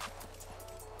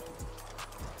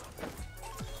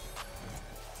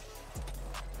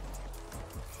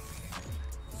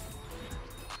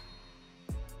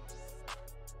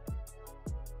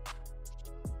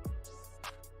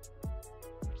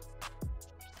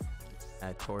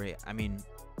 Tori, I mean,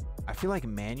 I feel like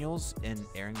manuals and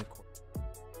airing the core,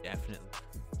 definitely.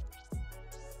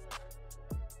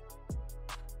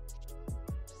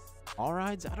 Wall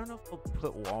rides? I don't know if they'll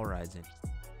put wall rides in.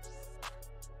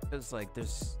 Because like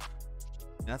there's,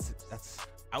 that's,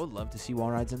 I would love to see wall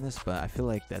rides in this, but I feel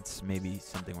like that's maybe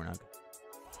something we're not gonna.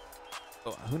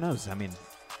 Oh, who knows? I mean,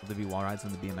 will there be wall rides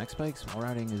on the BMX bikes? Wall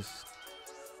riding is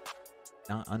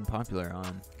not unpopular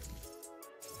on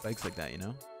bikes like that, you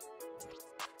know?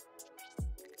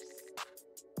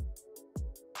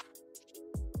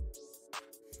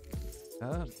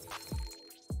 Oh,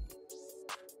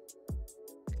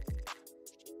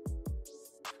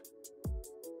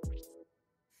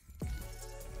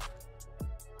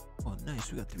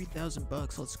 nice. We got 3,000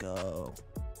 bucks. Let's go.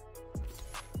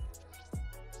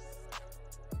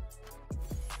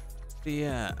 But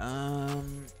yeah,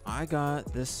 I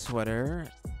got this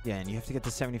sweater. Yeah, and you have to get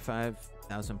to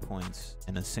 75,000 points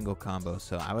in a single combo.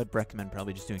 So I would recommend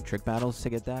probably just doing trick battles to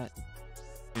get that.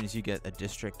 As soon as you get a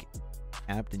district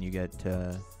cap, then you get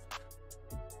that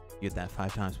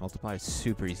 5 times multiplier. It's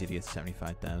super easy to get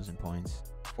 75,000 points.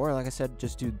 Or like I said,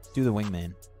 just do the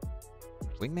wingman.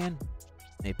 Wingman?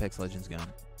 Apex Legends gun.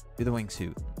 Do the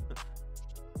wingsuit.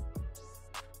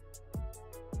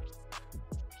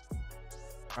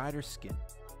 Rider skin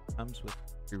comes with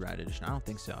free ride edition. I don't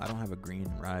think so. I don't have a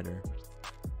green rider.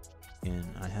 And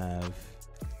I have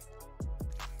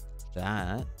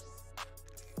that.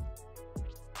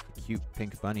 A cute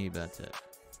pink bunny, that's it.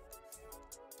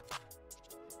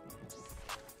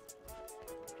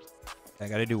 I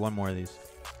gotta do one more of these.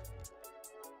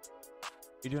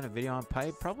 You're doing a video on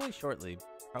pipe? Probably shortly.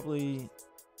 Probably.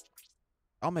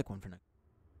 I'll make one for next.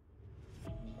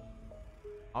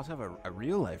 Also have a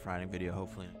real life riding video,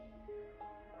 hopefully.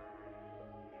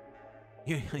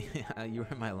 You were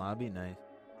in my lobby? Nice.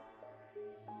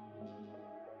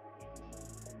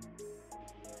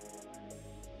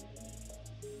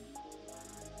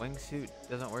 Wingsuit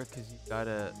doesn't work because you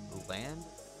gotta land?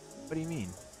 What do you mean?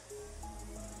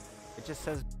 It just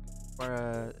says for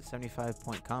a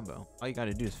 75-point combo. All you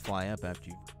gotta do is fly up after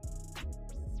you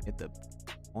get the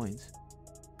points.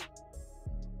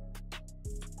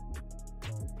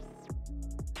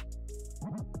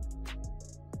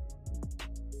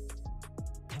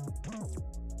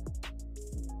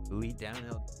 Ooey,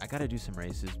 downhill. I gotta do some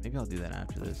races. Maybe I'll do that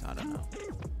after this. I don't know.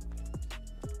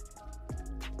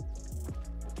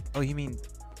 Oh, you mean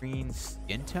green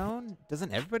skin tone?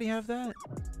 Doesn't everybody have that?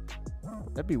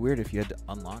 That'd be weird if you had to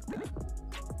unlock that.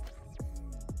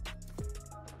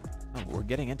 Oh, we're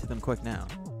getting into them quick now.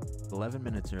 11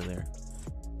 minutes earlier.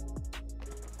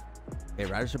 Okay,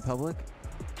 Riders Republic.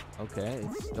 Okay,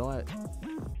 it's still at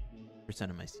 %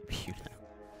 of my CPU now.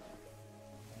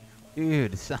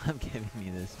 Dude, stop giving me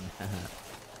this map.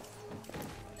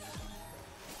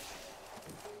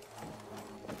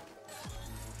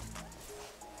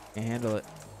 Can't handle it.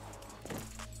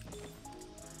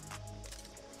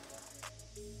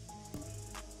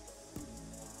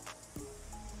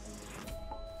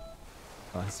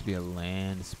 Oh, it has to be a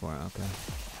land sport. Okay.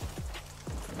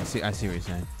 I see what you're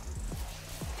saying.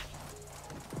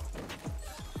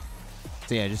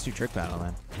 So yeah, just do trick battle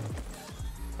then.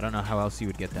 I don't know how else you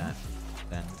would get that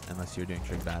then, unless you're doing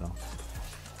trick battle.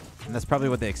 And that's probably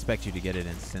what they expect you to get it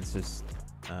in, since there's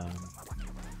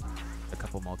a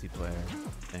couple multiplayer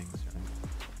things, right?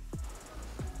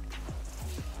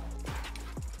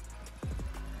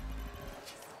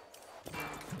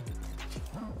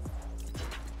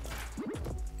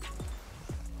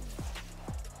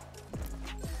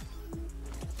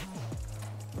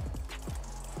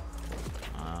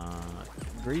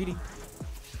 Greedy.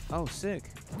 Oh, sick.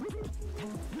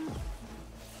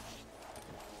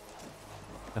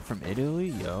 From Italy?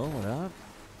 Yo, what up?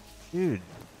 Dude,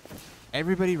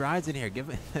 everybody rides in here.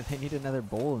 They need another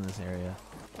bowl in this area.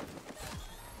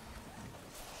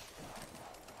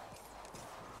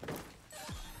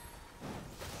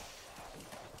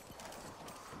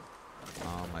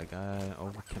 Oh my god,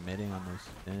 overcommitting on those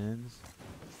spins.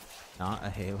 Not a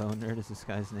Halo nerd is this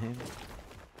guy's name.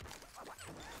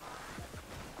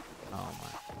 Oh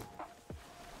my.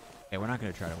 Okay, we're not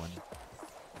gonna try to win.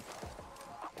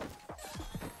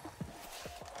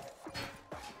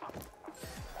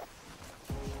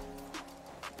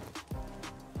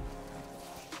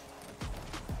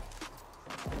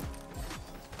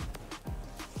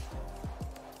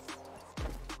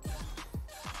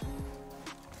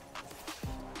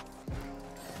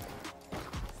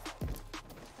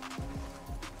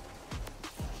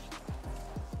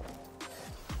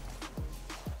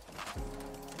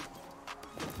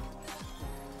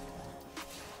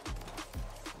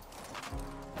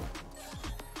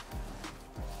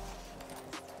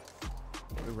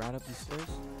 Right up these stairs.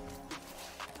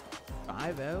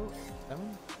 5 out.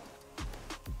 7.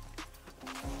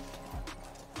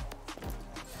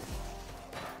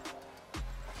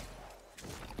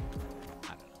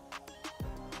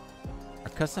 Are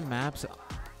custom maps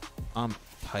on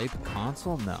pipe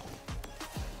console? No.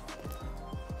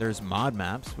 There's mod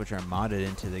maps which are modded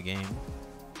into the game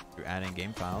through adding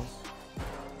game files,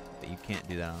 but you can't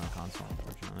do that on a console,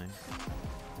 unfortunately.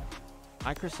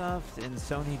 Microsoft and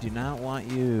Sony do not want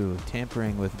you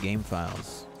tampering with game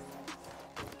files.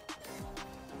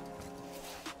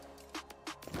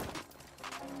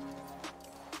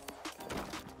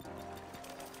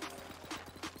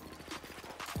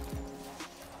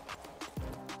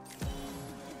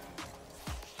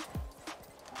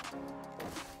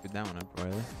 Good that one up,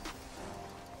 Riley.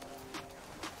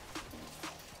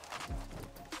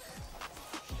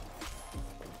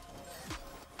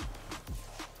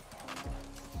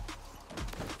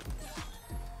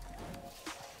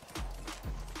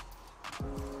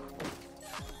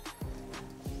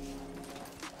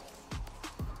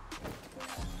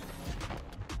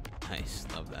 Nice,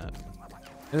 love that.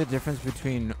 You know the difference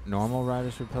between normal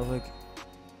Riders Republic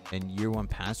and Year 1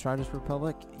 Pass Riders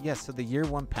Republic? Yes, so the Year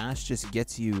 1 Pass just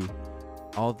gets you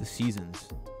all the seasons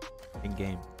in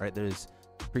game, right? There's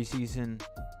preseason,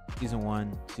 season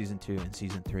 1, season 2, and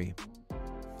season 3.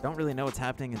 Don't really know what's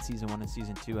happening in Season 1 and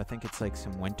Season 2. I think it's like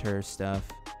some winter stuff,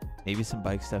 maybe some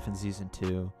bike stuff in Season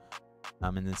 2.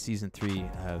 And then Season 3,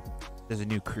 there's a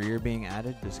new career being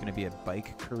added. There's going to be a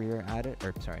bike career added,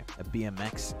 or sorry, a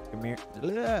BMX career.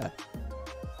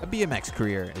 A BMX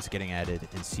career is getting added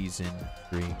in Season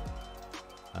 3.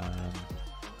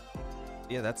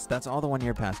 Yeah, that's all the 1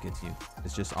 year pass gets you.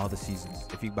 It's just all the seasons.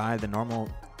 If you buy the normal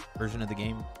version of the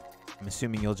game, I'm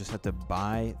assuming you'll just have to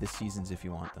buy the seasons if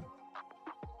you want them.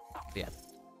 Yeah.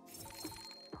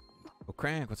 Well,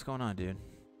 Crank, what's going on, dude?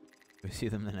 We see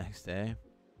them the next day.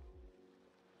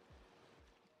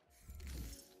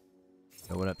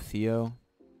 Yo, what up, Theo?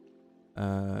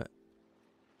 I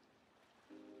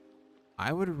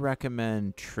would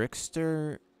recommend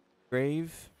Trickster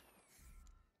Grave.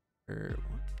 Or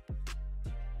what?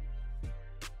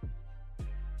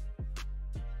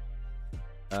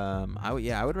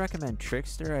 I would recommend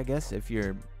Trickster, I guess, if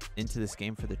you're into this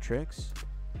game for the tricks.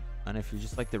 And if you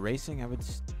just like the racing, I would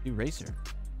just do Racer.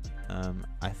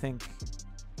 I think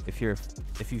if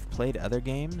you've played other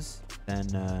games,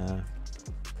 then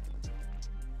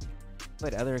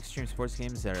played other extreme sports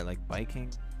games that are like biking,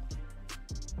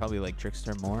 probably like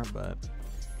Trickster more, but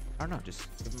I don't know, just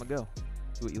give them a go.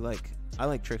 Do what you like. I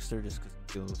like Trickster just because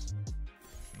it feels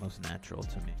most natural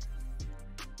to me.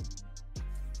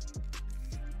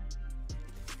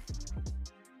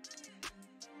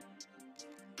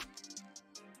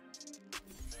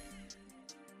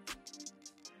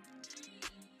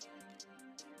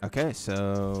 Okay,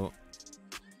 so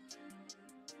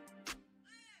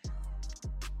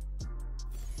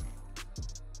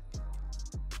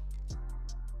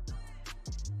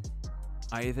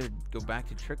I either go back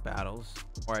to trick battles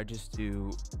or I just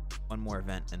do one more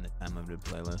event in the time limited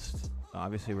playlist. So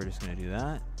obviously we're just gonna do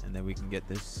that, and then we can get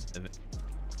this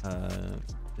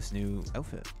this new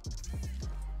outfit.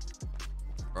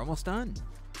 We're almost done.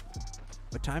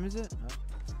 What time is it?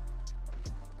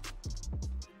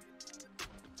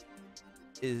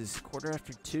 Is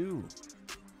 2:45.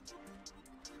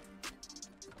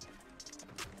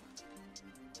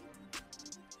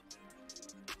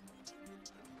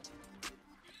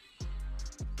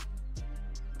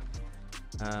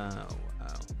 Wow.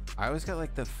 I always got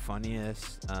like the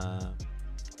funniest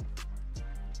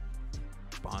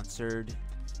sponsored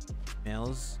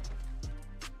emails,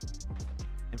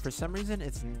 and for some reason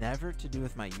it's never to do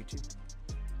with my YouTube.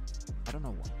 I don't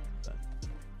know why, but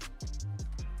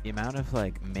the amount of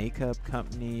like makeup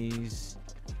companies,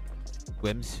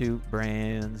 swimsuit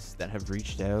brands that have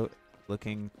reached out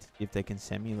looking to see if they can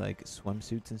send me like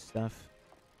swimsuits and stuff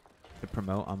to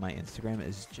promote on my Instagram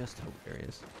is just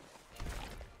hilarious.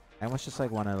 I almost just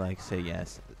like want to like say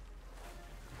yes,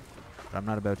 but I'm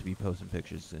not about to be posting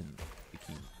pictures in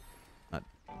bikini. Not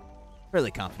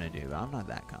fairly confident, dude, but I'm not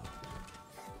that confident.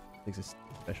 It takes a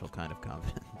special kind of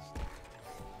confidence.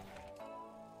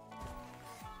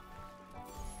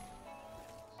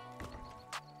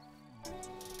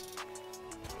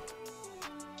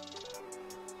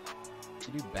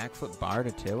 You do backflip bar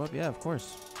to tail up? Yeah, of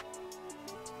course.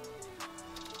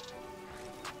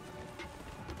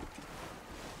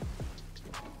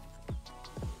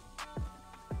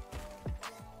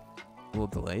 A little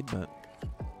delayed, but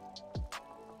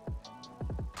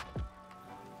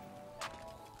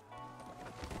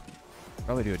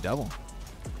probably do a double.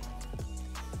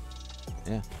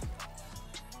 Yeah.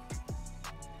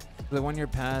 The 1 year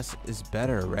pass is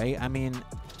better, right? I mean,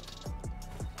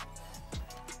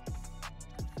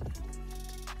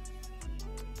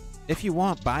 if you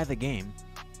want, buy the game,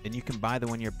 and you can buy the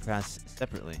 1 year pass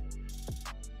separately.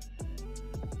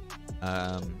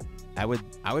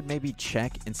 I would maybe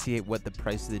check and see what the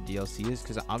price of the DLC is,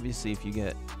 because obviously if you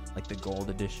get like the gold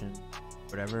edition,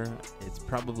 whatever, it's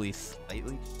probably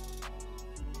slightly.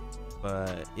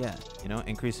 But yeah, you know,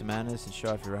 increase the madness and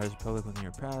show off your Riders Republic with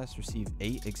your pass. Receive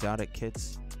 8 exotic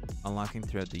kits, unlocking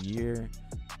throughout the year,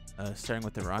 starting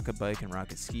with the rocket bike and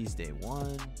rocket skis day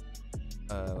 1.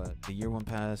 The year 1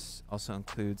 pass also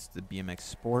includes the BMX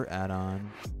Sport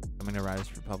add-on, coming to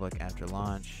Riders Republic after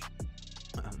launch.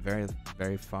 Very,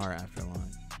 very far after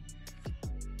launch.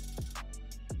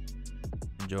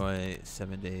 Enjoy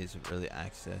 7 days of early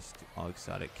access to all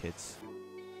exotic kits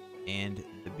and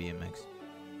the BMX.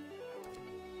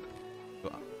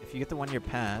 So if you get the 1 year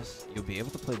pass, you'll be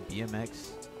able to play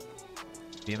BMX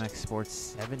Sports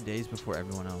 7 days before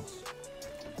everyone else.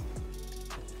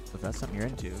 So if that's something you're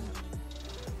into,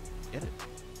 get it.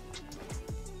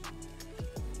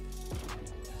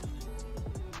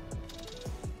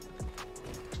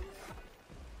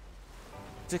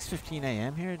 6:15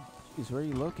 a.m. here? Jeez, where are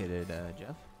you located,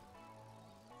 Jeff?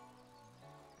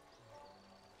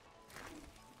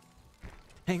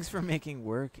 Thanks for making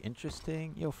work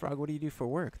interesting. Yo, Frog, what do you do for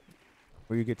work?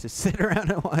 Where you get to sit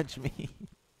around and watch me.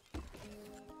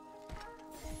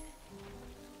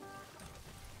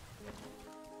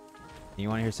 You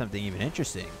want to hear something even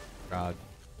interesting, Frog?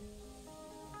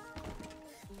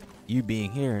 You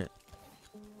being here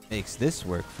makes this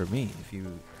work for me. If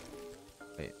you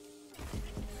wait,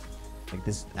 like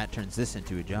this, that turns this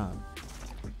into a job.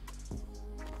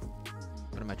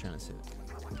 What am I trying to say?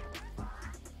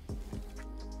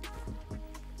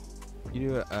 You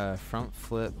do a front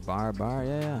flip bar,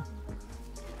 yeah.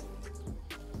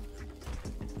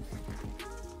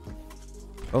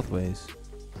 Both ways.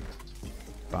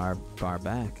 Bar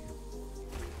back.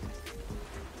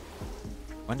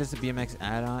 When does the BMX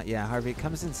add-on? Yeah, Harvey, it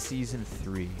comes in season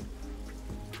 3.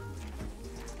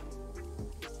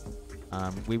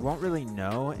 We won't really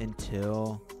know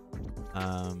until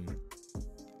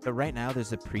so right now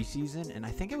there's a preseason, and I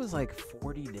think it was like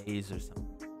 40 days or something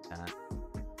like that.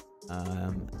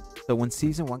 So when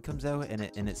season 1 comes out and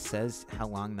it says how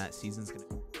long that season's gonna,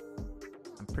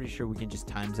 I'm pretty sure we can just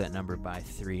times that number by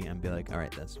 3 and be like, all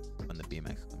right, that's when the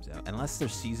BMX comes out. Unless their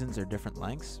seasons are different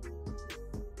lengths.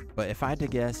 But if I had to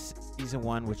guess, season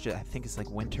 1, which I think is like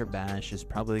Winter Bash, is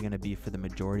probably going to be for the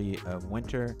majority of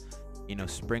winter. You know,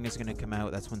 spring is going to come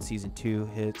out. That's when season 2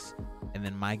 hits. And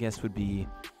then my guess would be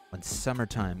when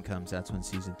summertime comes, that's when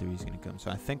season 3 is going to come.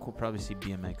 So I think we'll probably see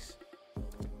BMX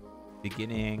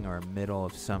beginning or middle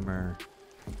of summer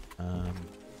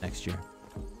next year.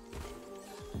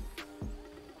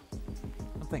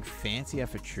 Something fancy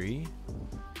off a tree.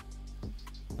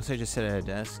 Unless I just sit at a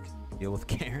desk, deal with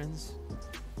Karens.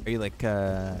 Are you like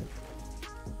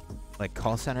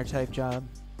call center type job?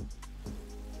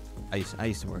 I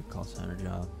used to work call center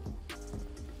job,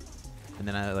 and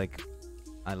then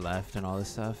I left and all this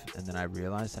stuff, and then I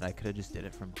realized that I could have just did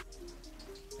it from.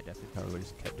 I definitely probably would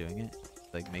have just kept doing it,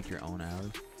 like make your own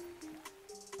hours.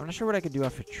 I'm not sure what I could do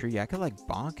off a tree. I could like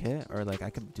bonk it, or like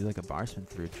I could do like a bar spin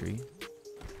through a tree.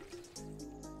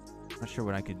 I'm not sure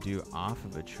what I could do off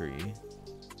of a tree.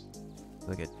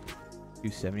 Like a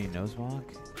 270 nose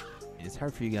walk. It's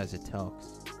hard for you guys to tell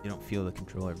because you don't feel the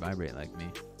controller vibrate like me.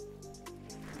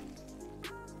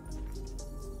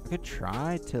 I could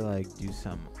try to like do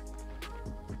some,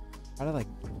 try to like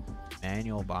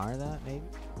manual bar that maybe.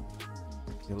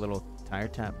 A little tire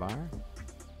tap bar.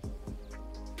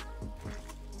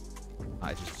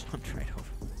 I just jumped right over.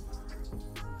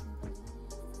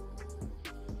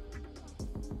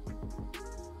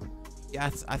 Yeah,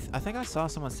 I think I saw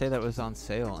someone say that it was on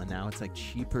sale, and now it's like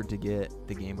cheaper to get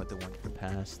the game with the 1 year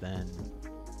pass than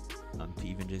to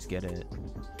even just get it.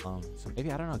 So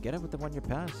maybe, I don't know, get it with the 1 year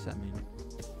pass. I mean,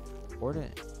 afford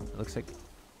it. It looks like it'd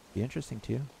be interesting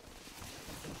too.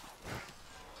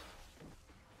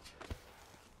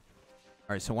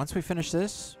 All right, so once we finish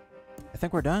this, I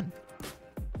think we're done.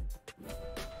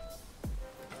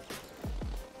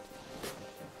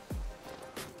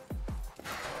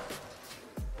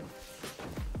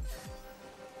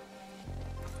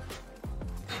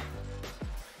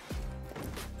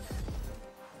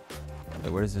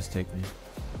 Wait, where does this take me?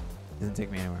 It doesn't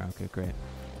take me anywhere. Okay, great.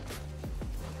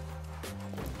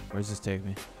 Where does this take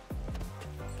me?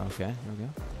 Okay, here we go.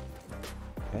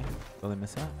 Okay, totally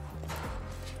miss that.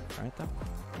 All right, though.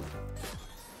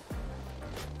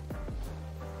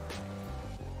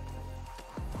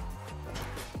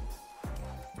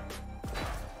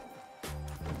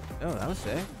 Oh, that was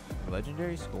sick.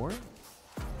 Legendary score?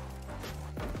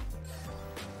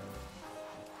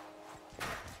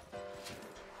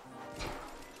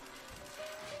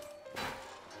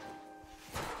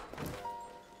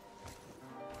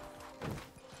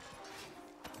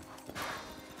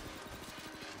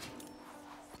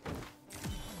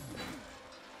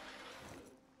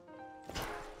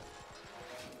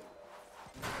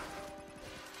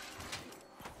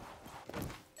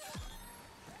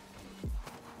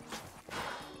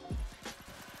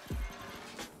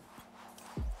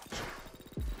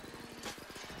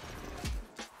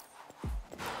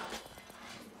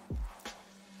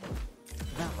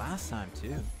 Last time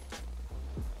too.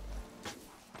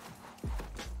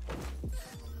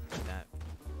 That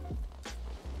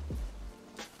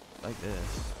like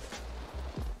this.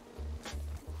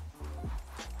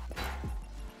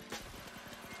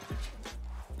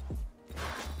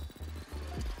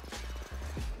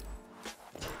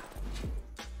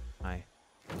 Hi.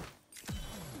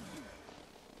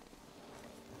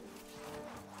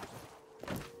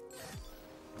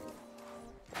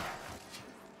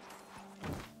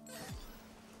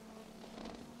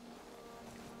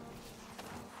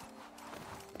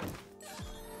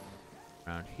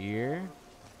 Around here.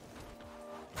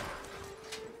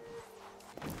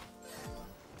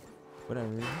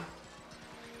 whatever.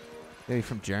 Maybe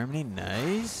from Germany.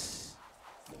 Nice.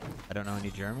 I don't know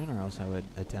any German, or else I would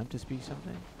attempt to speak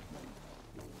something.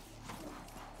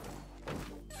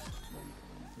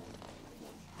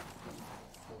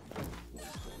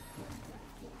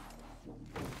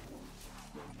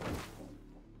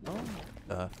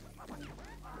 Oh,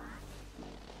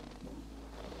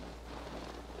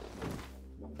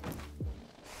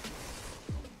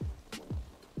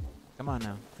 come on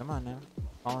now. Come on now.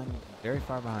 Falling very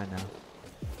far behind now.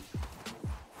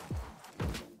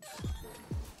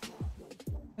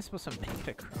 I'm supposed to make it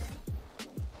across.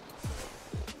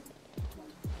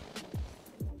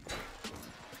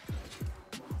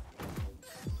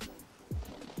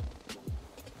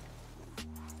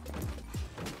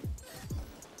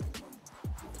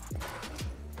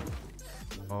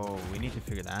 Oh, we need to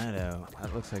figure that out.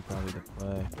 That looks like probably the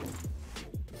play.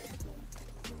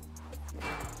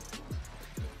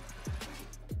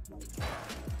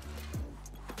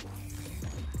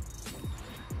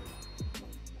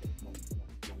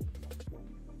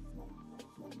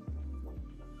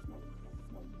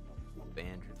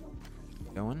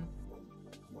 Going.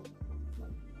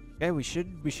 Okay, we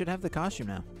should have the costume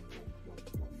now.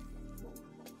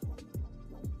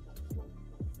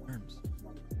 Arms.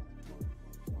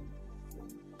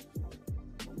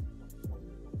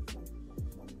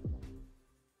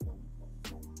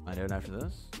 Find out after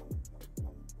this.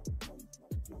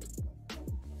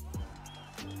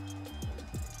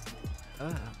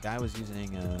 Guy was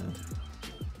using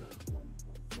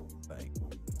like,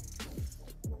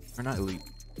 or not elite.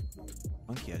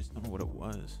 Monkey, I just don't know what it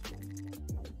was.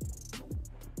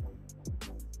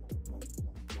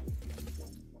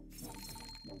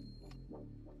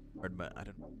 Hard, but I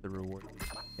don't know if the reward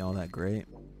is all that great.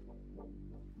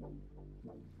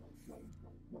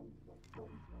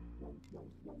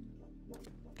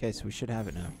 Okay, so we should have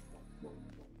it now.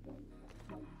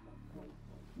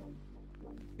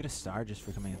 Get a star just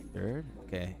for coming in third.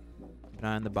 Okay. Keep an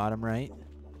eye on the bottom right.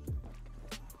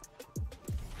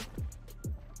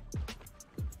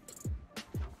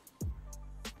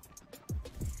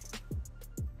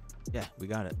 Yeah, we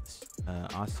got it.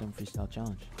 Awesome freestyle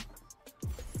challenge.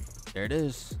 There it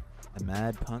is. The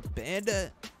Mad Punk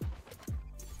Bandit.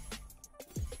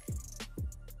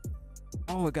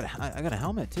 Oh, I got a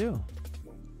helmet too.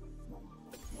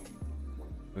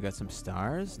 We got some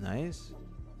stars. Nice.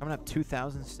 Coming up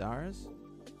 2,000 stars.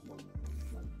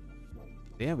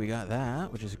 Yeah, we got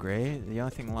that, which is great. The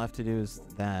only thing left to do is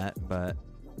that, but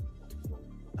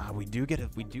we do get a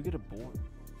board.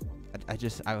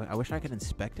 I wish I could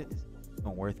inspect it. It's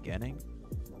not worth getting.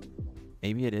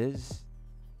 Maybe it is.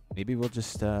 Maybe we'll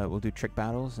just we'll do trick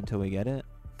battles until we get it.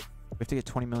 We have to get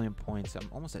 20 million points. I'm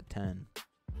almost at 10.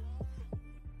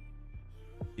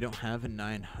 You don't have a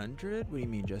 900? What do you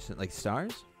mean, Justin? Like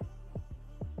stars?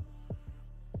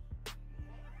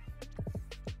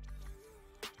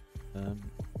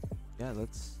 Yeah,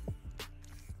 let's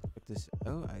check this.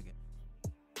 Oh, I get.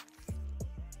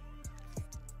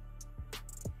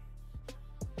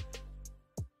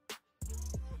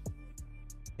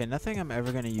 Okay, nothing I'm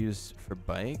ever gonna use for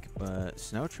bike, but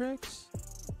snow tricks.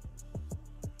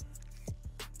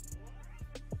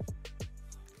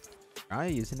 Try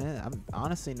using it. I'm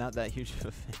honestly not that huge of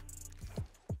a fan.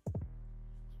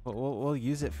 We'll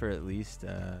use it for at least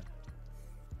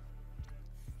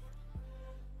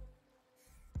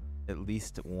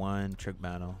one trick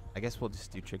battle. I guess we'll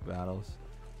just do trick battles.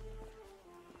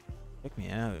 Check me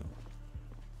out.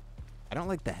 I don't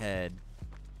like the head.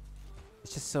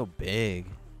 It's just so big.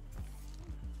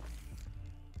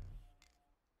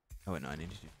 Oh wait, no, I need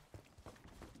to do.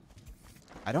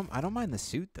 I don't mind the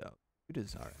suit though. Suit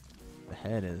is alright. The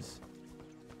head is.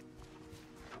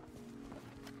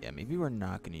 Yeah, maybe we're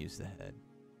not gonna use the head.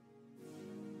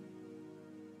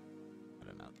 I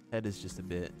don't know. Head is just a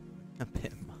bit.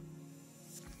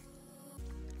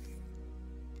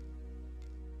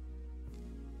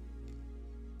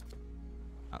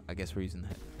 I guess we're using the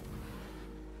head.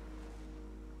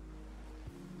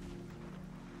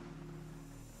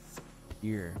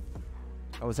 Here.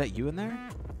 Oh, is that you in there?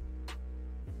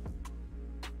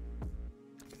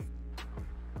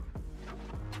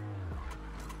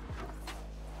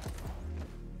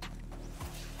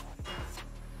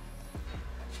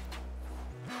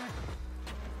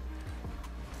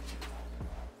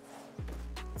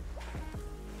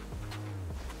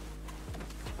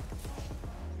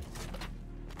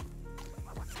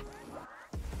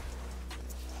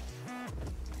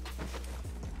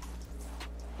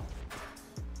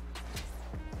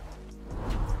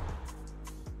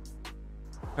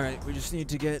 All right, we just need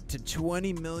to get to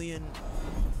 20 million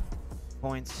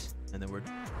points, and then we're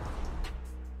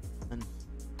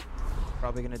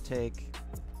probably gonna take,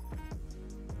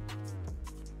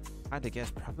 I had to guess,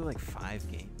 probably like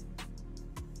 5 games.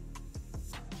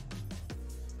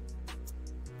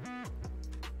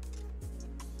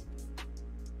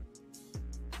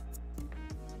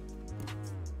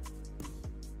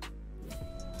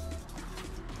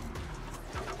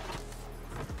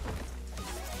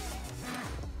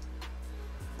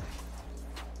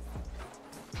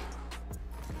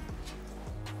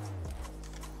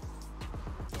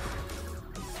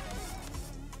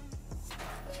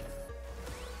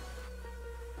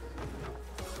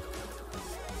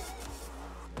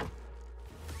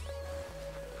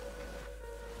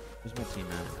 Where's my team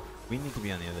at? We need to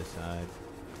be on the other side.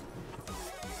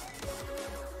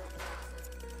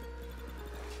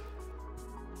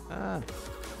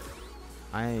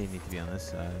 I need to be on this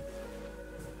side.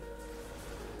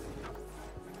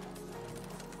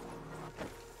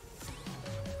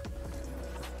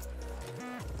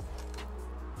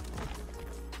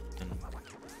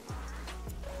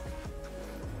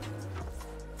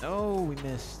 Oh, we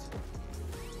missed.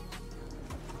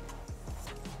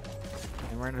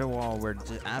 And we're into a wall. We're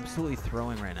just absolutely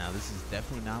throwing right now. This is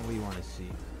definitely not what you want to see.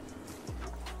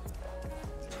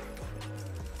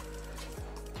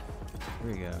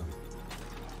 Here we go.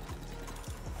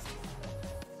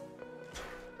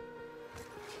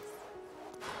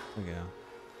 Here we go.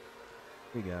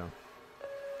 Here we go.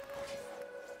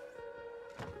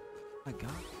 Oh my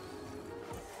God.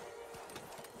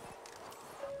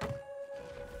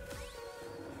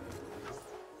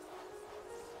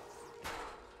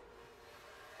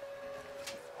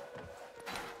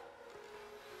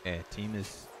 Okay, team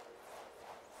is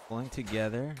pulling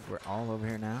together. We're all over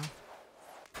here now.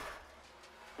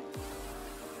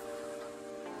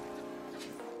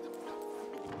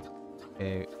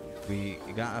 Okay, we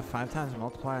got a 5 times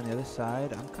multiplier on the other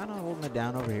side. I'm kind of holding it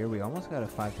down over here. We almost got a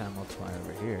 5 time multiplier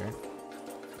over here.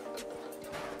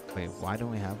 Wait, why don't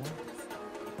we have one?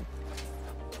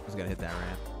 Someone's got to hit that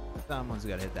ramp. Someone's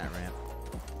got to hit that ramp.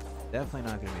 Definitely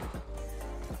not going to be.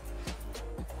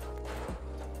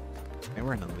 And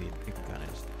we're in the lead. You can kind of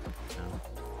just, you know,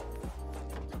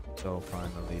 so far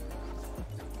in the lead.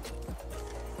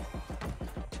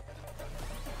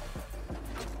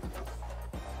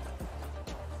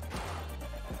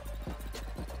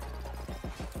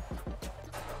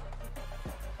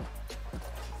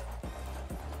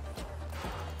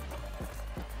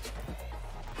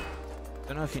 I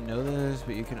don't know if you know this,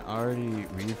 but you can already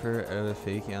revert out of the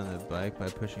fakie on the bike by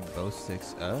pushing both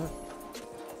sticks up.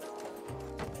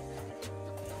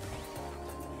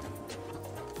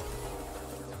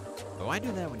 But why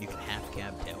do that when you can half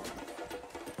cab tail?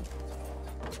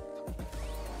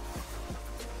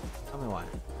 Tell me why.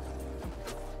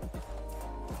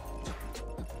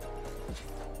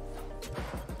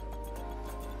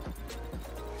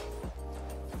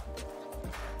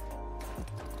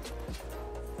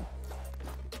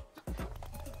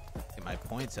 Get my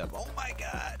points up. Oh my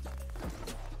God.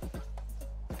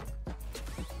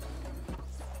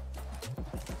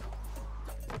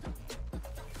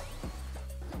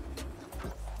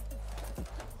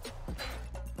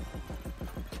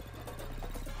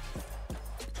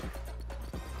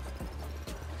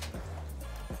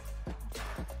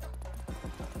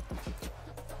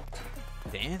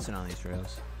 Dancing on these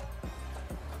rails.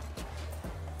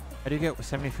 How do you get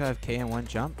 75k in one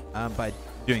jump? By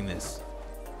doing this.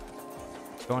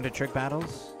 Go into trick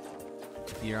battles.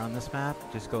 If you're on this map,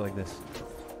 just go like this.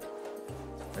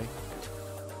 Ready?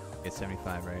 Get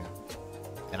 75 right here.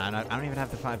 And I don't even have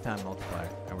the 5 time multiplier,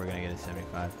 and we're gonna get a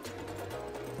 75.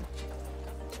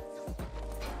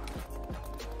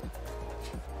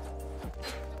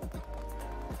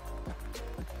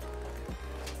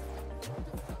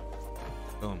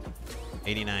 Boom.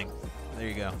 89. There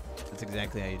you go. That's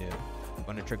exactly how you do it.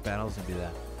 Go into trick battles and do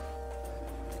that.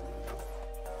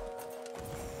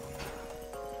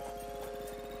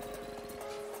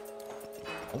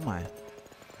 Oh my.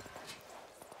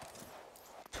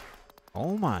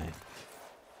 Oh my.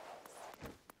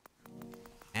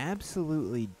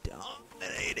 Absolutely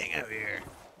dominating out here.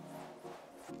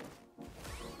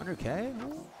 100k?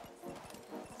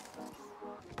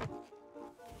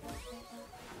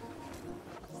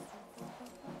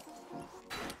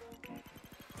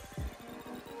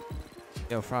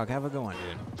 Yo, Frog, have a good one,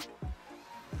 dude.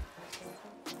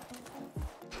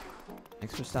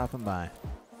 Thanks for stopping by.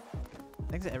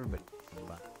 Thanks to everybody for stopping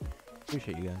by.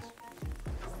 Appreciate you guys.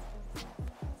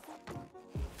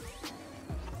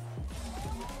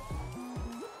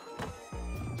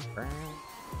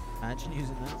 Imagine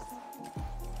using that.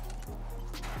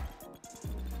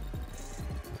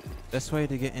 Best way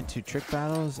to get into trick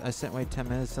battles? I sit wait 10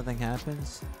 minutes, something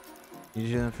happens. You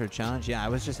do them for a challenge? Yeah, I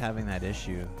was just having that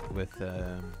issue with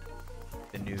the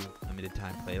new limited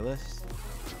time playlist.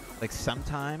 Like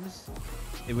sometimes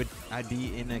I'd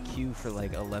be in a queue for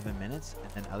like 11 minutes,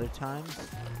 and then other times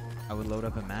I would load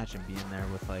up a match and be in there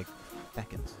with like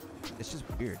seconds. It's just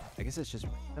weird. I guess it's just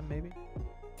random, maybe.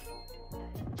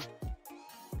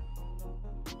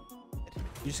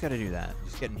 You just gotta do that.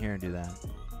 Just get in here and do that.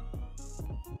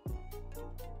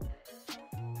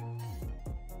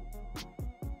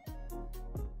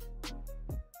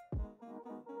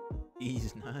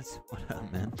 Ease nuts. What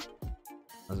up, man?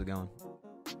 How's it going?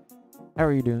 How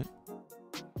are you doing?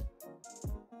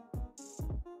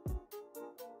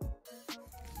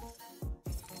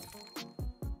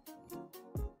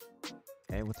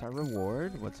 Okay, what's our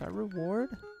reward? What's our reward?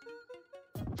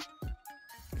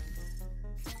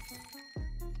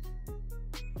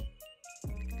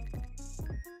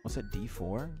 What's a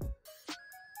D4?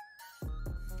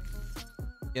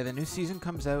 Yeah, the new season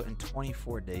comes out in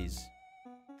 24 days.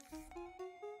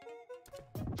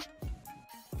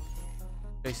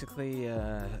 Basically,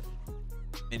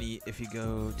 if you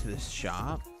go to the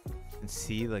shop and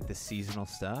see like the seasonal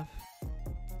stuff,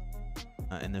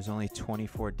 and there's only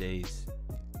 24 days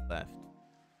left.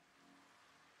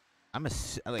 I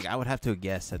would have to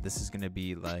guess that this is gonna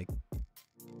be like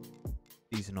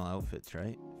seasonal outfits,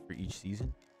 right, for each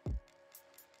season.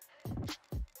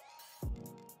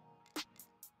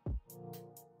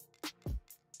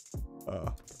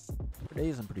 4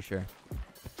 days, I'm pretty sure.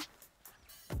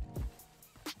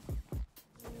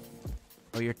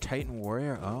 Oh, you're Titan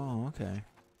Warrior? Oh, okay.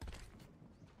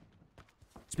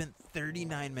 Spent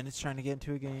 39 minutes trying to get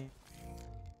into a game.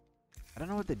 I don't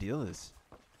know what the deal is.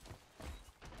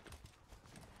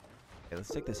 Okay, let's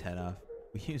take this head off.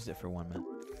 We used it for 1 minute.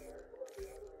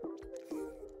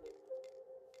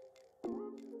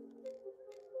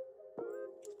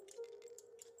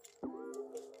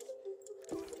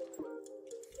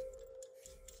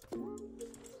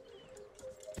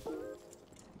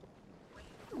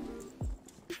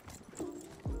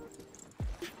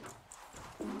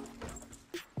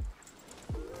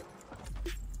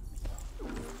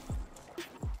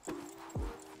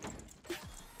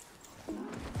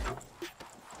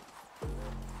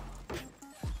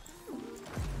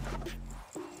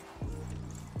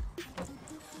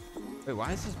 Wait, why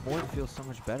does this board feel so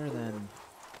much better than...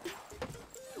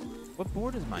 What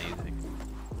board is my using?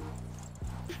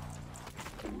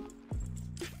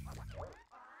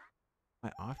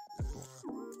 My off board.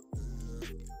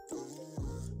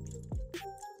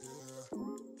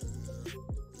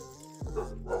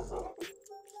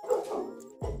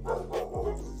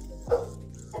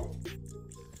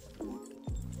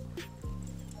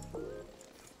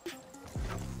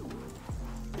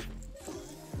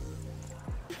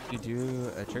 You do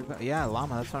a trick battle? Yeah,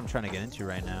 llama, that's what I'm trying to get into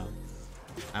right now.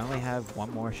 I only have one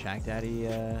more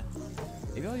ShackDaddy.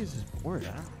 Maybe I'll use this board. I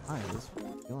don't know why. This is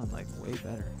feeling like way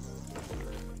better.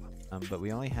 But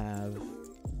we only have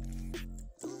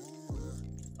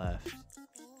left.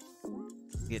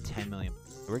 We get 10 million.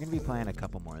 We're gonna be playing a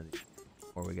couple more of these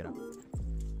before we get up.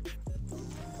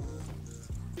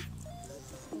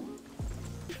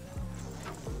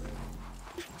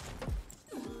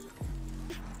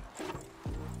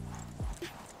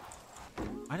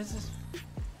 Why does this...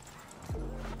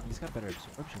 He's got better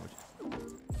absorption, which...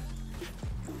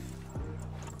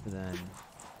 Then...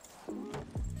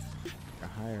 A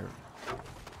higher...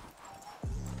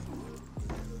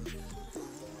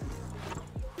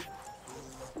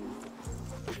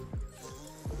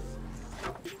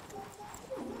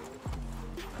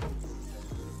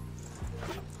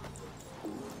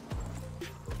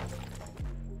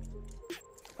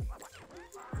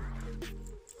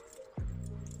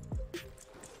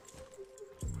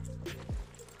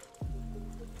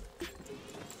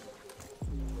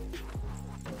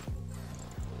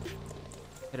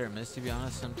 Hit or miss, to be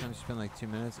honest. Sometimes you spend like 2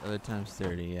 minutes, other times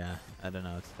 30. Yeah, I don't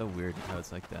know. It's so weird how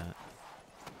it's like that.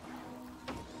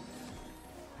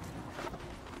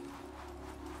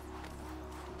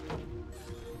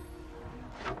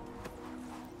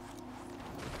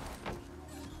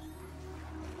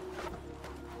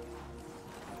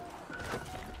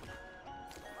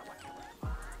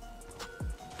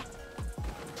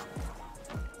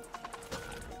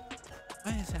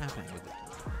 What is happening with it?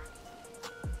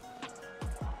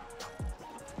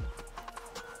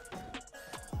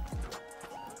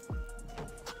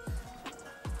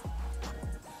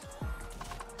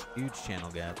 Huge channel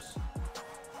gaps.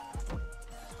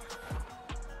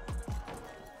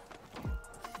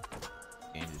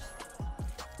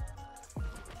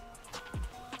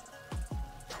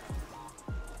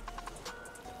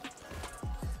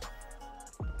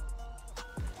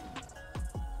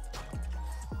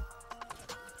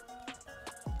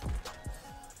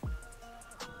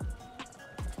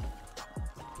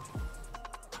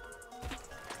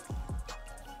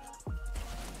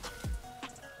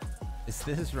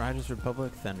 Is this Riders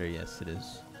Republic Thunder? Yes, it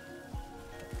is.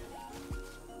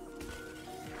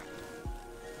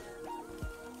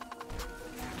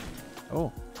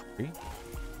 Oh, free?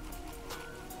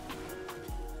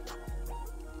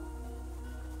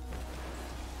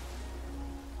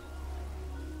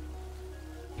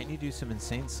 Can you do some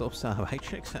insane slopestyle bike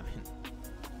tricks?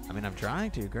 I mean, I'm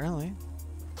trying to, currently.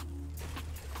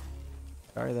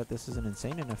 Sorry that this isn't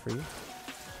insane enough for you.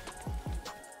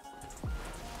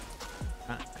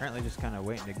 Currently just kind of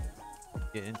waiting to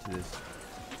get into this.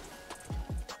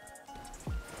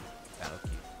 Battle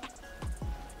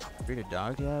cube. Breed a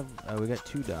dog do you have? We got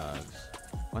 2 dogs.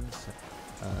 One's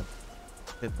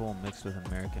pit bull mixed with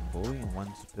American bully, and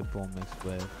one's pit bull mixed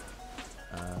with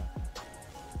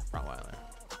Rottweiler.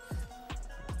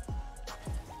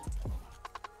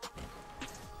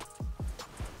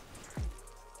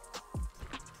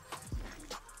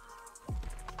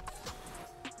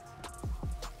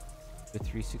 The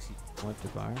 360 left to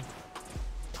bar.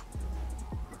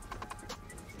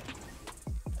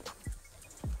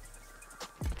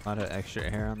 A lot of extra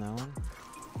air on that one.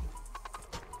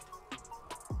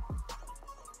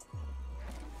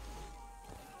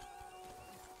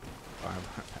 Bar.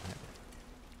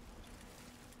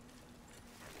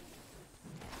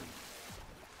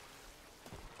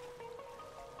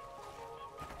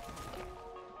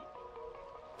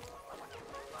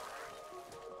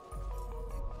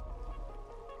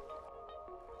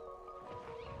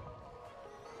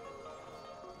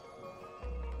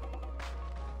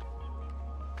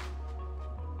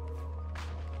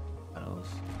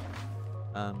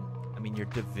 I mean, your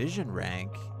division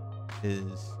rank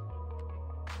is.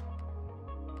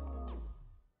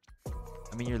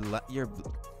 I mean, your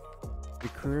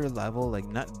career level, like,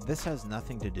 not. This has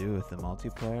nothing to do with the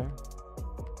multiplayer.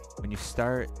 When you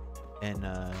start in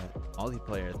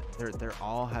multiplayer, they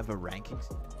all have a ranking.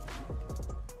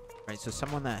 Right, so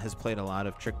someone that has played a lot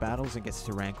of trick battles and gets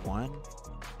to rank 1,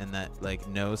 and that like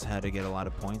knows how to get a lot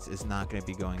of points, is not going to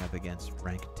be going up against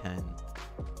rank 10,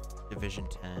 Division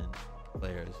 10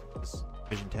 players. Because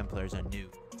Division 10 players are new,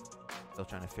 still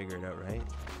trying to figure it out, right?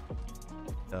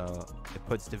 So it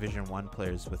puts Division 1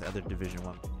 players with other Division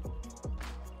 1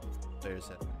 players.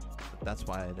 That's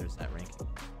why there's that ranking.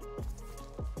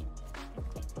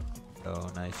 Oh,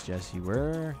 nice, Jesse.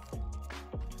 We're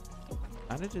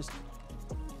kind of just.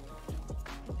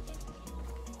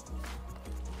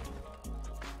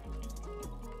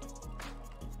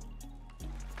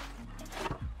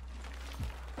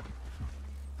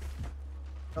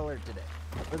 Color today.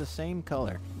 We're the same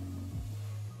color.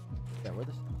 Yeah, we're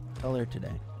the same color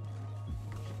today.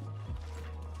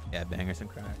 Yeah, bangers and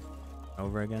cracks.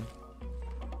 Over again.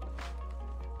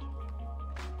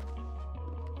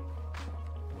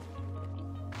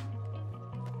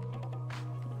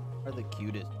 Are the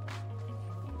cutest.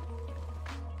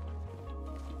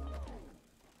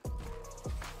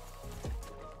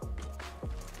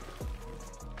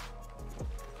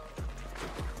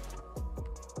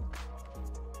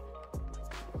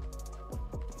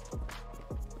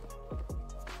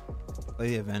 Play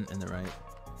the event in the right.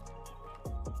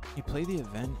 You play the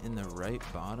event in the right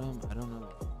bottom? I don't know.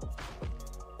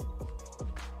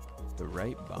 The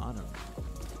right bottom.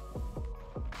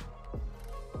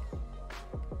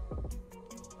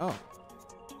 Oh.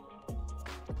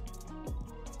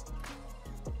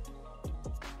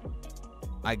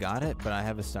 I got it, but I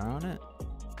have a star on it?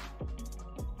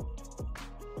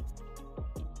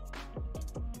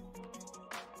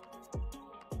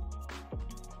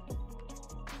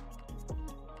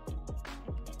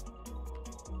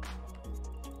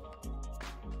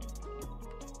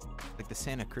 Like the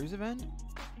Santa Cruz event?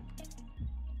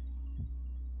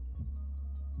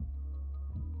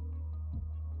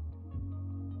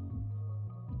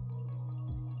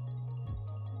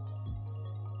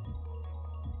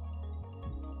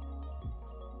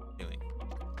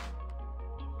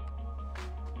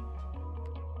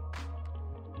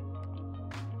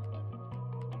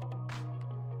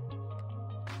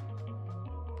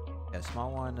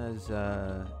 Small one is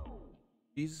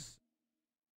she's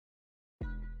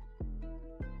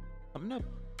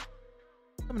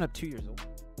coming up 2 years old.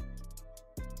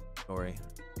 Sorry.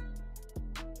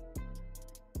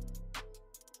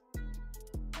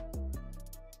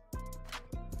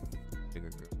 Bigger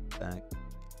group back.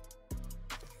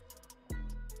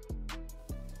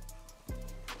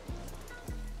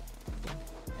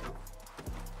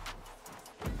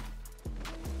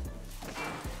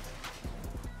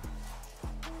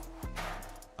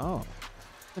 Oh,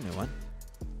 the new one.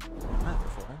 Not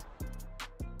before.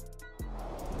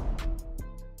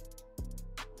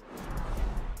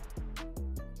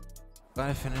 Glad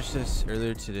I finished this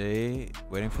earlier today.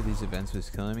 Waiting for these events was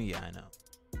killing me. Yeah, I know.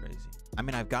 Crazy. I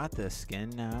mean, I've got the skin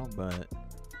now, but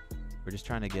we're just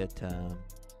trying to get the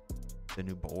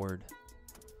new board.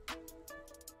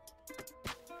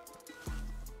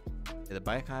 Yeah, the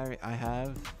bike I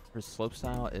have for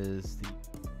slopestyle is the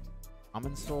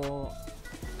Common Soul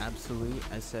Absolute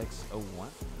SX01.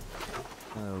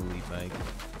 Elite bike,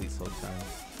 elite slopestyle.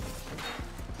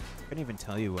 I couldn't even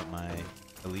tell you what my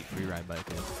elite freeride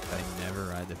bike is. I never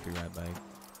ride the freeride bike.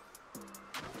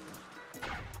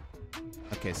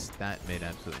 Okay, so that made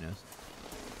absolutely no sense.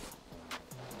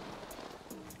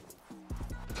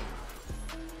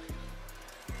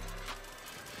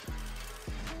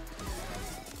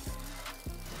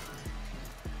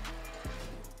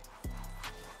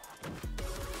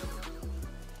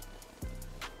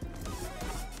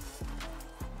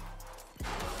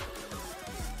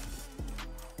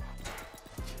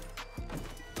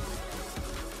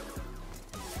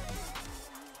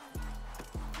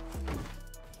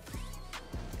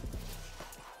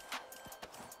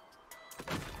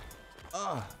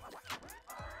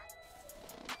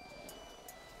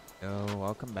 Yo,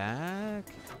 welcome back.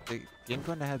 The game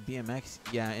going to have BMX?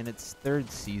 Yeah, in its 3rd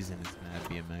season, it's going to have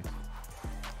BMX.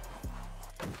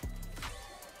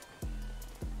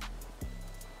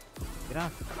 Get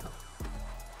off.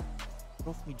 Get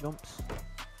off me jumps.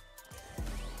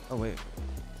 Oh, wait.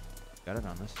 Got it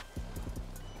on this.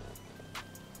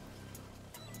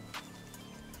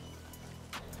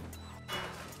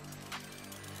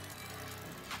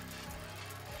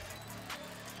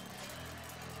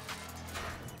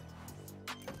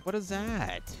 What is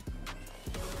that?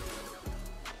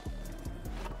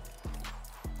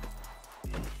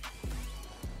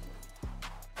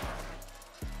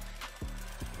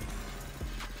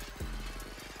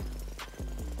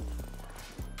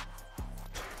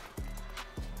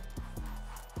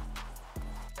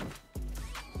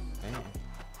 Man.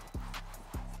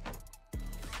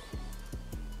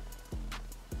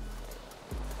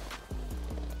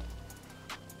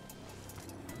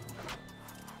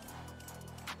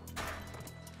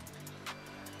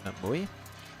 Boy.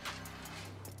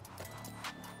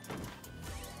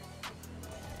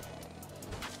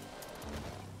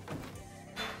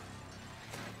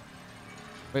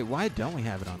 Wait, why don't we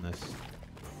have it on this?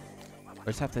 We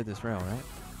just have to hit this rail, right?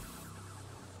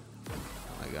 Oh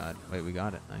my god. Wait, we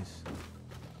got it. Nice.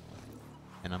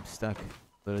 And I'm stuck.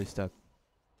 Literally stuck.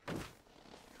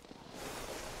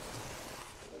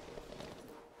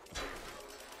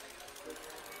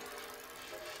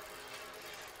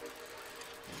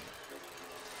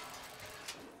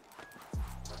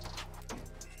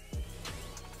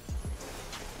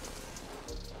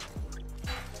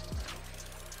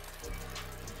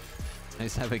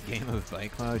 Nice to have a game of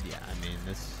bike mode. Yeah, I mean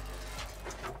this.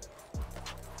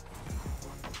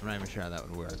 I'm not even sure how that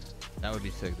would work. That would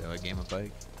be sick though, a game of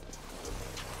bike.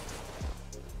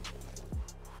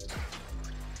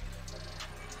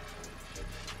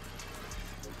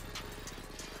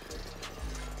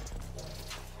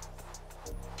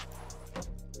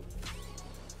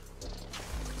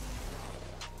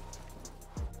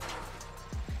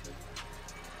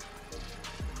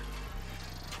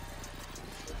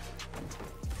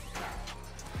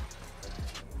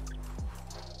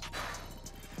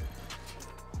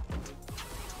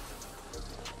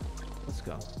 Let's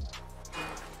go.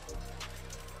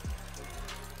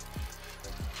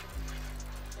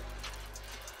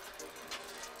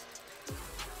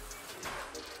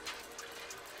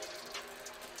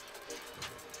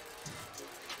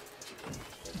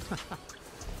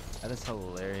 That is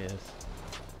hilarious.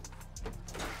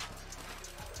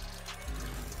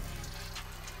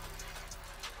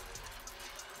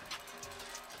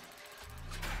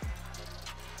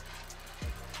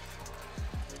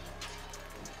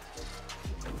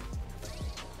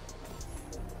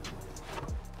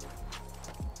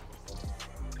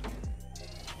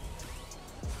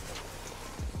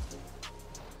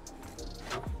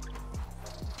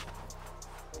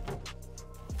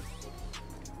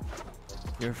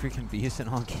 You're a freaking beast in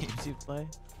all games you play.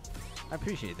 I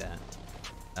appreciate that.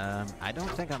 I don't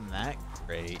think I'm that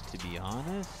great, to be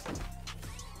honest.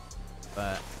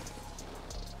 But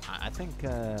I think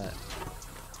I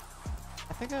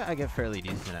get fairly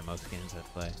decent at most games I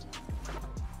play.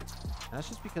 And that's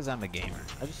just because I'm a gamer.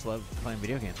 I just love playing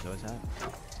video games, so it's happened.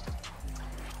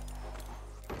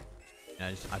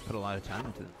 And I put a lot of time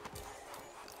into them.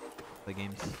 Play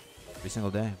games every single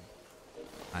day.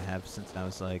 I have since I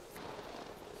was like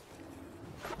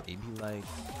maybe like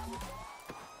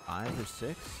 5 or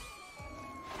 6.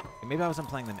 And maybe I wasn't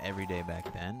playing them every day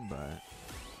back then, but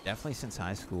definitely since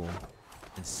high school,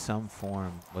 in some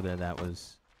form, whether that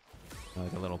was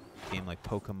like a little game like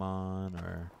Pokemon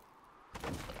or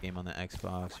a game on the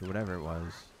Xbox or whatever it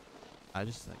was. I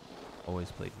just like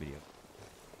always played video.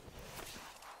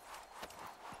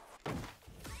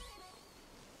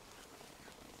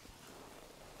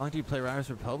 How long do you play Riders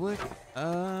Republic?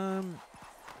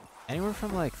 Anywhere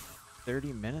from like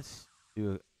 30 minutes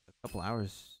to a couple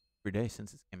hours every day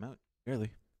since it came out. Really.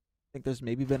 I think there's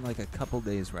maybe been like a couple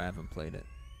days where I haven't played it.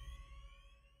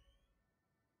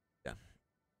 Yeah.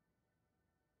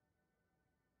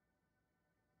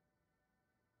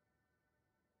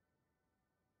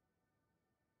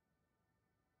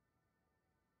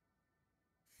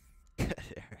 Good,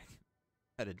 Eric.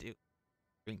 How to do?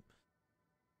 Dream.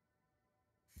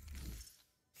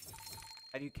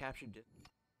 How do you capture?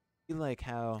 You like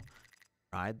how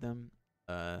ride them?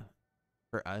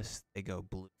 For us, they go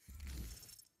blue.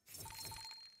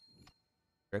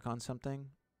 Click on something.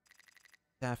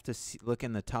 You have to look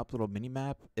in the top little mini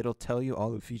map. It'll tell you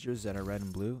all the features that are red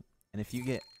and blue. And if you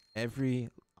get every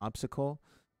obstacle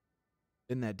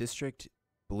in that district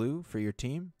blue for your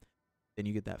team, then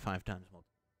you get that 5 times multiple.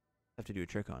 You have to do a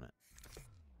trick on it.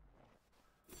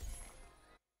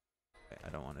 Okay, I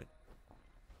don't want to.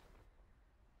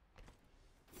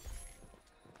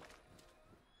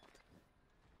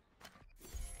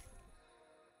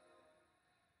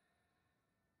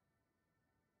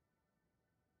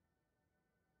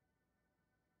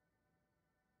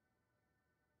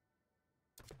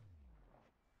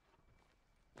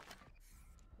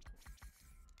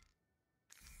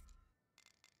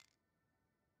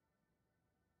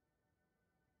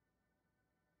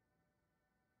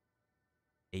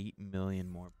 $8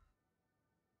 million more.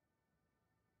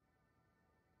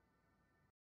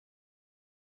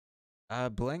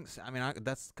 Blinks. I mean,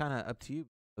 that's kind of up to you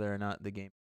whether or not the game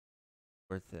is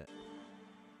worth it.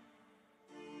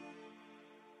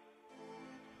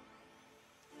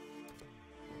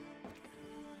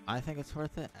 I think it's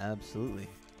worth it. Absolutely.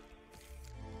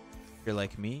 If you're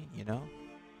like me, you know,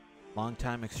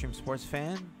 long-time extreme sports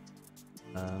fan,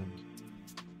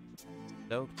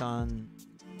 stoked on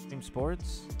extreme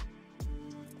sports,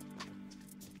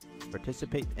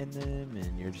 participate in them,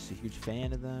 and you're just a huge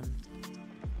fan of them.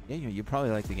 Yeah, you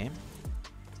probably like the game.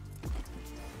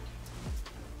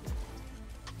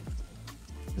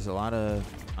 There's a lot of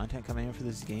content coming in for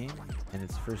this game in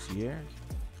its first year.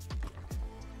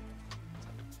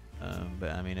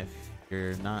 But I mean, if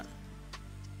you're not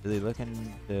really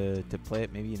looking to play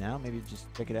it, maybe now, maybe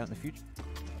just check it out in the future.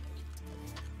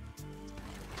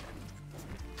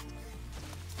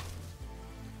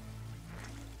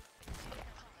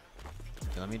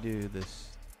 Okay, let me do this.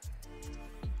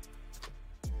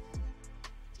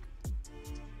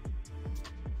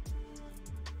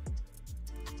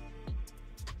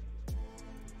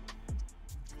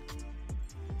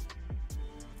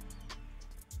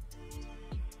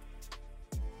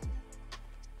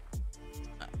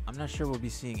 I'm not sure we'll be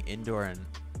seeing indoor, and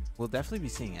we'll definitely be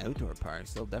seeing outdoor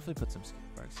parks. They'll definitely put some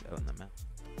skate parks out on the map.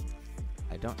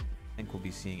 I don't think we'll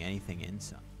be seeing anything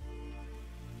inside,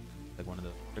 like one of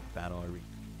the brick battle arenas.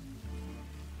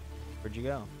 Where'd you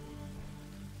go?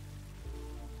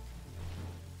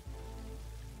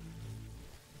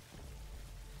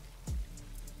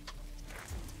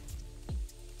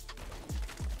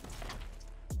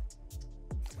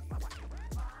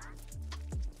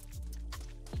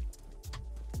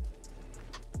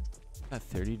 Got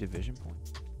 30 division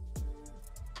points.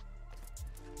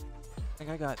 I think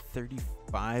I got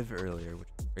 35 earlier, which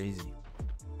is crazy.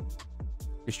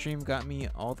 Your stream got me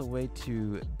all the way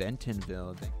to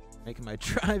Bentonville, making my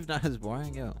drive not as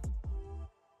boring. Yo,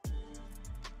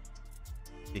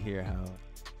 to hear how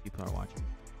people are watching,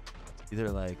 either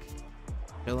like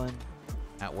chilling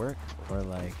at work or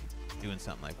like doing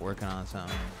something, like working on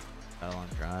something, got a long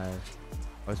drive.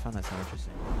 I always found that so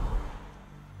interesting.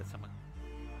 That someone.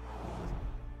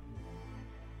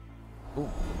 Ooh.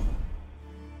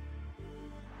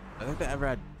 I think they ever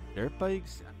had dirt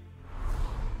bikes.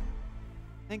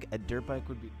 I think a dirt bike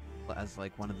would be as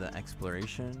like one of the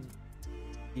exploration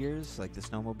gears, like the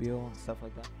snowmobile and stuff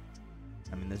like that.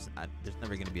 I mean, there's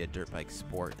never going to be a dirt bike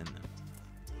sport in them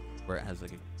where it has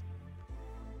like a.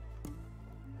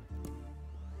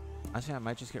 Honestly, I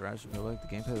might just get Riders Republic.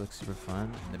 The gameplay looks super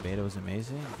fun, and the beta was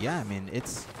amazing. Yeah, I mean,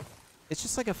 it's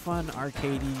just like a fun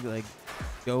arcadey, like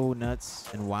go nuts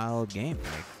and wild game.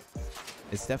 Like,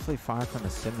 it's definitely far from a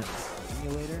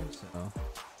simulator, so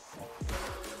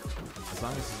as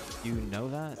long as you know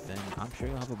that, then I'm sure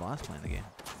you'll have a blast playing the game.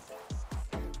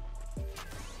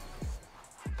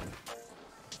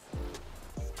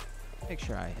 Make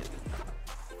sure I hit it.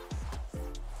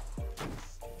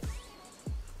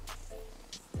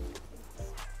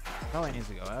 Probably needs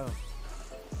to go out.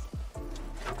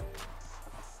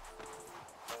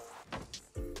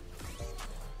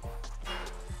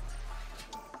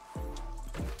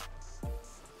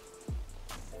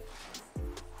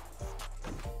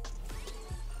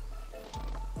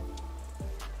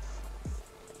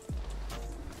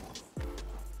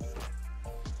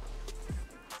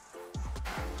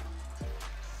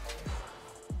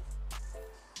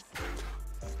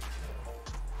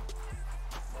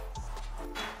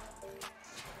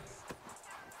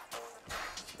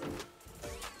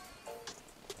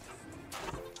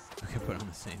 Put on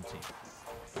the same team.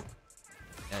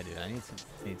 Yeah, dude, I need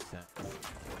to.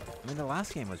 I mean, the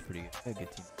last game was pretty good. A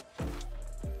good team.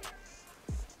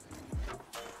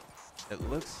 It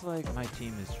looks like my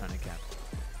team is trying to capture.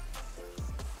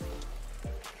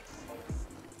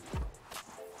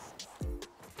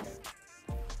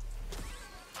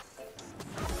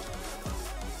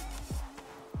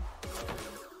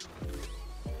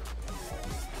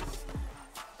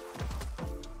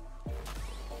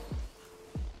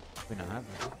 We don't have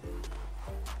this.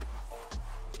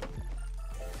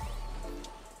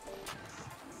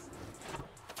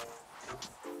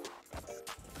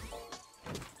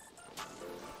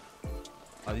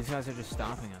 Oh, these guys are just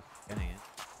stopping us from getting it.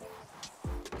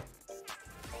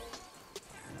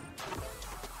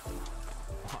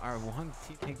 Our one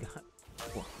teammate got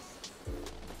one.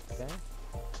 Okay.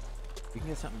 We can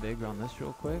get something bigger on this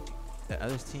real quick. The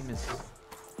other team is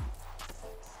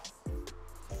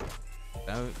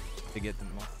about to get them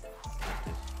more.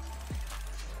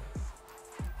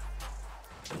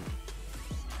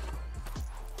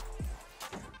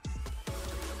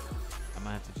 I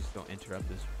might have to just go interrupt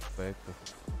this real quick.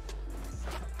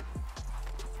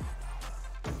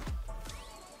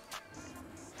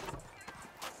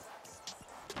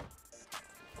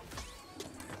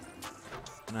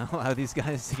 And I'll allow these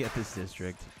guys to get this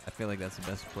district. I feel like that's the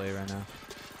best play right now.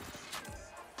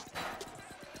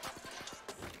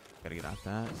 Gotta get off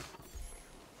that.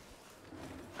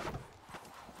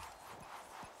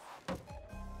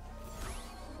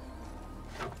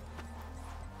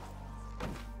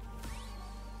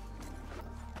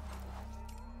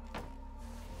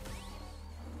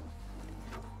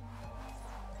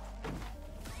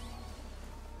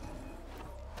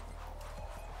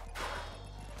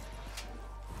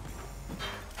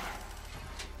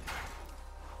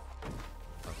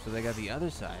 So they got the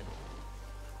other side.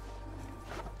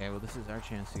 Okay, well this is our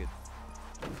chance to get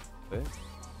quit.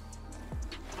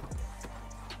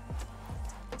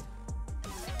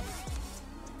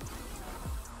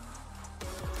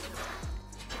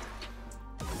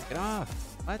 Get off!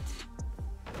 What?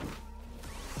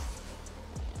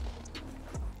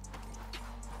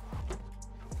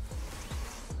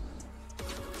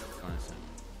 Honestly,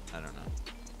 I don't know.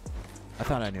 I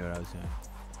thought I knew what I was doing.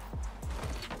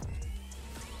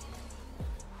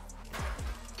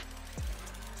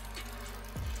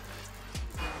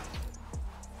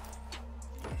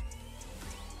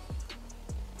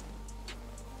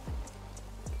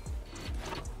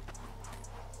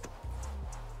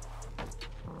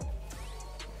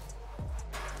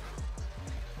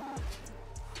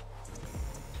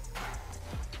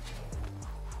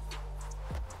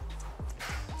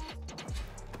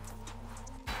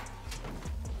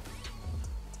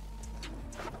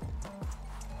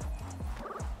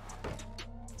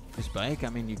 This bike, I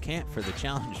mean, you can't for the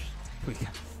challenge.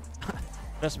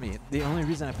 Trust me, the only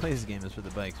reason I play this game is for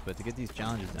the bikes, but to get these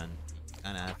challenges done, you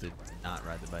kind of have to not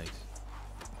ride the bikes.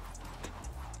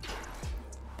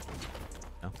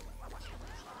 No.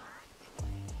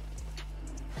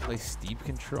 Play steep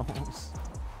controls.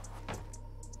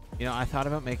 You know, I thought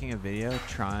about making a video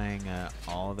trying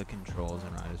all the controls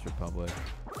in Riders Republic.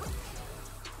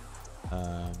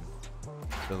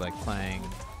 So like playing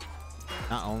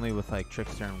not only with like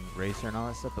Trickster and Racer and all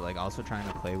that stuff, but like also trying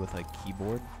to play with like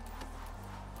keyboard.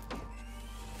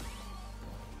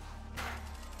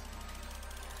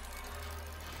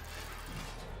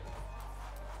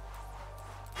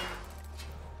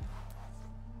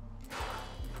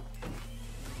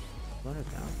 Run it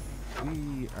down.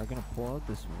 We are gonna pull out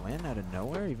this win out of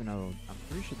nowhere, even though I'm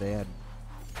pretty sure they had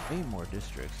way more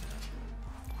districts in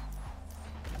it.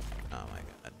 Oh my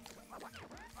god.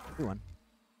 We won.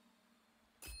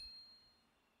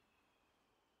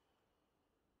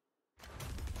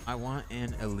 I want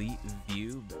an elite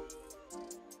view.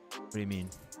 What do you mean?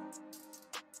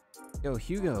 Yo,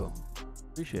 Hugo.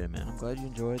 Appreciate it, man. I'm glad you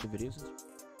enjoyed the videos.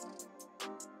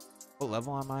 What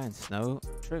level am I in Snow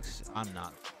Tricks? I'm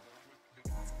not.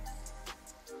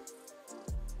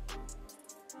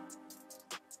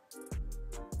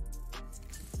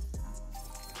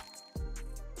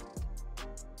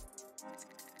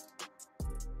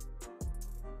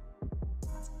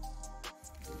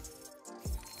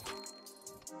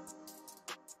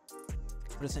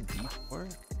 Put us in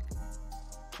D4?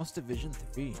 Almost Division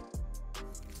 3.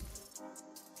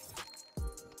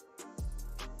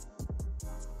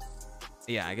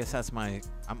 Yeah, I guess that's my...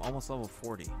 I'm almost level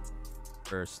 40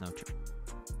 for Snow Tree.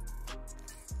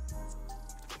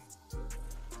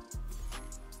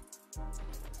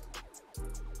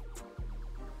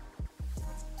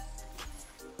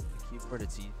 The keyboard,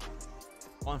 it's easy.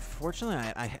 Well, unfortunately,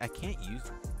 I can't use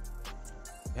it.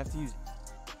 You have to use...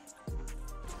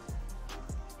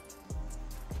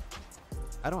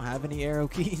 I don't have any arrow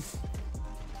keys.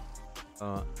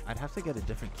 I'd have to get a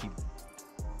different keyboard.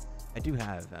 I do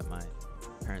have at my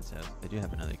parents' house. I do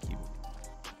have another keyboard.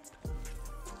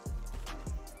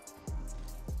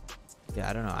 Yeah,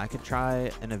 I don't know. I could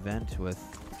try an event with...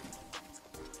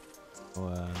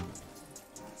 okay,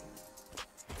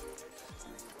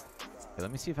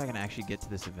 let me see if I can actually get to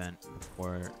this event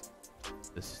before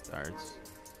this starts.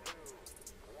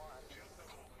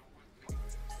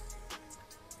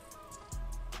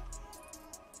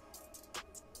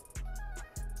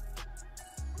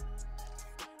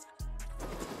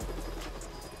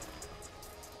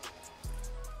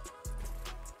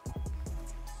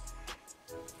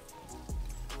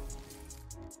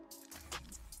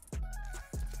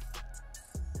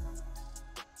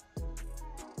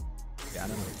 Yeah, I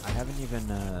don't know. I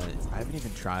haven't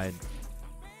even tried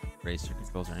racer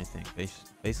controls or anything.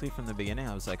 Basically from the beginning,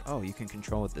 I was like, oh, you can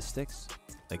control with the sticks,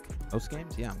 like most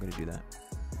games. Yeah, I'm gonna do that.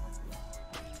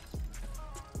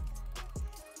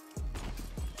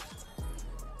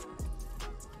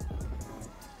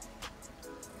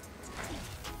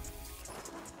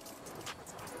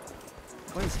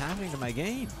 What is happening to my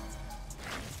game?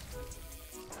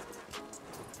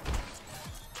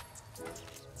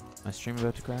 My stream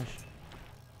about to crash?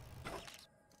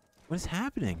 What is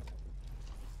happening?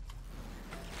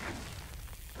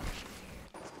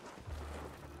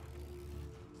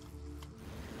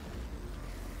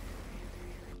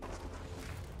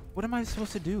 What am I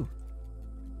supposed to do?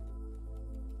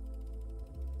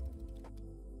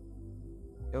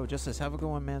 Yo, Justice, have a good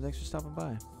one, man. Thanks for stopping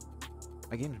by.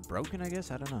 My game's broken, I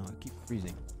guess? I don't know. I keep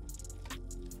freezing.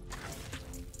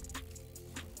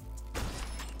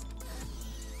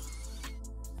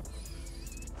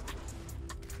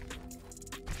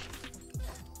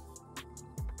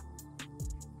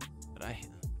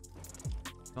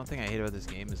 One thing I hate about this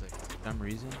game is, like, for some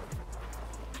reason,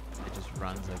 it just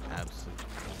runs like absolute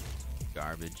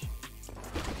garbage.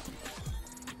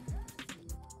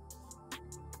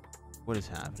 What is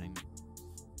happening?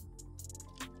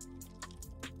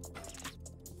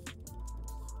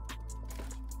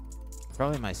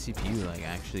 Probably my CPU, like,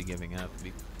 actually giving up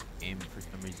the game for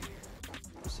some reason.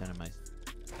 Percent of my...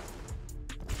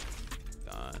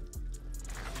 God.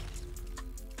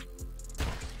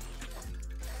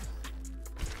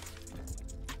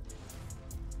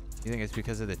 You think it's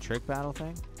because of the trick battle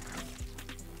thing?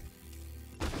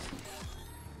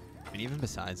 I mean, even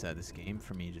besides that, this game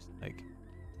for me just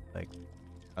like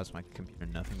causes my computer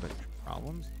nothing but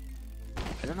problems.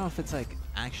 I don't know if it's like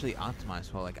actually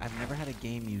optimized well. Like, I've never had a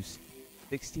game use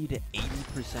 60 to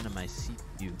 80% of my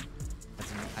CPU.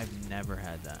 I've never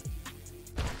had that.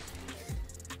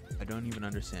 I don't even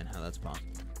understand how that's possible.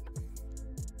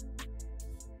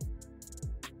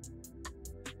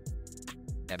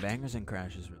 Yeah, bangers and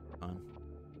crashes really fun.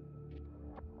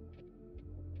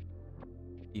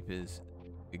 Keep is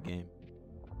a good game.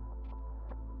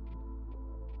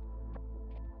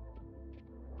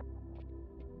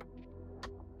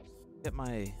 Get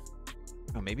my...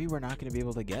 Oh, maybe we're not going to be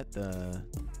able to get the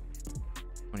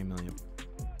 20 million.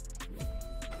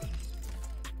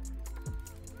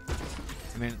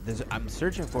 I mean, I'm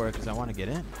searching for it because I want to get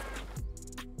in.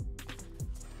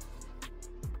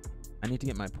 I need to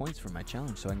get my points for my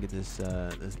challenge so I can get this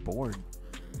this board.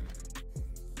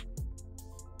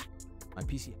 My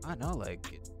PC, I don't know,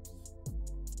 like,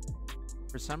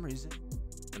 for some reason,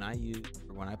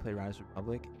 when I play Rise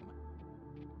Republic,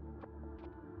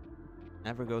 it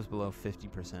never goes below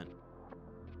 50%.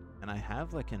 And I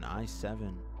have like an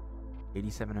i7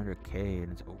 8700K,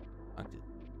 and it's overclocked,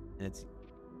 and it's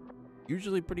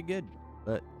usually pretty good,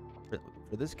 but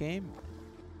for this game,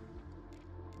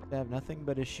 I have nothing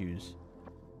but issues.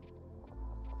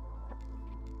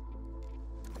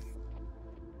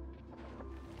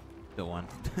 Still one.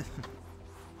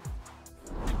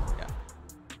 Yeah,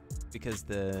 because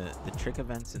the trick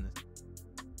events in this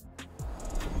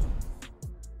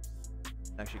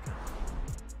actually kind of...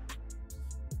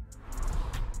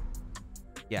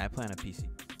 Yeah, I play on a PC.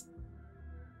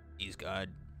 He's God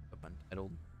up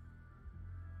Untitled.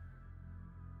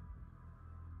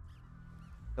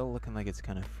 Still looking like it's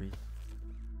kind of free.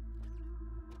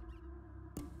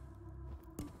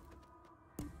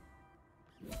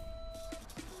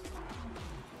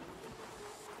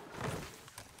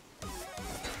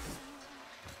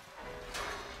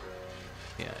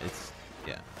 Yeah, it's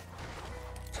yeah.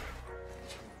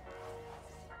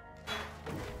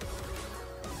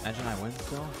 Imagine I win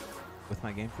still with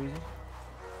my game freezing.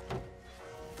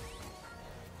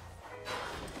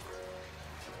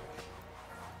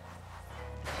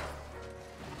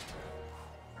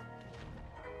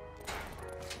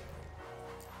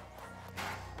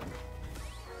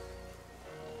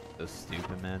 So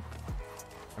stupid, man.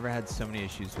 Never had so many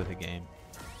issues with a game.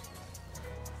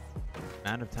 The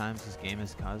amount of times this game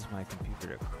has caused my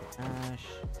computer to crash.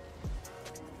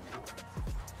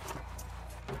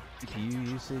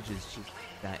 CPU usage is just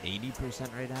that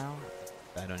 80% right now.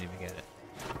 I don't even get it.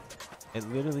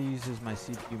 It literally uses my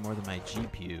CPU more than my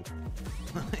GPU.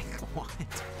 Like, what?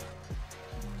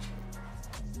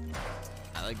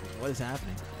 Like, what is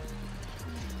happening?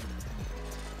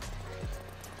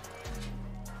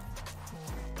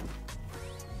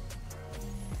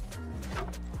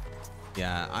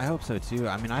 Yeah, I hope so too.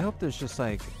 I mean, I hope there's just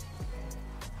like,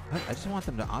 I just want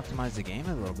them to optimize the game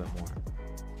a little bit more.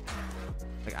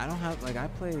 Like, I don't have, like, I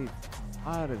play a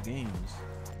lot of games,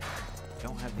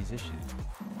 don't have these issues.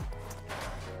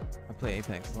 I play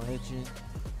Apex Legends,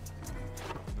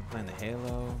 I've been playing the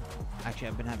Halo. Actually,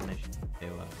 I've been having issues with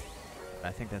Halo. But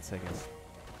I think that's, I guess.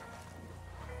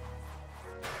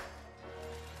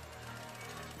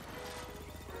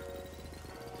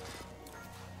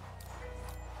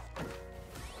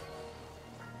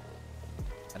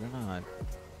 I don't know.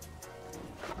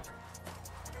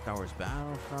 Star Wars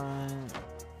Battlefront.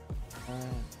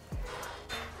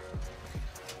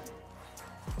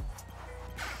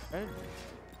 Red.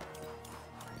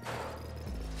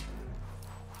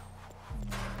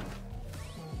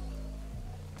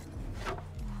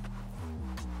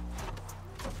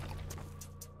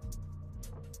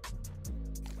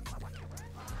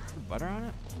 Butter on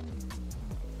it?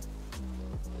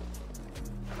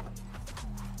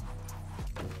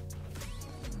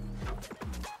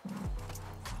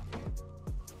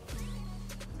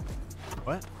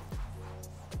 What?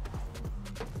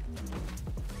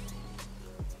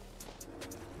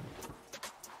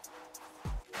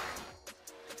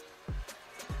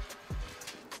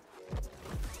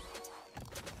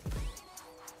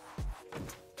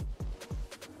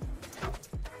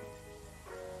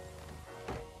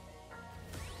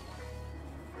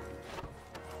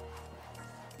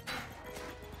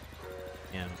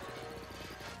 Yeah.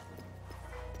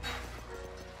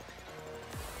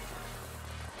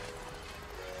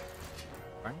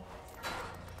 Pardon?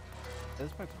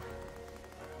 That's my.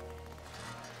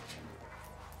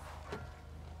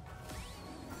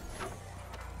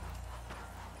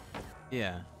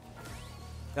 Yeah.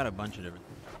 Got a bunch of different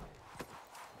things.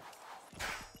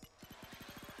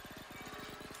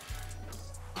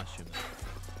 I'll shoot him.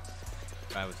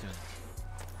 I was doing.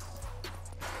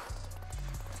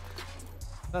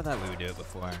 I thought we would do it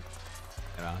before.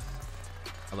 Get off.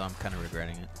 Although I'm kind of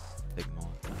regretting it. Taking a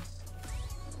long time.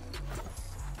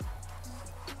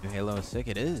 New Halo is sick.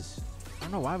 It is. I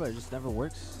don't know why, but it just never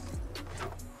works.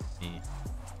 Me.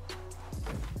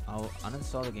 I'll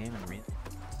uninstall the game and read.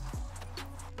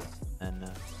 And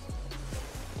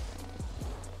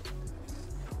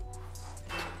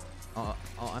I'll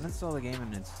uninstall the game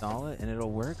and install it, and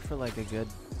it'll work for like a good.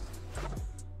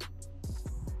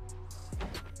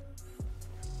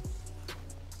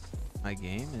 My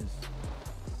game is.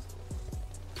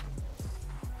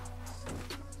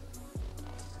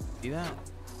 See that?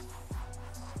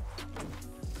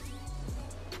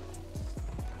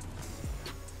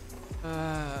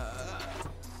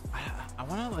 I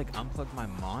want to like unplug my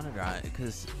monitor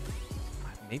because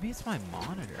maybe it's my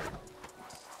monitor.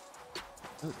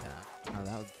 Look at that. Oh,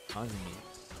 that was causing me.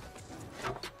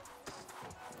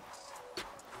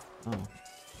 Oh.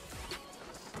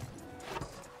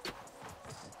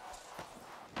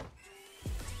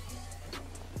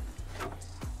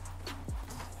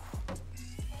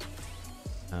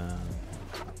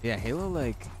 Yeah, Halo,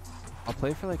 like, I'll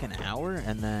play for like an hour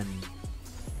and then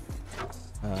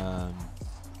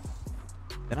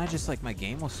I just like my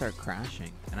game will start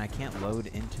crashing and I can't load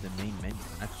into the main menu.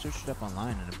 I've searched it up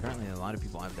online and apparently a lot of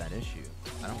people have that issue.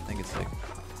 I don't think it's like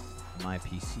my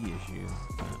PC issue.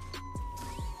 But...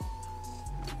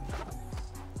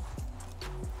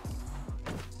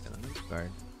 Okay, let me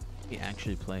guard. He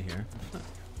actually play here.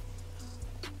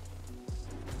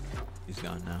 He's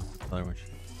gone now. Tell her when she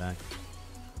comes back.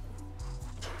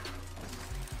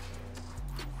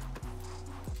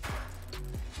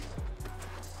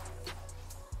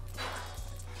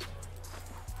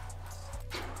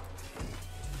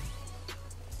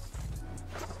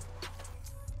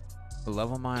 What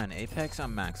level am I on Apex?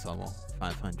 I'm max level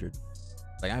 500.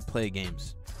 Like, I play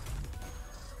games.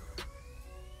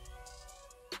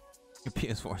 Your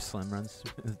PS4 Slim runs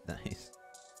smooth. Nice.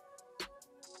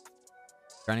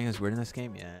 Grinding is weird in this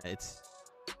game. Yeah, it's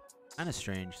kind of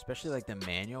strange, especially like the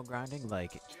manual grinding.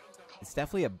 Like, it's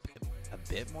definitely a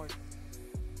bit more.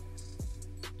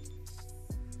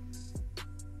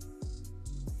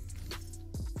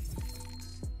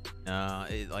 No,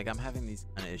 like I'm having these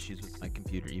kind of issues with my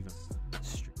computer, even.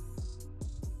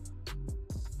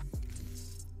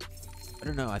 I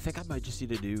don't know. I think I might just need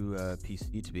to do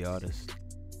PC, to be honest.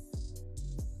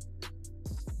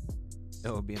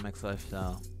 Oh, BMX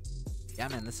lifestyle. Yeah,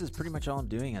 man, this is pretty much all I'm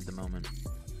doing at the moment.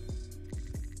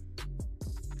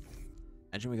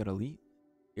 Imagine we got elite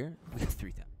here. We got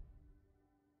 3,000.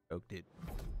 Oh, dude.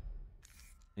 I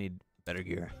need better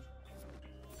gear.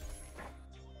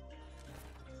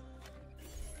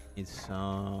 Need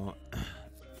some.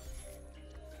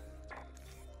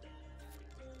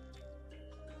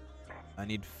 I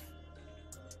need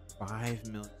 5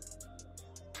 million.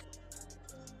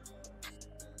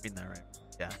 Reading that right?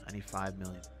 Yeah, I need 5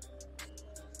 million.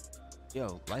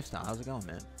 Yo, lifestyle, how's it going,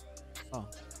 man? Oh.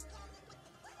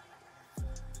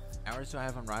 Hours do I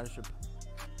have on ridership?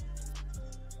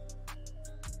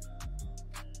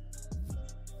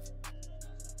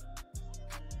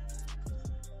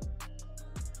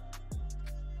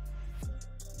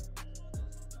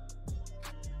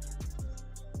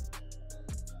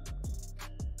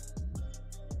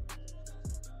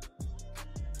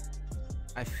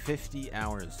 I have 50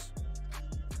 hours.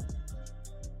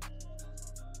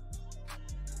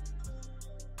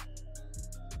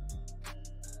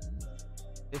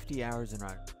 Hours in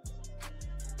ride.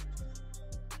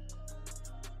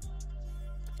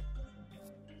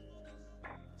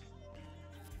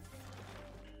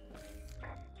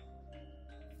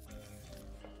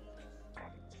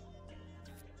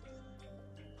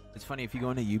 It's funny, if you go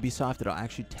into Ubisoft, it'll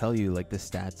actually tell you like the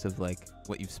stats of like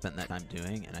what you've spent that time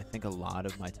doing, and I think a lot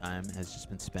of my time has just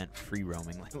been spent free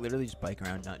roaming, like literally just bike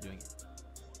around, not doing it.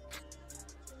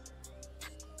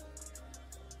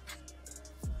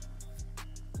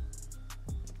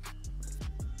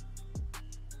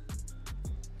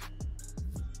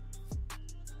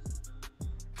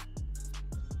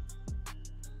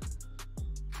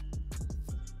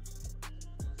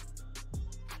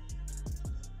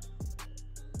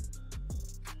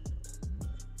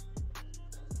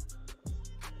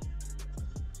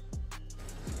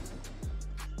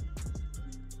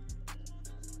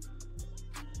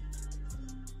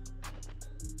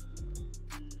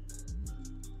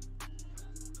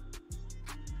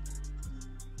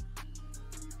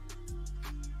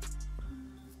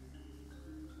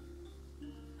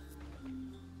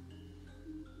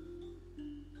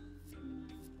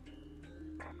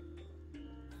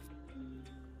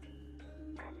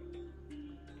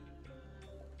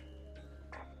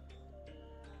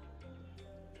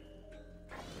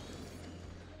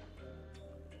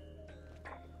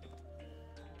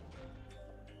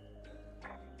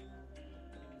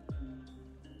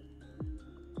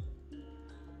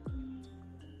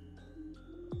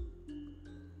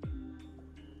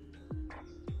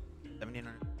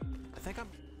 I think I'm.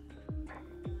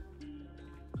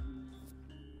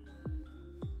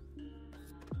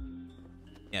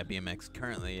 Yeah, BMX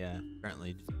currently. Yeah,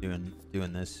 currently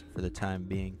doing this for the time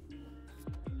being.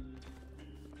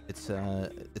 It's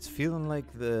feeling like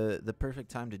the perfect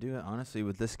time to do it. Honestly,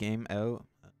 with this game out,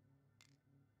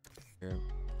 here,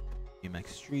 BMX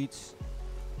Streets.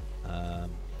 I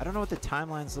don't know what the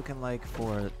timeline's looking like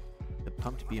for the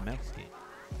Pumped BMX game,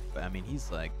 but I mean he's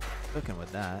like cooking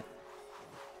with that.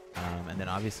 And then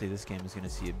obviously this game is going to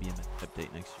see a BMX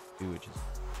update next year too, which is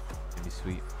going to be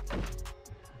sweet. So,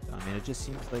 I mean, it just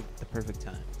seems like the perfect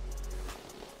time.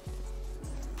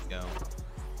 Go.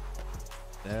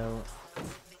 So,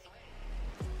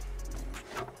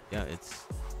 yeah, it's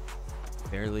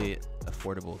fairly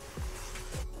affordable.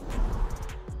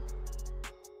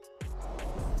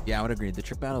 Yeah, I would agree. The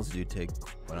trick battles do take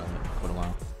quite a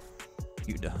while.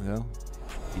 Cute doggo.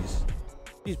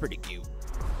 He's pretty cute.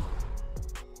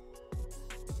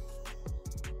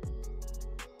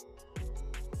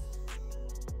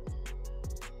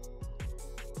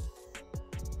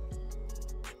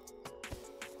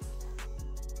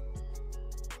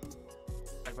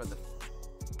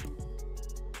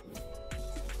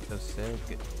 So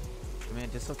sick. I mean, I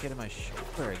dislocated my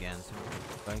shoulder again. So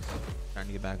bike's trying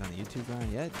to get back on the YouTube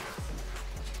grind yet.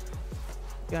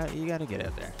 You gotta get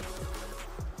out there.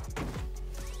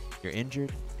 You're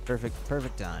injured. Perfect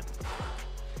time.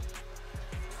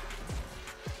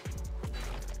 I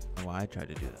don't know why I tried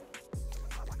to do that.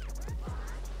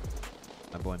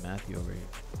 My boy Matthew over here.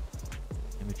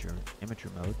 Amateur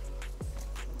mode.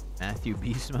 Matthew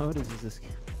Beast mode? Is this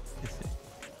game?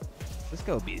 Let's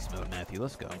go beast mode, Matthew.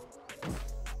 Let's go.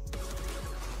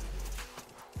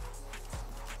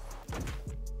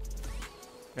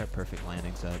 Got a perfect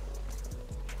landing set.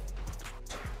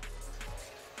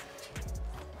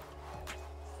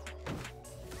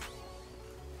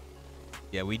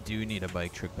 Yeah, we do need a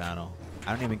bike trick battle.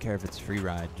 I don't even care if it's free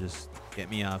ride. Just get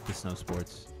me off the snow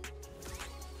sports.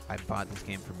 I bought this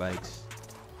game for bikes.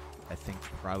 I think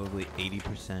probably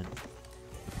 80% of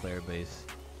the player base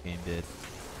game did.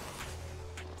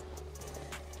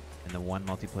 And the one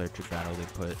multiplayer trick battle they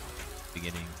put at the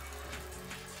beginning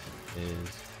is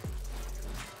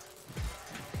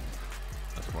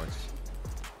snow sports.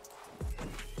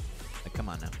 Like, come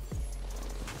on now.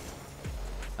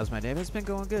 How's my day? It's been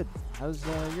going good. How's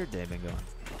your day been going?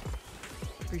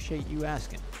 Appreciate you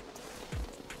asking.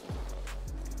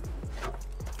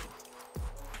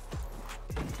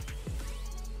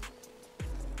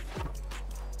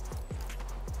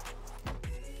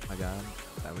 I got him.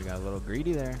 Thought we got a little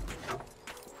greedy there.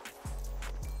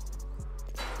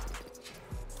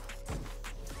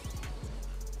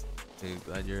 Dude,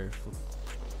 glad you're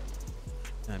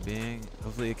being.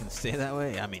 Hopefully it can stay that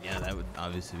way. I mean, yeah, that would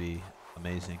obviously be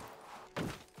amazing.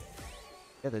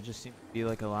 Yeah, there just seems to be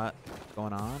like a lot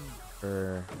going on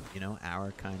for, you know,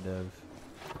 our kind of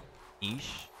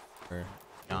niche or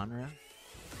genre.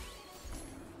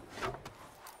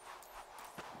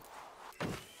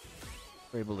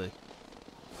 We're able to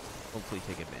hopefully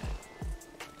take advantage.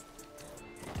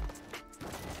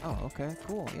 Oh, okay,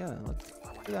 cool. Yeah, let's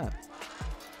do that.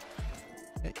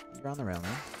 Hey, you're on the rail,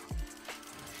 man.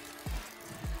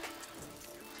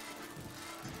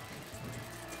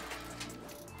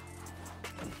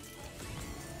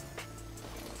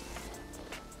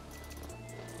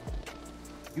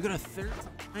 You got a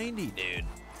 3090, dude.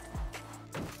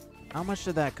 How much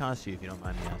did that cost you, if you don't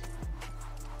mind me asking?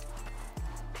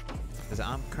 Because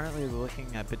I'm currently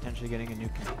looking at potentially getting a new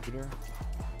computer.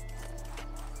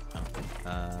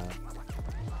 And,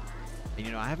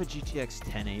 you know, I have a GTX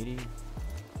 1080.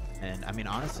 And, I mean,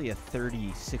 honestly, a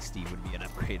 3060 would be an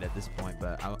upgrade at this point.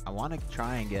 But I want to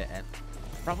try and get at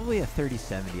probably a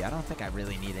 3070. I don't think I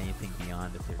really need anything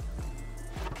beyond a 30.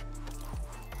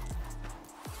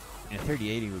 A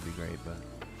 3080 would be great, but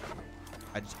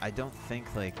I don't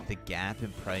think like the gap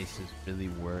in price is really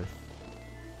worth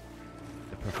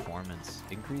the performance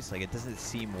increase. Like, it doesn't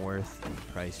seem worth the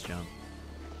price jump.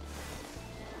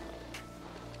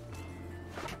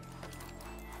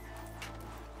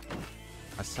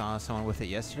 I saw someone with it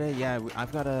yesterday. Yeah,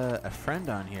 I've got a friend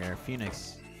on here,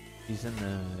 Phoenix. He's in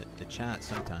the chat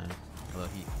sometime. Although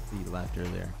he left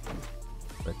earlier.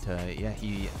 But yeah,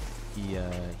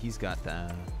 he's got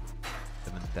the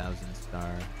 7,000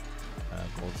 star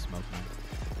gold smoke man.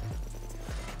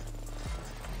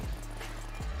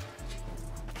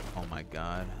 Oh my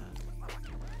god.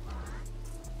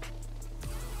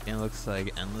 It looks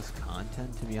like endless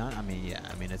content, to be honest. I mean, yeah,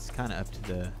 I mean, it's kind of up to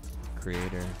the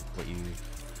creator what you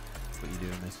do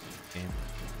in this game.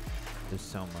 There's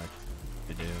so much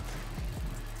to do.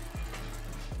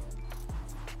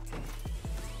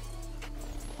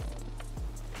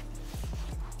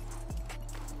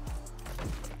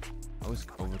 I was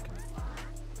overcommitted.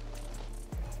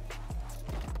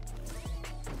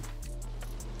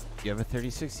 You have a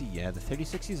 3060? Yeah, the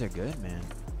 3060s are good, man.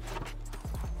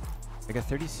 Like, a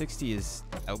 3060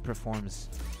 outperforms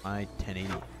my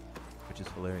 1080, which is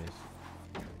hilarious.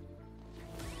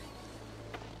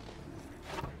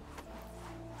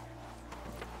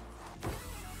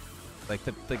 Like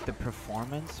the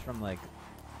performance from like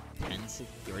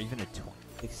 1060 or even a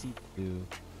 2060 to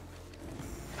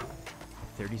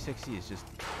 3060 is just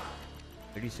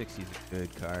 3060 is a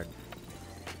good card.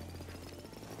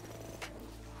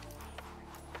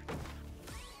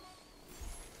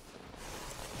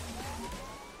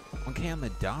 1K on the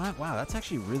dot? Wow, that's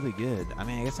actually really good. I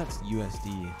mean, I guess that's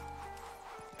USD.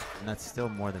 And that's still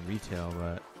more than retail,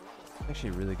 but it's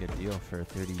actually a really good deal for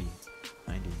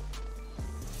 3090.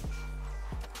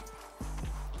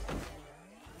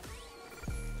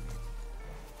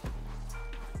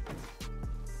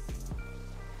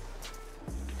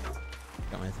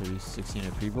 Got my 3060 in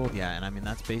a pre-roll. Yeah, and I mean,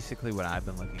 that's basically what I've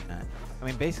been looking at. I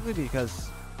mean, basically because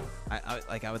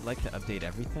I would like to update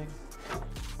everything.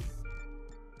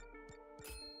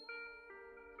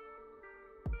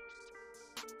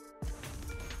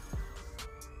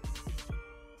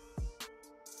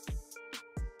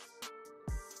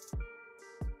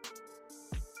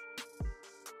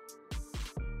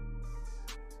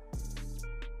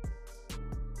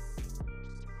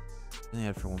 I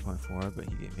had for 1.4, but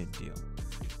he gave me a deal.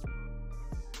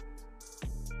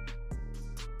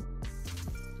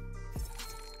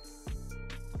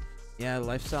 Yeah,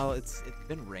 lifestyle. It's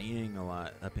been raining a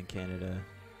lot up in Canada.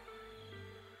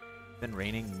 It's been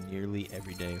raining nearly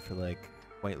every day for like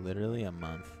quite literally a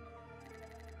month.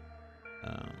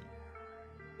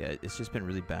 Yeah, it's just been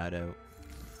really bad out.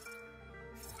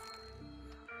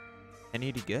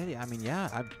 1080 good? Yeah, I mean,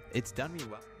 yeah, it's done me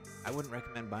well. I wouldn't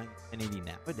recommend buying 1080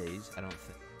 nowadays. I don't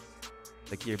think.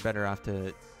 Like, you're better off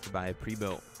to buy a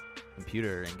pre-built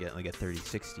computer and get like a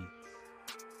 3060.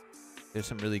 There's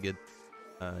some really good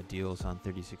deals on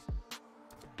 3060.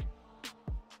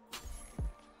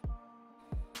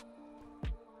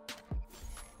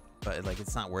 But like,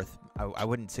 it's not worth. I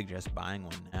wouldn't suggest buying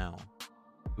one now.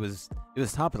 It was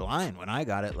top of the line when I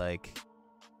got it. Like,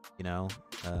 you know,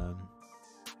 4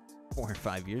 or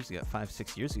 5 years ago,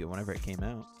 5-6 years ago, whenever it came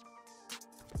out.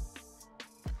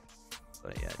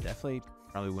 But yeah, definitely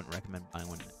probably wouldn't recommend buying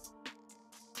one.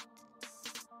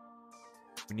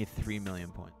 We need 3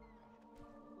 million points.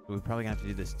 We're probably gonna have to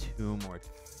do this 2 more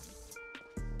times.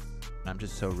 I'm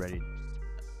just so ready.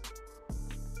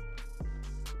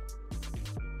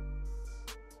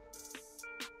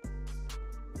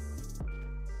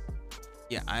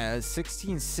 Yeah,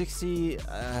 1660.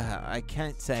 I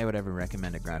can't say I would ever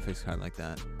recommend a graphics card like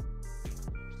that.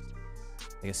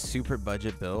 Like a super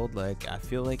budget build. Like, I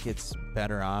feel like it's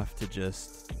better off to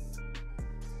just,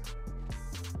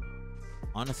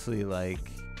 honestly, like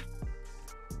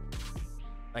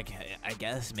I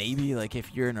guess maybe like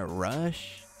if you're in a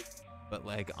rush, but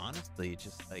like honestly,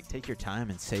 just like take your time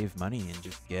and save money and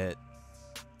just get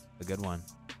a good one.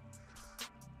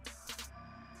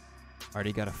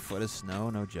 Already got a foot of snow,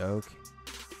 no joke.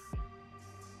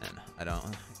 And I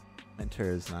don't.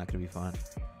 Winter is not gonna be fun.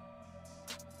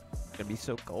 It's gonna be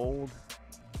so cold.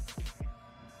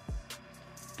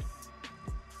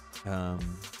 But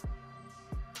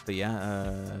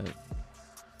yeah,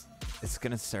 it's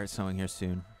gonna start snowing here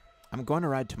soon. I'm going to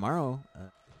ride tomorrow.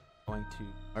 Going to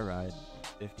a ride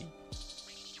 50.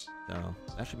 So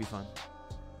that should be fun.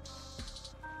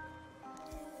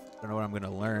 Don't know what I'm gonna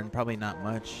learn. Probably not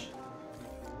much.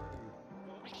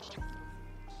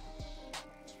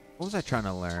 What was I trying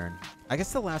to learn? I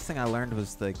guess the last thing I learned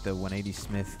was like the 180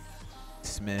 Smith.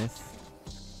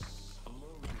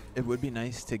 It would be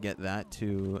nice to get that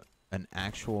to an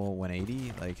actual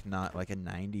 180, like not like a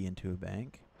 90 into a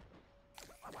bank.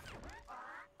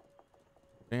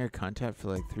 Been your contact for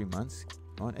like 3 months.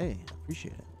 Oh, hey,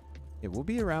 appreciate it. It will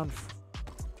be around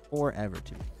forever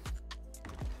too.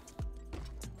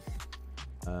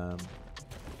 I'm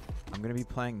gonna be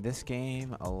playing this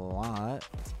game a lot.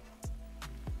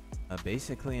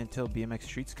 Basically until BMX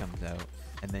Streets comes out,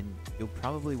 and then you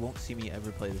probably won't see me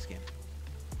ever play this game.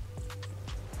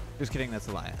 Just kidding, that's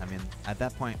a lie. I mean, at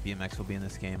that point, BMX will be in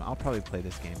this game. I'll probably play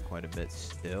this game quite a bit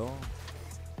still,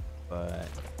 but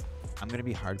I'm gonna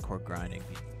be hardcore grinding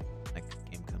when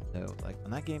that game comes out. Like,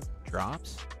 when that game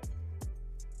drops,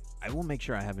 I will make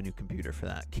sure I have a new computer for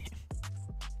that game.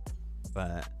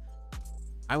 But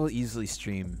I will easily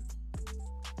stream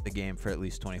the game for at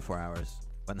least 24 hours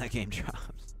when that game drops.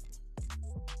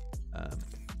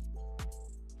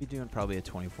 Be doing probably a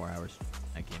 24 hours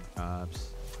that game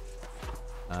drops.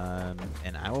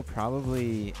 And I will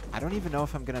probably, I don't even know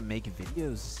if I'm gonna make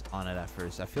videos on it at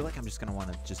first. I feel like I'm just gonna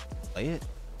want to just play it,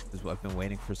 because I've been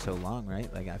waiting for so long,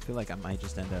 right? Like, I feel like I might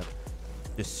just end up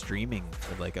just streaming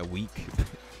for like a week.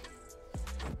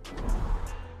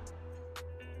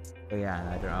 But yeah,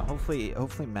 I don't know.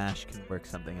 Hopefully MASH can work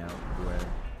something out where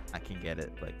I can get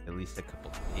it like at least a couple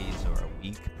days or a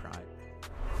week prior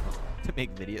to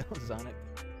make videos on it.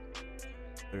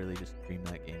 Literally just stream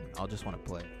that game. I'll just want to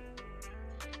play.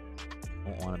 I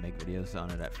won't want to make videos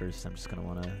on it at first. I'm just gonna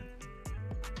want to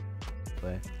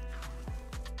play.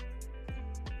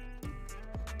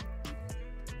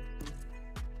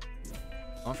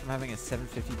 Going from having a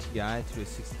 750 Ti to a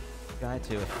 60 Ti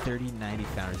to a 3090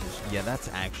 Founders Edition. Yeah, that's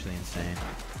actually insane.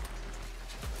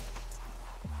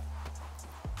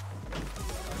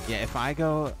 Yeah, if I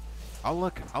go, I'll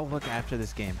look after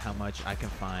this game how much I can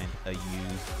find a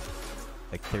used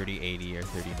like 3080 or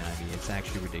 3090. It's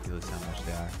actually ridiculous how much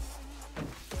they are.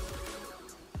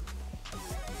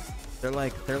 They're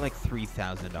like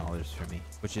 $3,000 for me,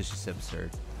 which is just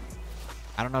absurd.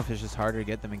 I don't know if it's just harder to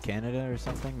get them in Canada or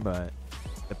something, but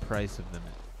the price of them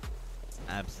is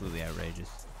absolutely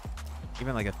outrageous.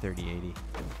 Even like a 3080,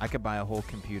 I could buy a whole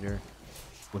computer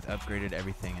with upgraded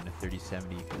everything in a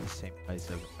 3070 for the same price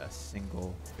of a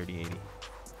single 3080,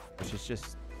 which is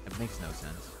just, it makes no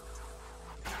sense.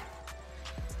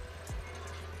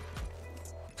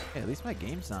 Hey, at least my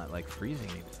game's not like freezing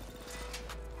anymore.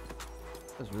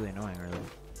 That was really annoying earlier.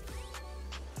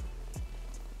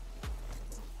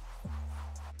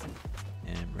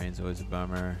 And rain's always a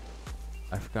bummer.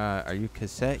 I forgot, are you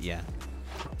cassette? Yeah.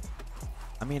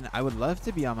 I mean, I would love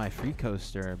to be on my free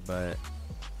coaster, but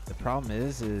the problem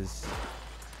is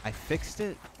I fixed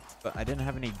it, but I didn't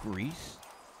have any grease,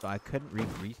 so I couldn't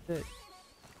re-grease it.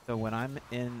 So when I'm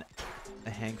in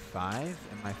a hang 5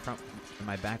 and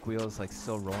my back wheel is like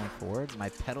still rolling forward, my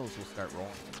pedals will start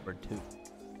rolling forward too.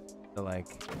 So like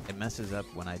it messes up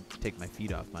when I take my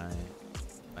feet off my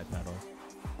pedal.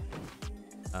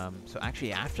 So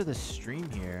actually after the stream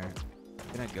here,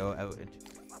 I'm gonna go out into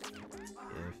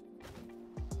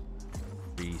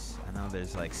grease. I know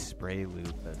there's like spray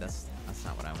lube, but that's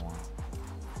not what I want.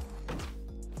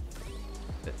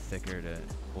 A bit thicker to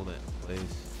hold it in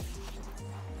place.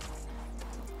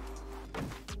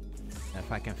 And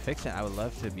if I can fix it, I would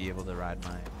love to be able to ride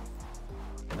my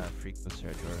free coaster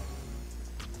at Jora.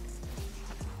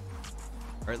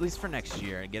 Or at least for next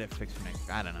year, get it fixed for next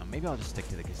year. I don't know. Maybe I'll just stick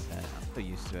to the cassette. I'm so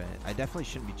used to it. I definitely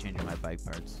shouldn't be changing my bike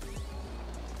parts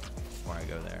before I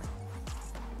go there.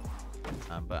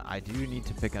 But I do need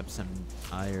to pick up some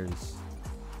tires.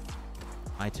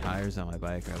 My tires on my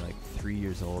bike are like 3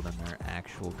 years old and they're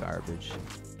actual garbage.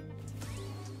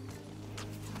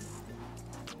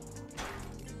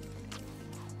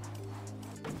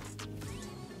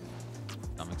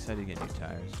 I'm excited to get new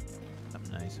tires.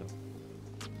 Something nice.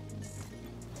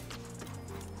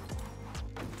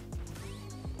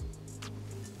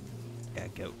 Yeah,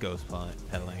 ghost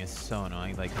pedaling is so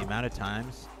annoying. Like the amount of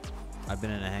times I've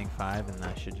been in a hang 5 and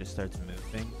that shit just starts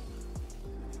moving.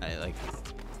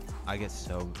 I get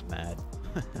so mad.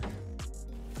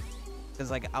 Cause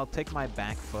like I'll take my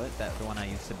back foot, the one I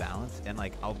used to balance, and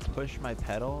like I'll push my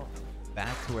pedal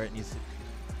back to where it needs to,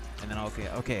 and then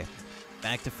okay,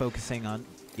 back to focusing on,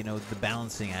 you know, the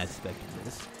balancing aspect of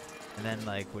this, and then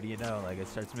like what do you know, like it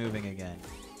starts moving again.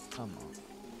 Come on.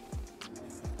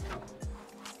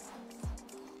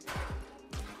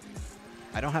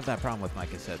 I don't have that problem with my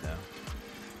cassette though.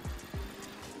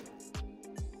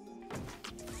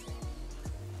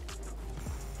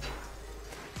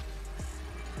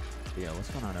 Yeah,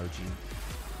 what's going on, OG?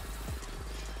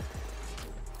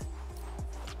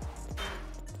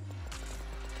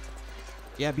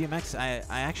 Yeah, BMX, I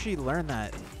actually learned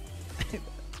that.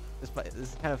 This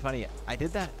is kind of funny. I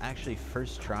did that actually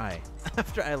first try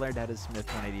after I learned how to Smith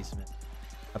 180 Smith.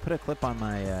 I put a clip on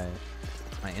my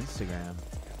my Instagram,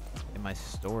 in my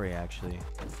story actually.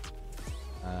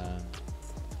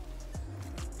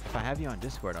 If I have you on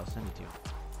Discord, I'll send it to you.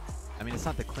 I mean, it's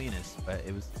not the cleanest, but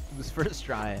it was first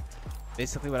try.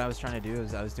 Basically what I was trying to do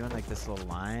is I was doing like this little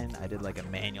line. I did like a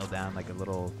manual down, like a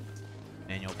little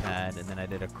manual pad, and then I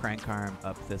did a crank arm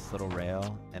up this little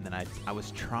rail, and then I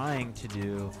was trying to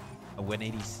do a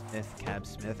 180 Smith cab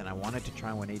Smith, and I wanted to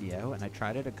try 180 out, and I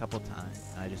tried it a couple times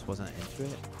and I just wasn't into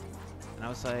it, and I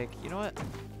was like, you know what,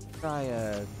 try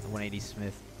a 180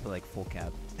 Smith to like full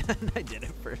cab. And I did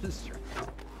it first try.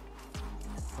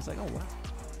 I was like, oh wow,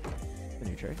 a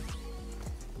new trick.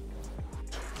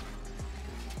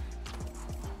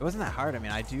 It wasn't that hard. I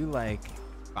mean, I do like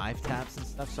 5 taps and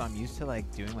stuff, so I'm used to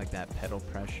like doing like that pedal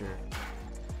pressure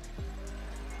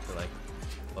for like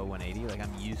low 180. Like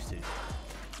I'm used to.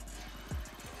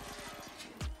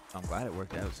 So I'm glad it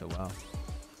worked out so well.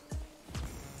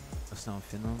 No snow in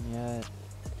Finland yet.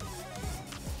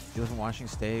 You live in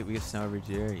Washington State. We get snow every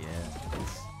year. Yeah,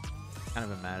 it's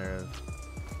kind of a matter of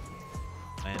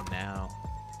when now.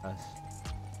 Us.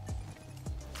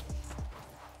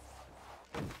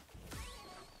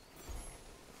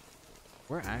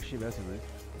 We're actually about to lose.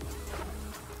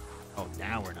 Oh,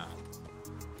 now we're not.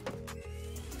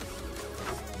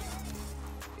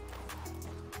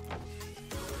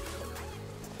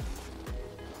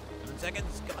 7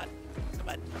 seconds. Come on. Come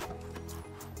on.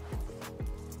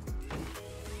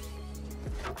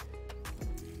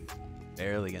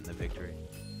 Barely getting the victory.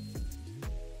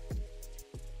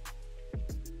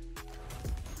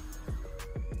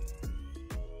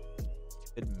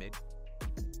 Good mid.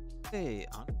 Hey,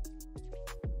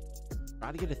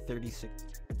 try to get a 36.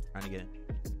 Trying to get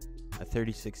a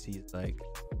 3060 is like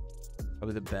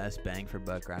probably the best bang for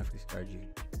buck graphics card you can.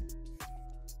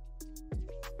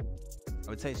 I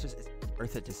would say it's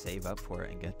worth it to save up for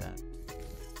it and get that.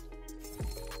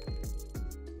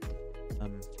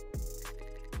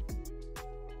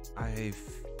 I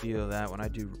feel that when I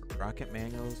do rocket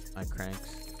manuals, my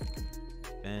cranks,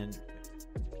 and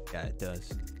yeah, it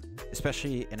does.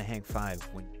 Especially in a hang 5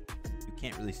 when you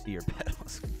can't really see your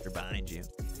pedals. They're behind you.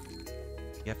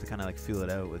 You have to kind of like feel it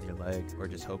out with your leg, or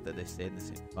just hope that they stay in the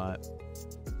same spot.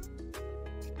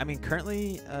 I mean,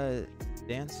 currently,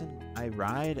 Danson, I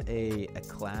ride a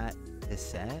Clat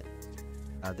cassette.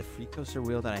 The free coaster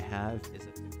wheel that I have is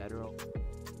a Federal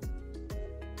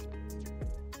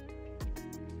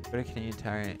But a Canadian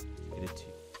Tire get it to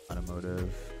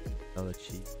automotive. Oh, that's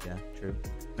cheap. Yeah, true.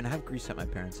 I mean, I have grease at my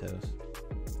parents' house.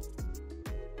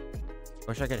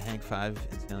 Wish I could hang 5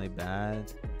 instantly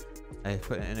bad. I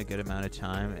put in a good amount of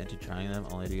time into trying them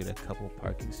only to get a couple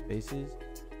parking spaces.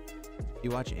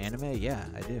 You watch anime? Yeah,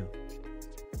 I do.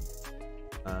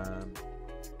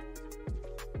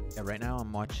 Yeah, right now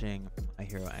I'm watching My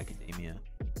Hero Academia.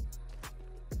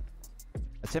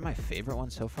 I'd say my favorite one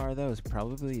so far though is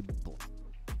probably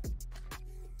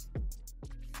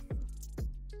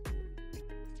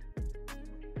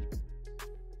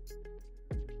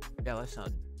yeah, let's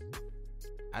not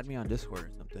add me on Discord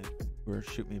or something, or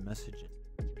shoot me a message,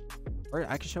 or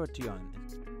I can show it to you on.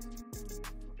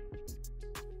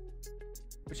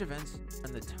 Which events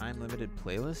on the time-limited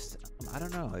playlist? I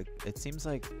don't know. Like, it seems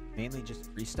like mainly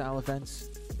just freestyle events.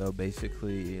 So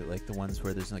basically, like the ones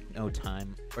where there's like no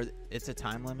time, or it's a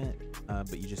time limit,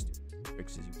 but you just do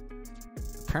tricks as you.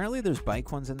 Apparently, there's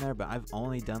bike ones in there, but I've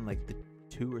only done like the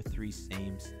 2 or 3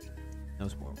 same no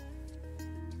sport.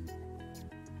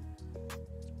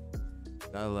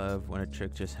 I love when a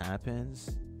trick just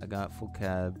happens. I got full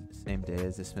cab same day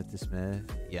as the Smith to Smith.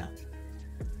 Yeah.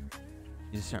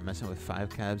 You just start messing with 5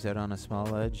 cabs out on a small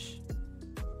ledge.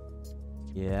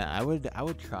 Yeah, I would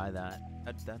try that.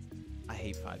 I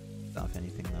hate 5 off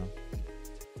anything though.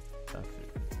 Stuff.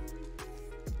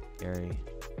 Scary.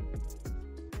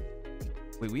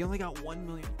 Wait, we only got 1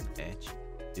 million. Okay,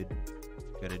 dude,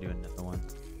 gotta do another one.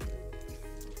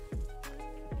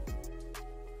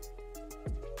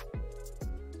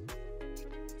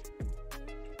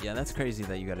 Yeah, that's crazy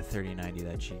that you got a 3090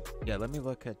 that cheap. Yeah, let me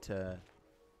look at. Let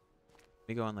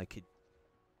me go on like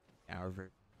our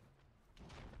version.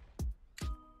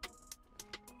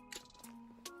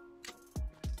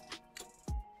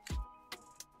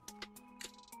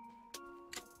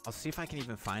 I'll see if I can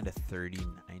even find a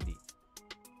 3090.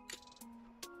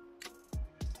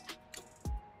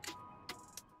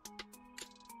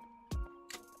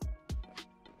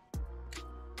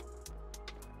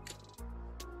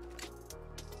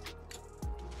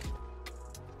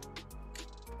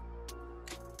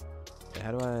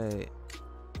 How do I...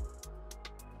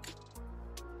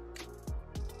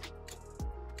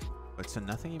 But so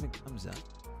nothing even comes up.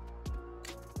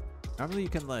 Normally you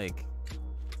can like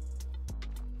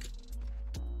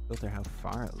filter how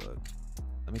far it looks.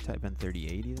 Let me type in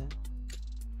 3080 then.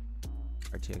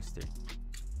 RTX 30.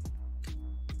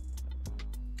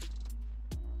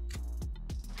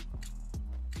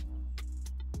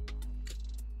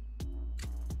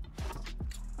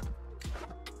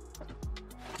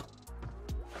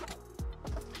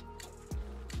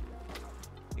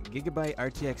 Gigabyte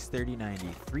RTX 3090,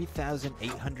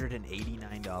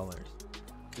 $3,889.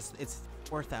 It's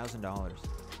 $4,000.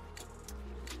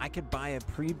 I could buy a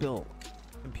pre-built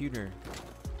computer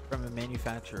from a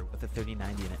manufacturer with a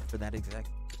 3090 in it for that exact.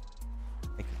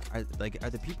 Are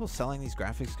the people selling these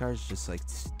graphics cards just like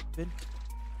stupid?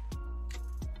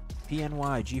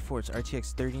 PNY GeForce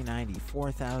RTX 3090,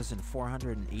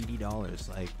 $4,480.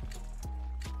 Like,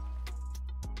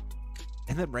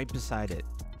 and then right beside it,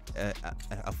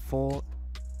 a full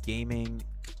gaming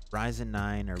Ryzen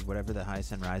 9 or whatever the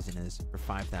highest end Ryzen is for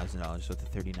 $5,000 with a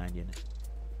 3090 in it.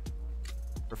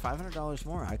 For $500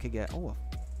 more, I could get with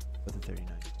a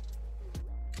 3090.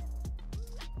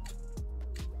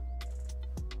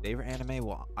 Favorite anime?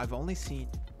 Well, I've only seen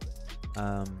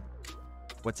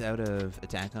what's out of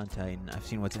Attack on Titan. I've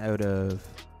seen what's out of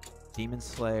Demon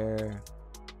Slayer,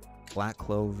 Black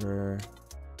Clover,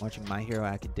 watching My Hero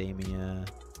Academia.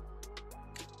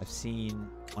 I've seen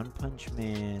One Punch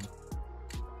Man,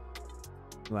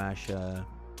 Nuasha.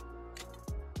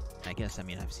 I guess, I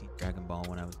mean, I've seen Dragon Ball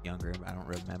when I was younger, but I don't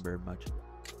remember much.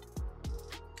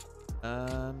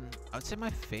 I would say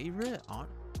my favorite,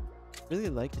 really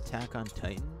liked Attack on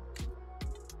Titan.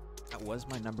 That was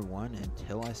my #1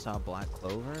 until I saw Black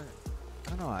Clover. I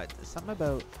don't know, something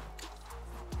about...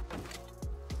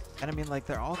 And I mean, like,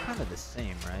 they're all kind of the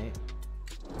same, right?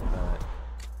 But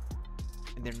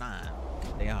they're not.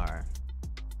 They are.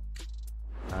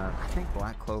 I think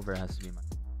Black Clover has to be my...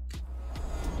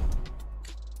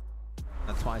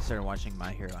 That's why I started watching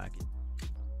My Hero Academia.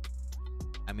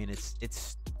 I mean, its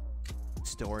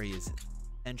story is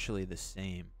essentially the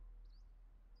same.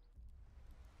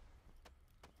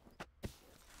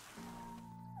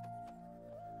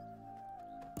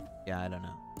 Yeah, I don't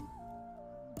know.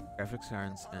 Graphics are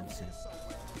insane.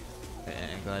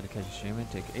 And glad to catch you streaming.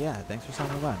 Yeah, thanks for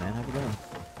stopping by, man. Have a good one.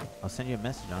 I'll send you a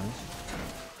message on it.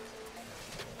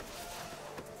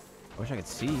 I wish I could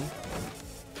see.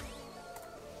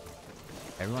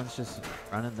 Everyone's just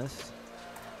running this.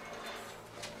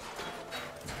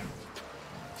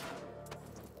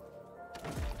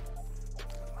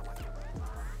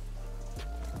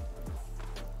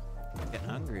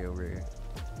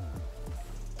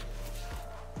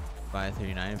 Buy a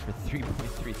 39 for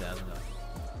 3.3 thousand dollars.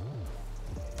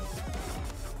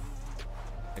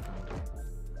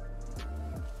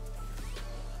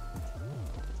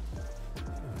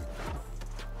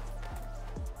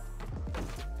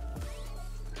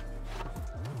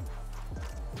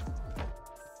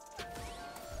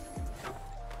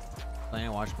 Playing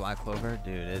and watch Black Clover,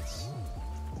 dude.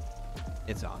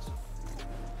 It's awesome.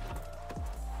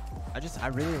 I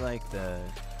really like the.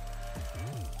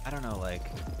 I don't know, like.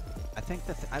 I think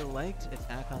that I liked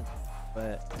Attack on,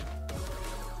 but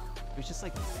it was just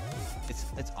like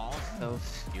it's all so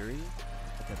serious.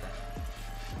 Look at that.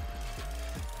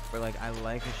 Where like I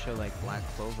like a show like Black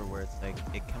Clover where it's like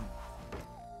it can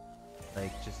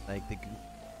like just like the goofy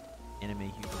anime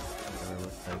humor where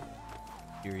it's like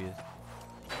serious.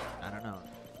 I don't know.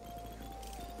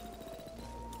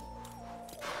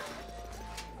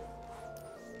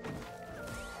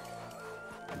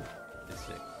 It's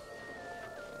sick.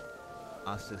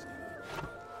 Asta's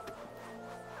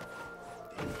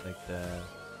like the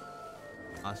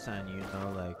Asta and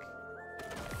Yuno, like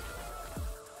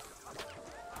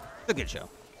it's a good show.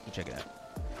 You check it out.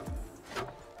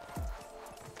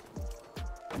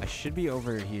 I should be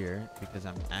over here because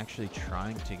I'm actually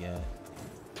trying to get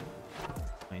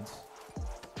points.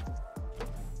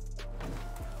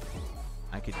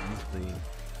 I could easily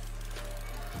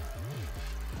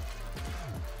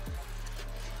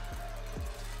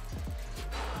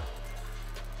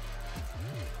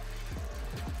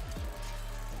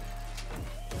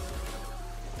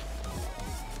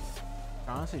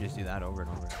honestly just do that over and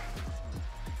over.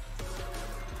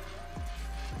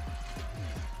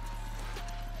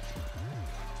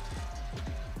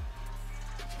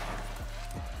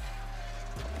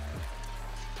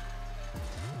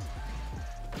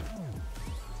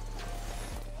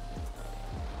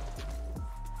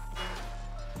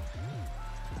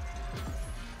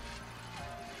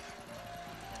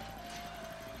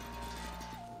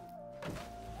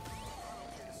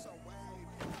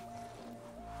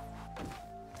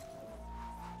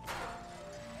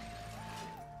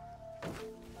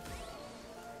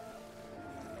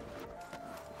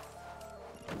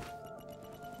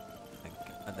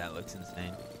 That looks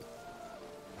insane.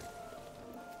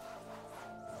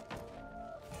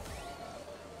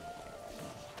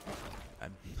 I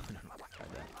don't know if I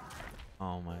tried that.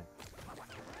 Oh my.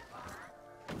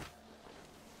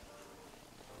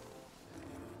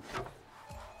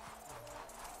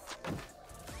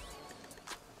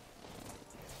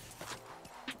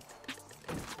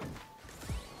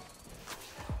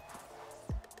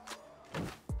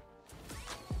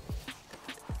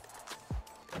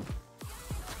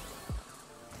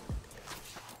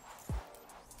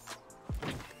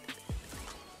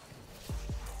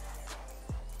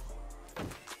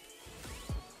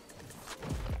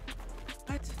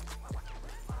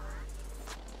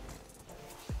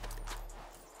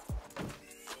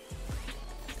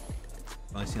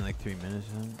 Only seen like 3 minutes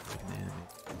of him.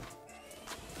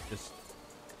 Just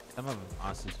some of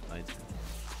Asta's fights.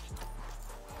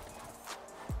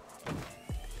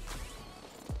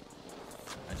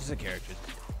 Just a character.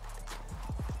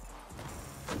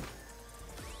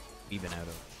 Even out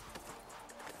of.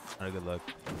 Not a good look.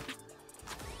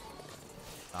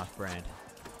 Off brand.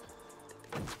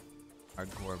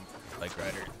 Hardcore bike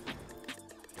rider.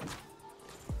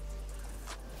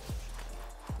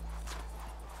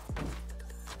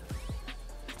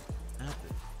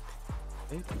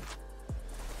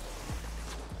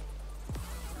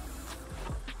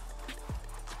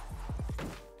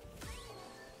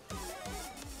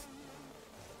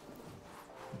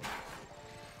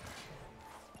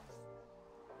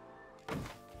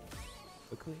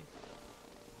 Quickly.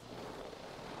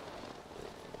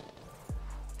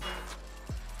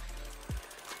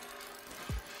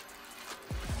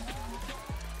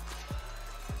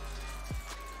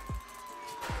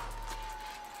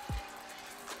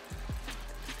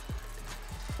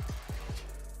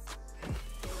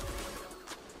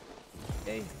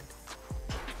 Hey.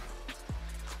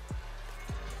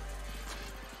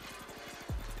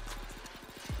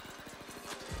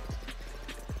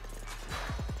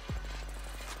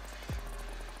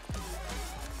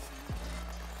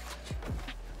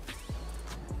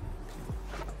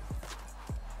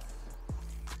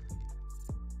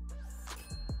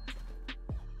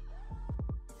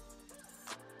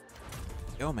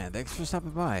 Yo, man, thanks for stopping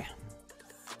by.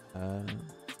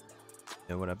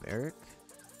 Yo, what up, Eric?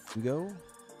 Hugo?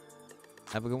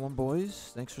 Have a good one,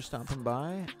 boys. Thanks for stopping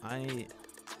by. I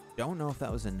don't know if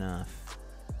that was enough.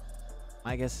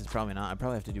 My guess is probably not. I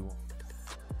probably have to do one.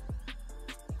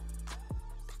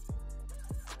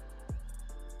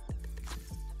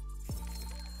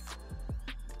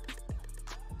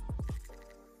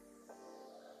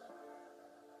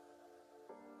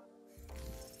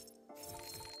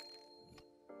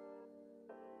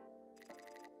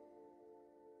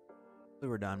 We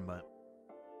were done, but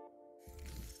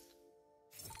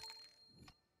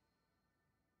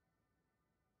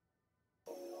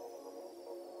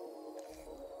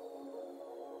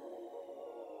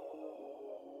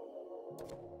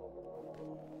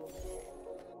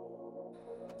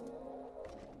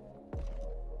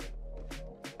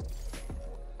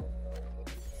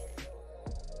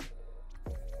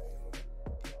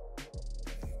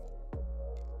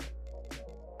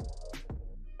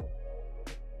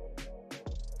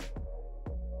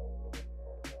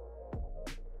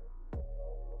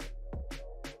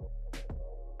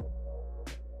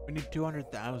we need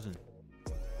 200,000.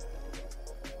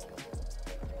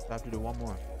 I have to do one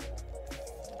more.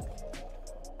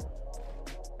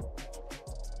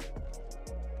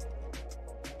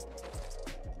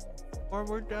 Or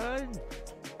we're done.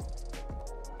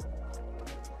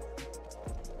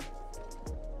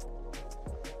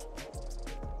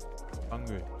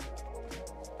 Hungry.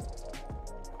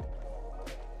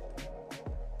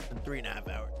 In 3.5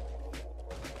 hours.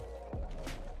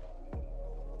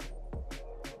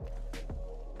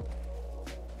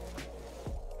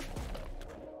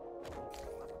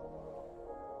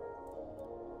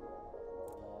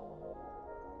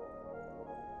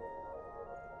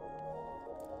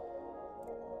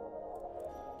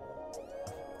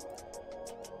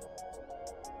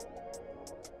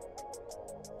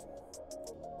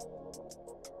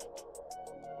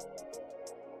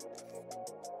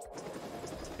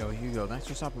 Yo, Hugo, thanks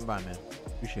for stopping by, man.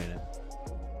 Appreciate it.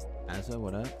 Asa,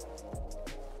 what up?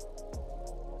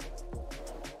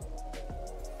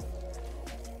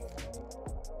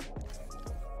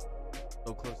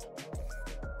 So close.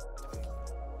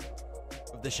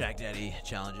 Of the ShackDaddy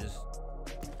challenges.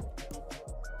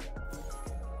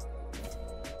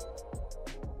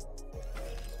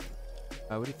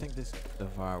 What do you think this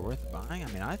is worth buying? I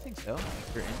mean, I think so.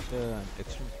 If you're into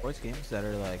extreme sports games that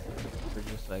are like, they're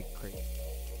just like crazy.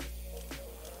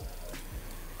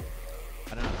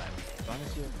 I don't know, man. As long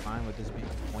as you're fine with this being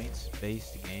a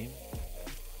points-based game,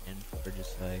 and for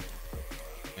just like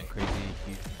doing crazy,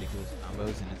 huge, ridiculous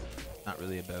combos, and it's not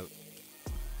really about.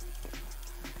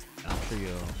 And I'm sure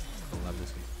you'll love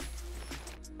this game.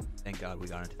 Thank God we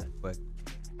got into that quick.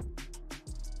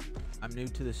 I'm new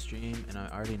to the stream, and I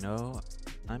already know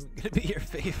I'm gonna be your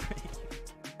favorite.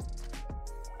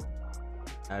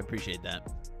 I appreciate that.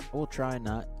 I will try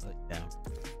not to let you down.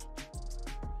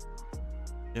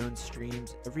 Doing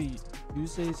streams every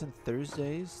Tuesdays and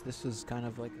Thursdays. This was kind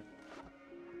of like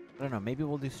I don't know, maybe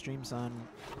we'll do streams on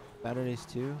Saturdays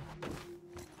too. I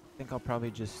think I'll probably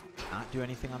just not do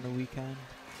anything on the weekend.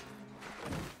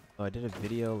 So I did a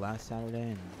video last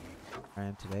Saturday and I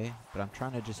am today, but I'm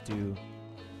trying to just do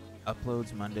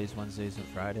uploads Mondays, Wednesdays, and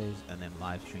Fridays, and then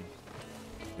live stream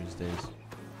Tuesdays.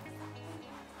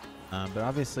 But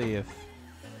obviously if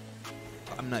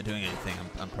I'm not doing anything,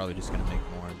 I'm probably just gonna make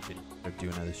more videos or do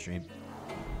another stream.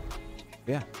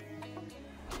 Yeah.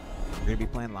 We're gonna be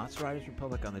playing lots of Riders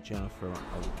Republic on the channel for a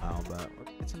while, but we're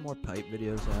gonna get some more pipe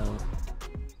videos out.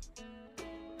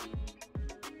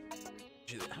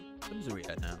 How many are we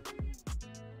at now?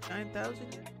 9,000?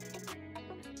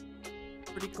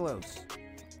 Pretty close.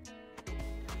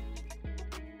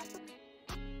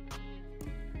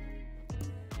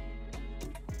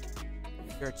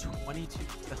 We are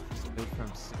 22,000 away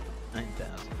from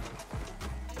 9,000.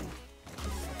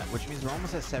 Which means we're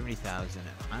almost at 70,000.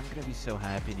 I'm gonna be so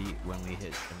happy when we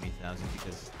hit 70,000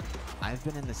 because I've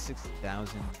been in the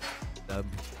 60,000 sub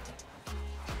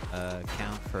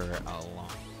count for a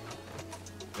long.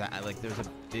 Like there's a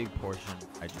big portion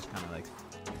I just kind of like,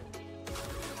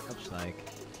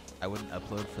 I wouldn't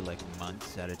upload for like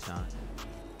months at a time.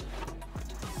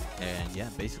 And yeah,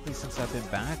 basically since I've been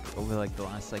back over like the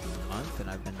last like month, and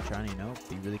I've been trying to,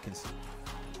 be really consistent.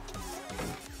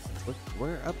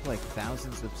 We're up like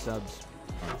thousands of subs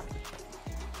per month.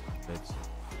 But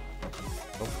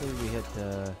hopefully we hit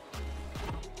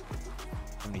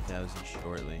 70,000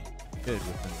 shortly. Good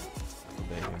within a little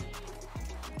bit here.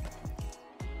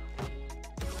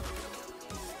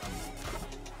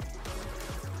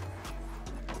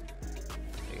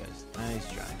 Hey guys, nice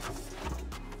try.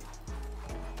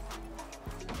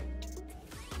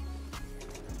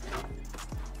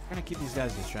 I'm gonna keep these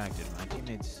guys distracted. My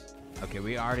teammates. Okay,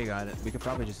 we already got it. We could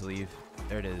probably just leave.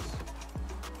 There it is.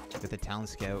 With the Talent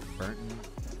Scout, Burton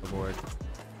aboard.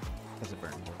 That's a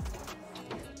Burton board.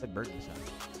 Said Burton son.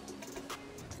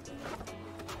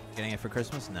 Getting it for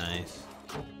Christmas? Nice.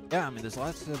 Yeah, I mean, there's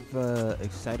lots of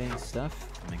exciting stuff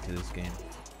coming to this game.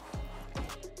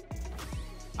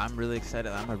 I'm really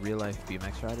excited. I'm a real life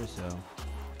BMX rider, so.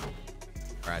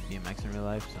 Or I BMX in real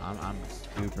life, so I'm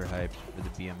super hyped for the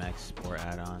BMX Sport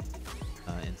add-on.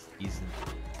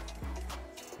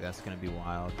 That's gonna be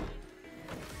wild.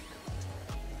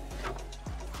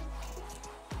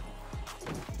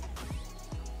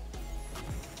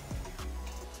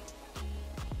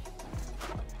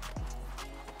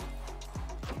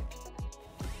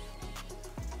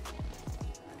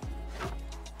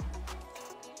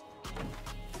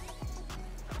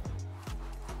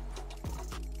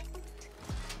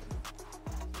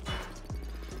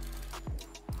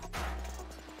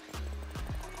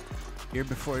 You're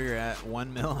before you're at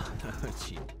 1 mil. Oh,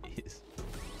 jeez.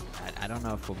 I don't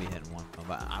know if we'll be hitting 1 mil,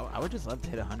 but I would just love to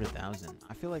hit 100,000.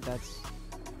 I feel like that's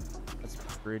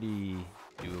pretty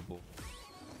doable,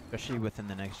 especially within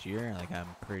the next year. Like I'm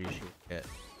pretty sure we'll get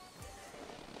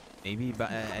maybe, but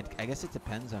I guess it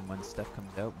depends on when stuff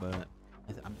comes out. But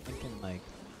I'm thinking like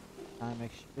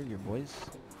next year, your boys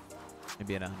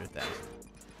maybe at 100,000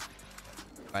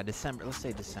 by December. Let's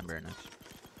say December next year.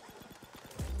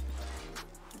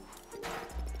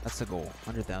 That's the goal.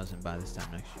 100,000 by this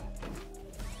time next year.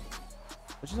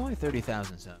 Which is only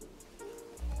 30,000 subs.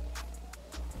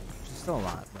 Which is still a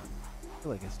lot, but I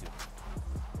feel like it's doable.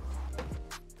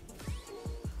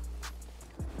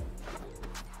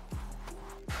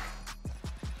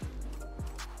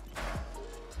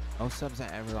 Most subs I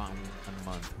ever got in a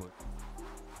month.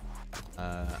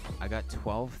 I got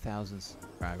 12,000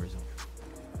 subscribers.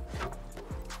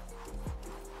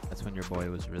 That's when your boy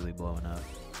was really blowing up.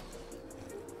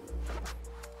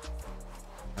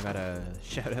 I got a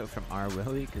shout out from R.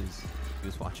 Willie because he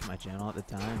was watching my channel at the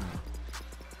time.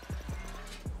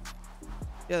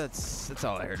 Yeah, that's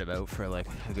all I heard about for like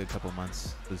a good couple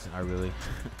months. Was R. Willie.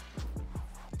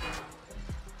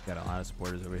 Got a lot of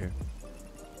supporters over here.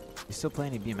 You still play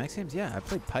any BMX games? Yeah, I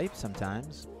played Pipe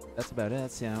sometimes. That's about it.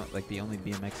 That's like the only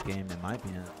BMX game in my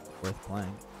opinion worth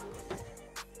playing.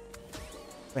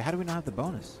 Wait, how do we not have the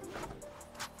bonus?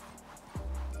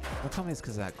 Don't tell me it's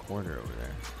because of that quarter over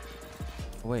there.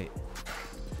 Wait.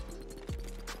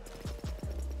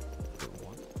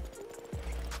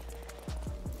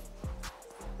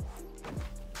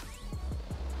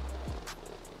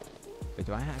 Wait,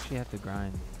 do I actually have to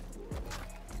grind?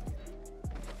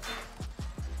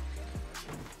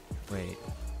 Wait.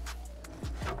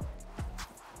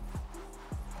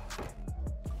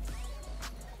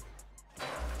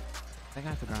 I think I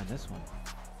have to grind this one.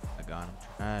 I got him.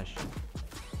 Trash.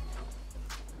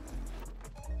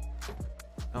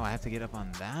 Oh, I have to get up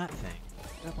on that thing.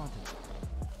 Get up onto.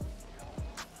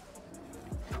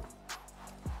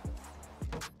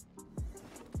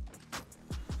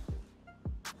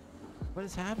 What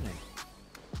is happening?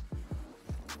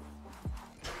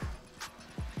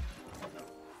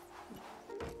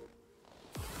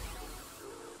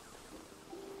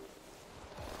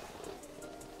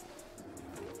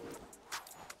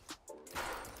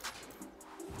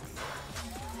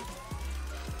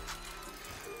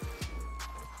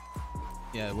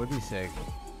 Yeah, it would be sick.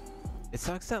 It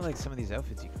sucks that like some of these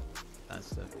outfits you that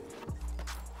stuff.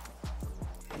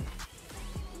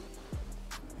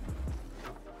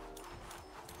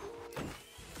 I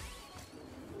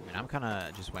mean, I'm kind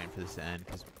of just waiting for this to end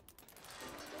because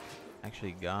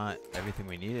actually got everything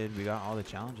we needed. We got all the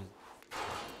challenges.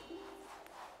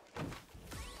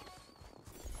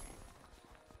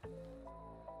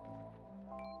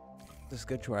 This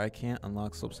glitch where I can't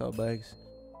unlock slopestyle bags,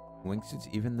 wingsuits,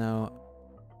 even though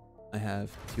I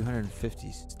have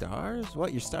 250 stars?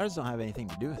 What? Your stars don't have anything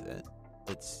to do with it.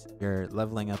 It's you're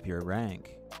leveling up your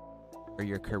rank or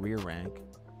your career rank.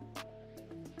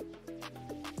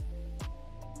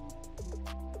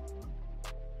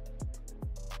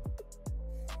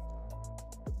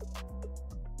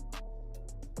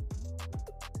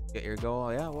 Get your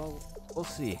goal? Yeah, well, we'll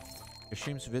see. Your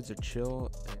streams vids are chill.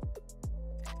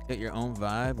 Get your own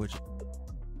vibe, which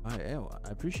I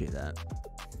appreciate that.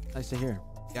 Nice to hear.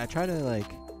 Yeah, I try to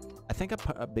like. I think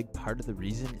a big part of the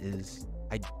reason is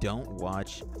I don't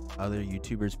watch other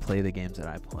YouTubers play the games that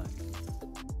I play.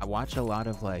 I watch a lot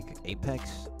of like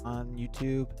Apex on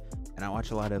YouTube, and I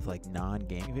watch a lot of like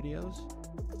non-game videos,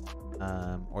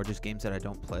 or just games that I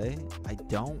don't play. I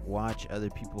don't watch other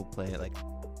people play it. Like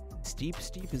Steep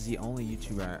is the only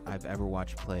YouTuber I've ever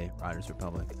watched play Riders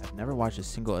Republic. I've never watched a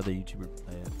single other YouTuber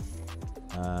play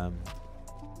it.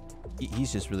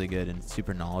 He's just really good and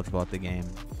super knowledgeable about the game,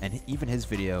 and even his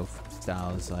video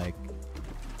style is like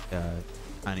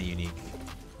kind of unique.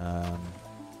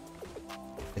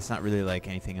 It's not really like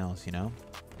anything else, you know.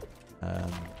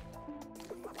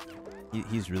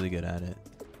 He's really good at it.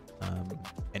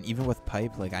 And even with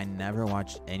Pipe, like I never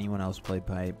watched anyone else play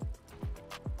Pipe.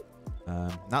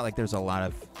 Not like there's a lot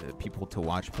of people to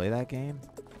watch play that game,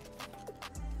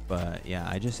 but yeah,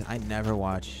 I never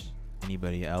watched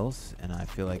anybody else, and I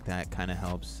feel like that kind of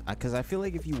helps. Because I feel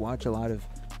like if you watch a lot of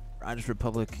Riders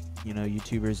Republic, you know,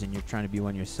 YouTubers, and you're trying to be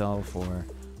one yourself, or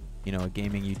you know, a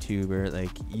gaming YouTuber,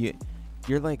 like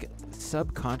you're like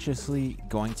subconsciously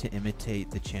going to imitate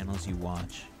the channels you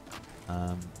watch.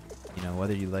 You know,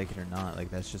 whether you like it or not, like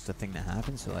that's just a thing that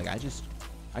happens. So like I just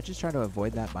try to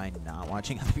avoid that by not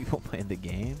watching other people play the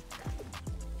game.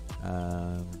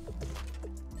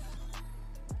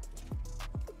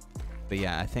 But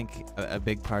yeah, I think a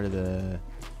big part of the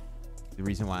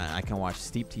reason why I can watch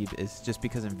Steep Teep is just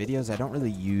because in videos I don't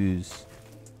really use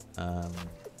a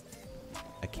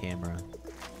camera,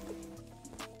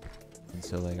 and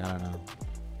so like I don't know,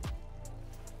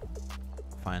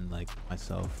 find like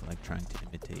myself like trying to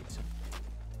imitate some,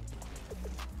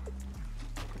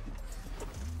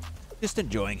 just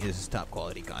enjoying his top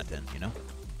quality content, you know.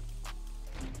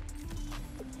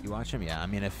 You watch him? Yeah, I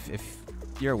mean if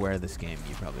you're aware of this game,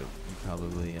 you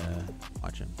probably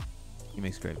watch him. He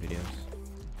makes great videos.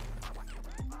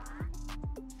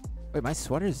 Wait, my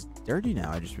sweater's dirty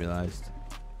now, I just realized.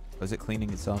 Was it cleaning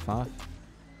itself off?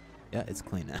 Yeah, it's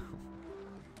clean now.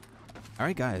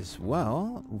 Alright guys,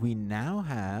 well, we now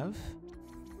have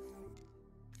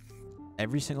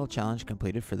every single challenge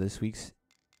completed for this week's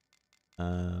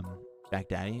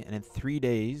ShackDaddy, and in 3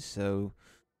 days, so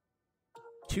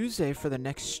Tuesday for the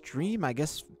next stream, I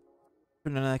guess for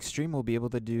the next stream we'll be able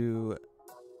to do,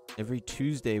 every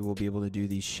Tuesday we'll be able to do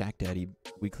these ShackDaddy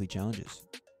weekly challenges.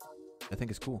 I think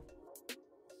it's cool.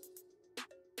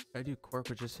 Should I do Cork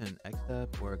with just an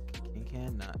X-Up or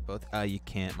can? Not both. You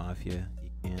can't, Mafia. You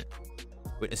can't.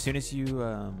 Wait, as soon as you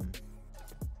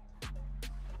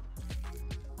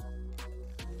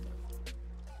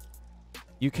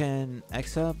you can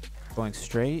X-Up going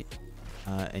straight,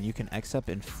 and you can X-Up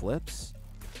in flips.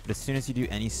 But as soon as you do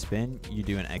any spin, you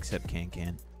do an X-Up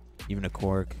can. Even a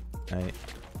Cork, right?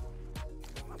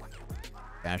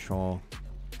 Dash roll.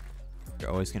 You're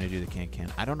always gonna do the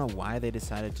can. I don't know why they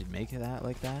decided to make that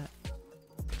like that.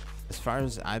 As far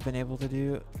as I've been able to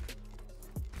do,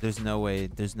 there's no way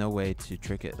to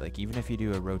trick it. Like even if you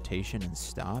do a rotation and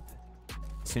stop,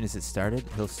 as soon as it started,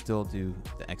 he'll still do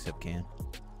the X-Up can.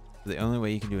 So the only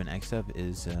way you can do an X-Up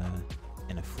is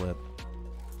in a flip.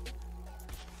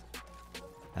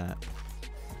 As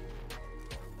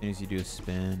soon as you do a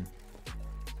spin.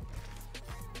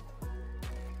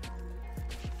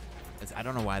 I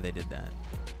don't know why they did that.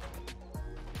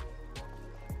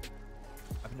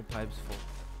 I've been to pipes full.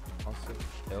 Also,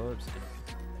 Phillips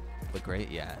look great.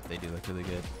 Yeah, they do look really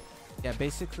good. Yeah,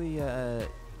 basically,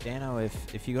 Dano,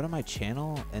 if you go to my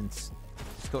channel and just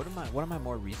go to one of my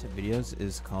more recent videos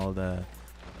is called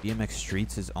BMX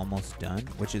Streets is Almost Done,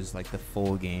 which is like the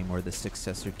full game or the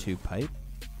successor to Pipe.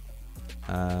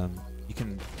 You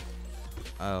can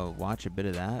watch a bit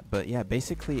of that, but yeah,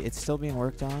 basically it's still being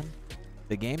worked on.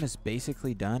 The game is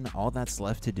basically done. All that's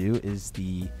left to do is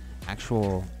the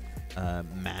actual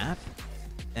map.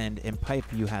 And in Pipe,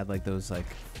 you had like those like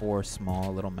 4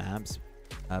 small little maps.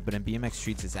 But in BMX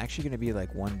Streets, it's actually going to be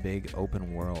like one big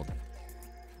open world.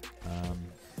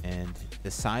 And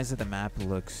the size of the map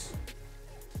looks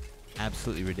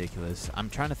absolutely ridiculous. I'm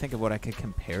trying to think of what I could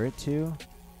compare it to.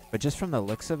 But just from the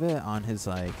looks of it on his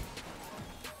like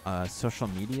social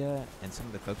media and some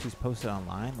of the clips he's posted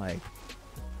online, like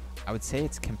I would say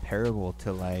it's comparable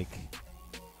to like,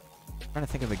 I'm trying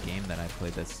to think of a game that I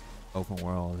played that's open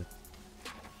world.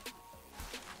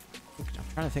 I'm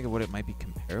trying to think of what it might be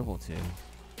comparable to.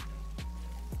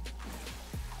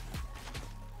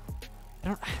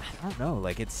 I don't know.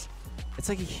 Like it's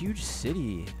like a huge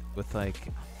city with like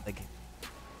I'm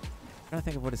trying to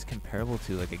think of what it's comparable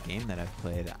to, like a game that I've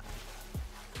played.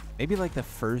 Maybe like the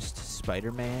first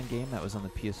Spider-Man game that was on the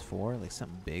PS4, like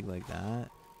something big like that.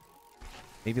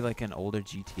 Maybe like an older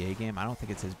GTA game. I don't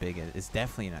think it's as big as, it's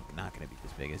definitely not going to be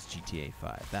as big as GTA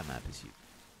 5. That map is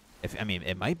huge. I mean,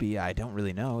 it might be. I don't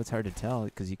really know. It's hard to tell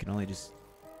because you can only just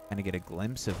kind of get a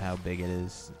glimpse of how big it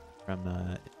is from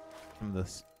the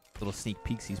little sneak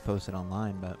peeks he's posted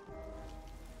online. But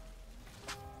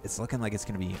it's looking like it's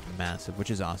going to be massive,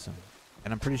 which is awesome.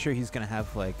 And I'm pretty sure he's going to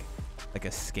have like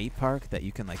a skate park that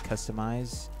you can like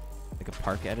customize, like a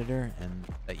park editor, and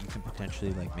that you can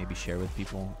potentially like maybe share with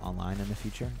people online in the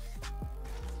future.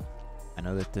 I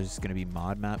know that there's going to be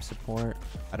mod map support.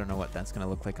 I don't know what that's going to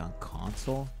look like on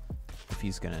console, if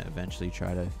he's going to eventually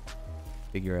try to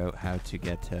figure out how to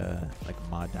get like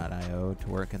mod.io to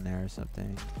work in there or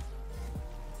something.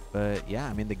 But yeah,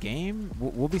 I mean the game,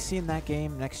 we'll be seeing that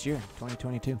game next year,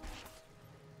 2022.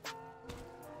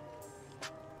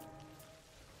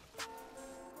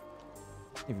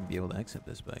 Even be able to exit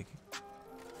this bike.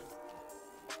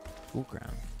 Cool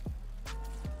ground.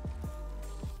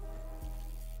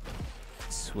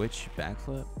 switch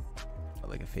backflip? Oh,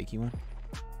 like a fakey one?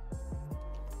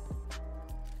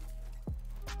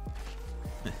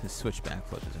 Switch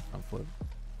backflip is a front flip.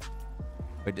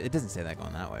 But it doesn't say that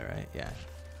going that way, right? Yeah.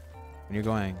 When you're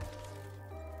going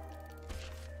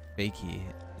fakey,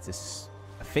 it's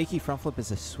a fakey front flip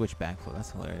is a switch backflip.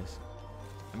 That's hilarious.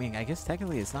 I mean, I guess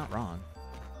technically it's not wrong.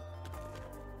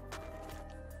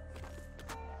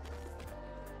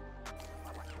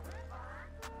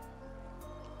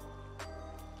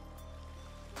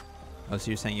 Oh, so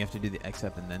you're saying you have to do the X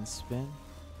up and then spin?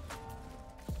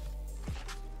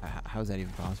 How is that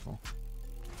even possible?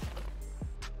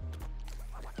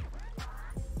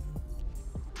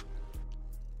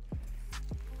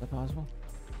 Is that possible?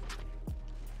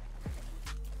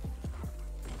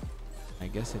 I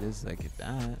guess it is like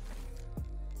that.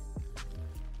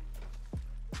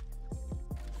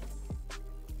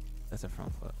 That's a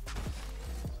front flip.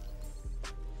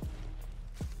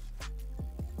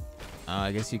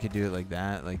 I guess you could do it like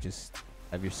that, like just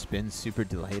have your spin super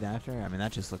delayed after. I mean,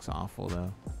 that just looks awful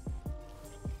though.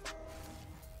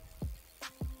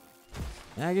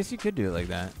 Yeah, I guess you could do it like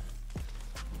that.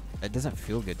 It doesn't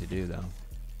feel good to do though.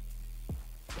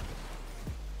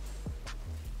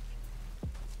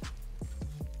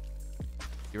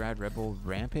 You ride Rebel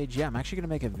Rampage? Yeah, I'm actually gonna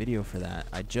make a video for that.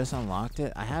 I just unlocked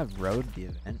it. I have rode the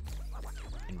event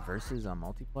in Versus on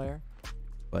multiplayer,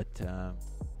 but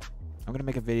I'm gonna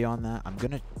make a video on that. I'm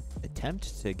gonna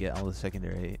attempt to get all the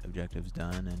secondary objectives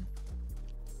done, and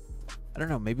I don't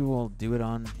know, maybe we'll do it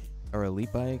on our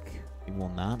elite bike, maybe we'll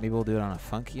not, maybe we'll do it on a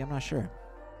funky. I'm not sure.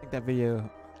 I think that video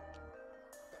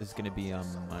is gonna be on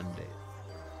Monday,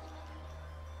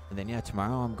 and then yeah,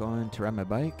 tomorrow I'm going to ride my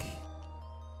bike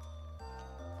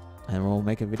and we'll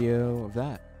make a video of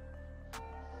that.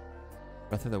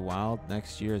 Breath of the Wild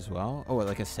next year as well. Oh,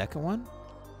 like a second one?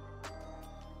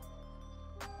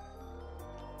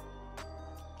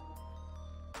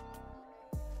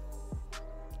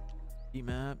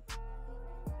 Map.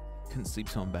 Couldn't sleep,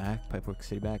 so I'm back. Pipework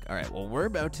City back. All right, well, we're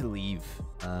about to leave.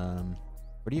 Where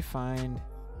do you find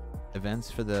events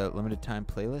for the limited time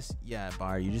playlist? Yeah,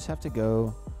 Bar, you just have to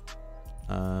go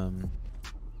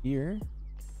here,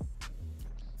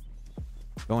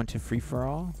 go into free for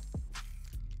all,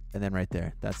 and then right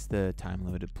there, that's the time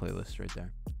limited playlist right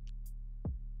there.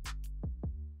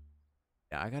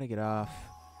 Yeah, I gotta get off.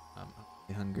 I'm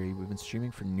really hungry. We've been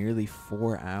streaming for nearly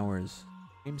 4 hours.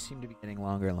 Streams seem to be getting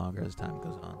longer and longer as time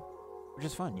goes on, which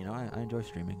is fun. You know, I enjoy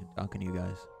streaming and talking to you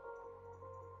guys.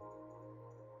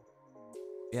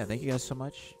 Yeah, thank you guys so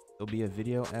much. There'll be a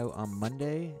video out on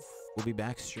Monday. We'll be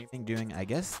back streaming, doing, I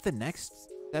guess, the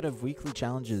next set of weekly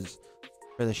challenges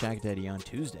for the ShackDaddy on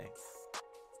Tuesday.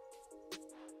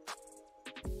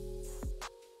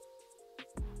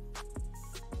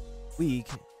 Week?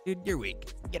 Dude, you're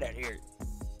weak. Get out of here.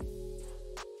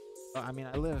 Well, I mean,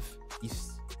 I live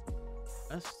east...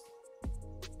 West?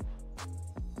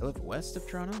 I live west of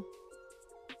Toronto?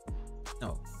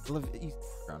 No, I live east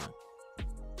of Toronto.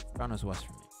 Toronto's west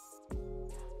from me.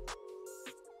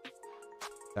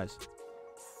 Guys,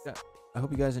 yeah, I hope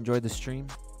you guys enjoyed the stream.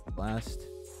 Blast.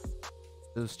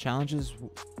 Those challenges,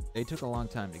 they took a long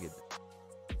time to get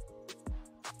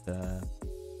done.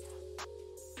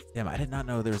 Damn, I did not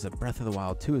know there was a Breath of the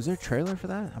Wild 2. Is there a trailer for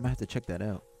that? I might have to check that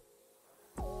out.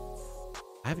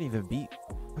 I haven't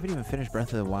even finished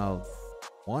Breath of the Wild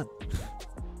 1.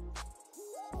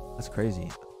 That's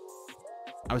crazy.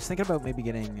 I was thinking about maybe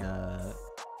getting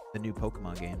the new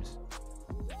Pokemon games.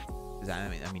 Cause I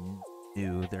mean,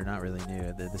 new. They're not really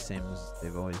new. They're the same as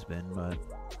they've always been, but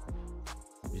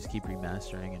we just keep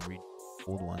remastering and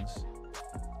old ones.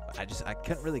 I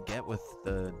couldn't really get with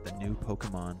the new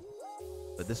Pokemon,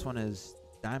 but this one is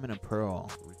Diamond and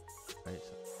Pearl, right?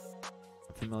 So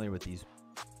I'm familiar with these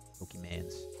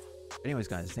Pokemans. Anyways,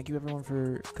 guys, thank you everyone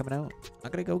for coming out.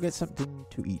 I'm gonna go get something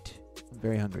to eat. I'm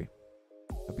very hungry.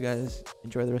 Hope you guys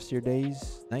enjoy the rest of your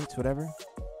days, nights, whatever.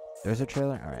 There's a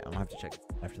trailer. All right, I'm gonna have to check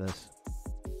after this.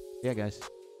 Yeah, guys.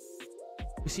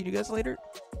 We see you guys later.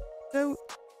 Out.